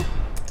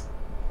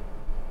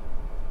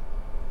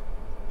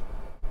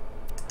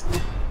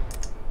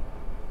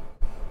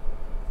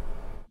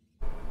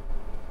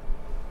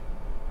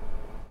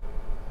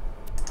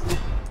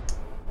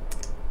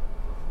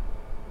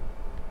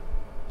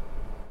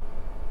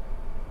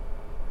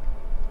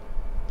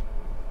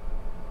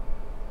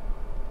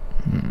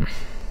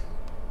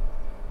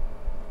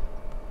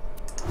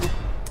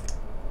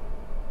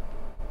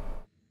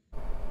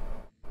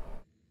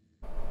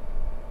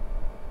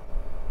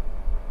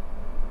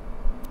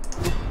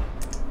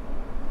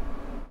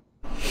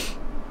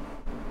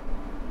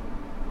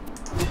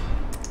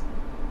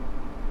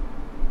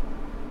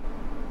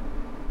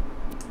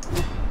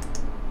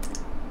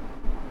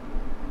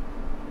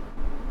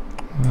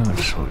 I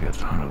just will get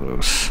one of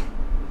those.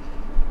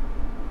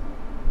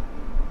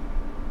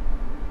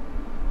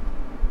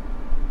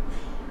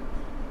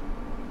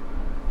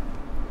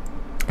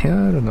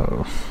 Yeah, I don't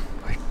know.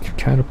 I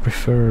kind of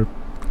prefer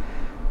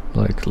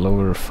like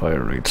lower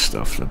fire rate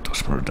stuff that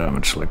does more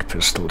damage, like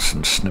pistols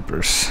and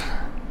snipers.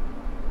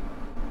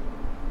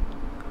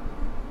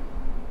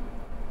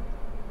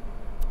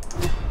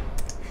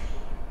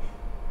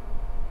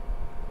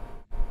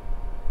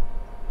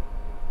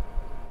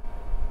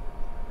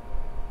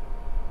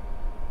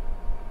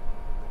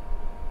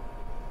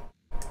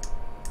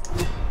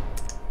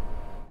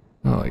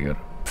 Oh, I got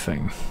a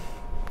thing.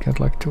 Got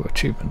like 2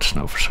 achievements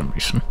now for some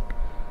reason.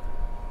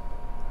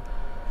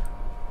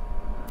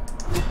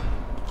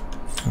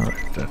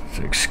 Alright, that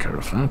takes care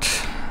of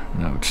that.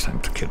 Now it's time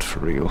to kit for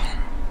real.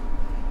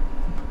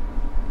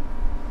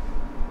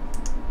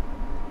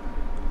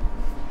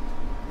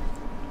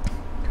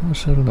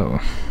 Because I don't know.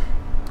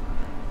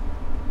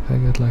 If I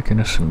get like an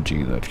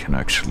SMG that can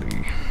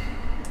actually...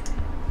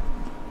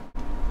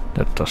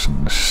 that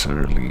doesn't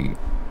necessarily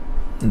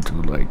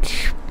do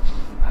like...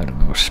 I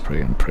don't know,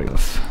 spray and pray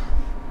off.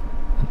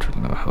 I don't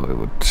really know how I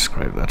would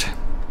describe that.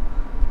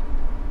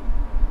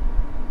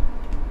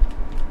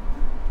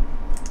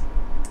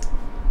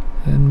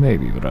 And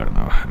maybe, but I don't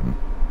know, I don't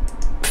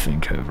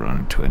think I've run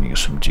into any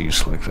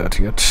SMGs like that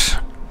yet.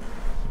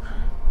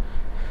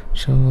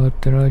 So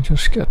what did I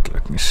just get?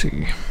 Let me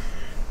see.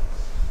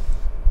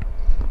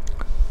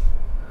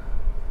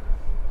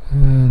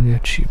 And the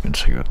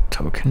achievements, I got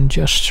Token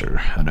Gesture,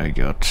 and I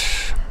got...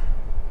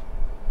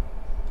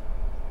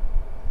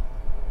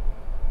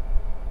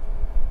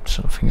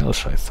 something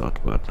else I thought,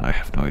 but I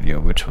have no idea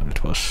which one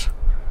it was.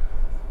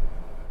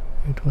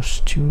 It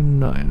was June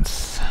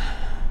 9th.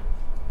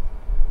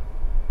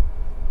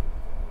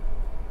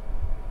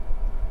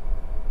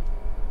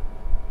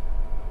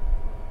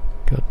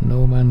 Got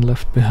No Man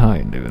Left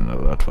Behind, even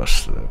though that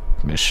was the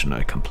mission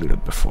I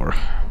completed before.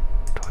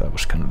 That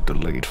was kind of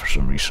delayed for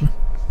some reason.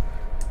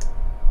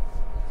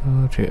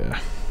 But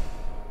yeah.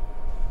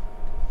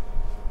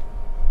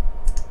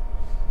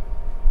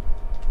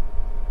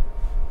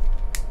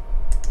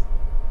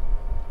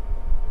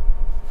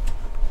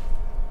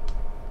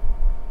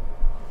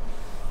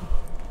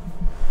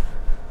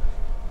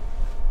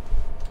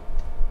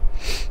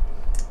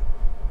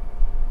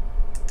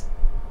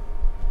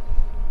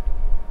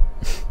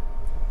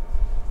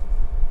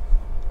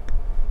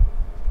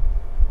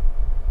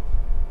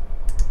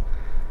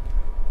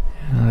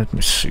 Let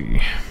me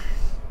see.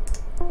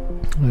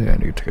 Oh yeah, I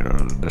need to get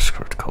out of the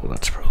Discord call.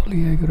 That's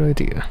probably a good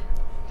idea.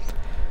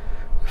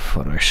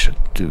 What I should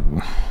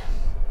do.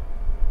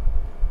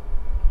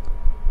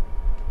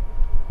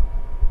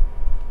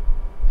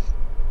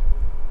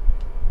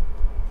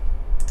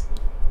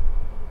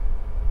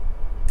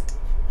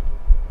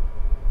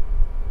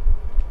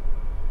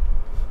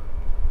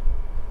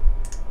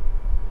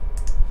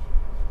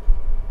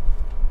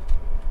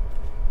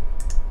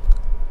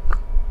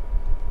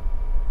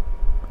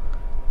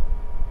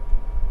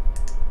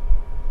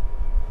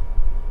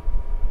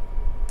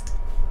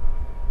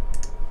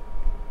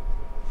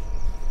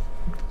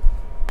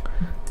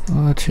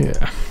 But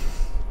yeah,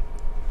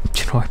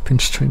 you know, I've been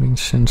streaming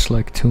since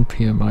like 2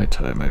 p.m. my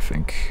time, I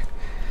think,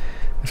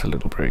 with a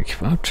little break.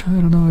 But I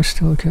don't know, I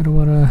still kind of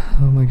wanna.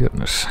 Oh my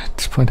goodness! At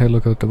this point, I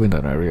look out the window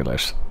and I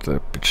realize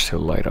that it's still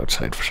light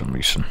outside for some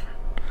reason.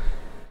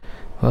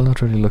 Well,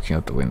 not really looking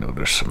out the window.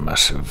 There's a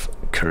massive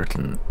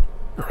curtain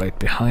right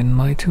behind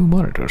my 2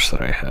 monitors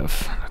that I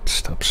have that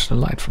stops the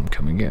light from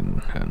coming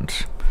in, and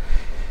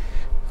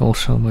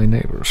also my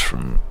neighbors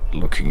from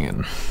looking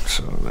in.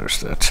 So there's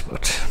that.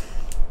 But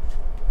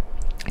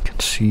I can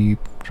see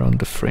around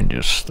the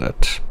fringes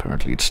that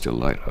apparently it's still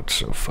light out,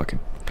 so fuck it.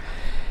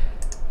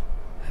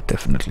 I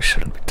definitely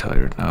shouldn't be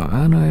tired now,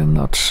 and I am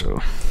not,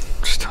 so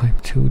it's time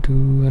to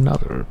do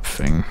another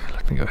thing.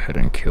 Let me go ahead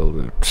and kill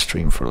the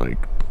stream for like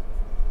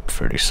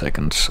 30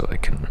 seconds so I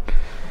can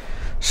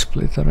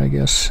split that, I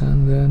guess,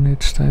 and then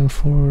it's time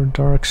for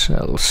Dark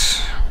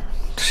Cells.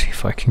 See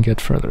if I can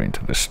get further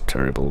into this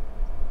terrible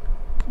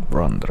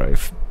run that I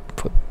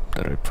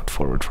put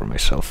forward for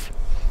myself.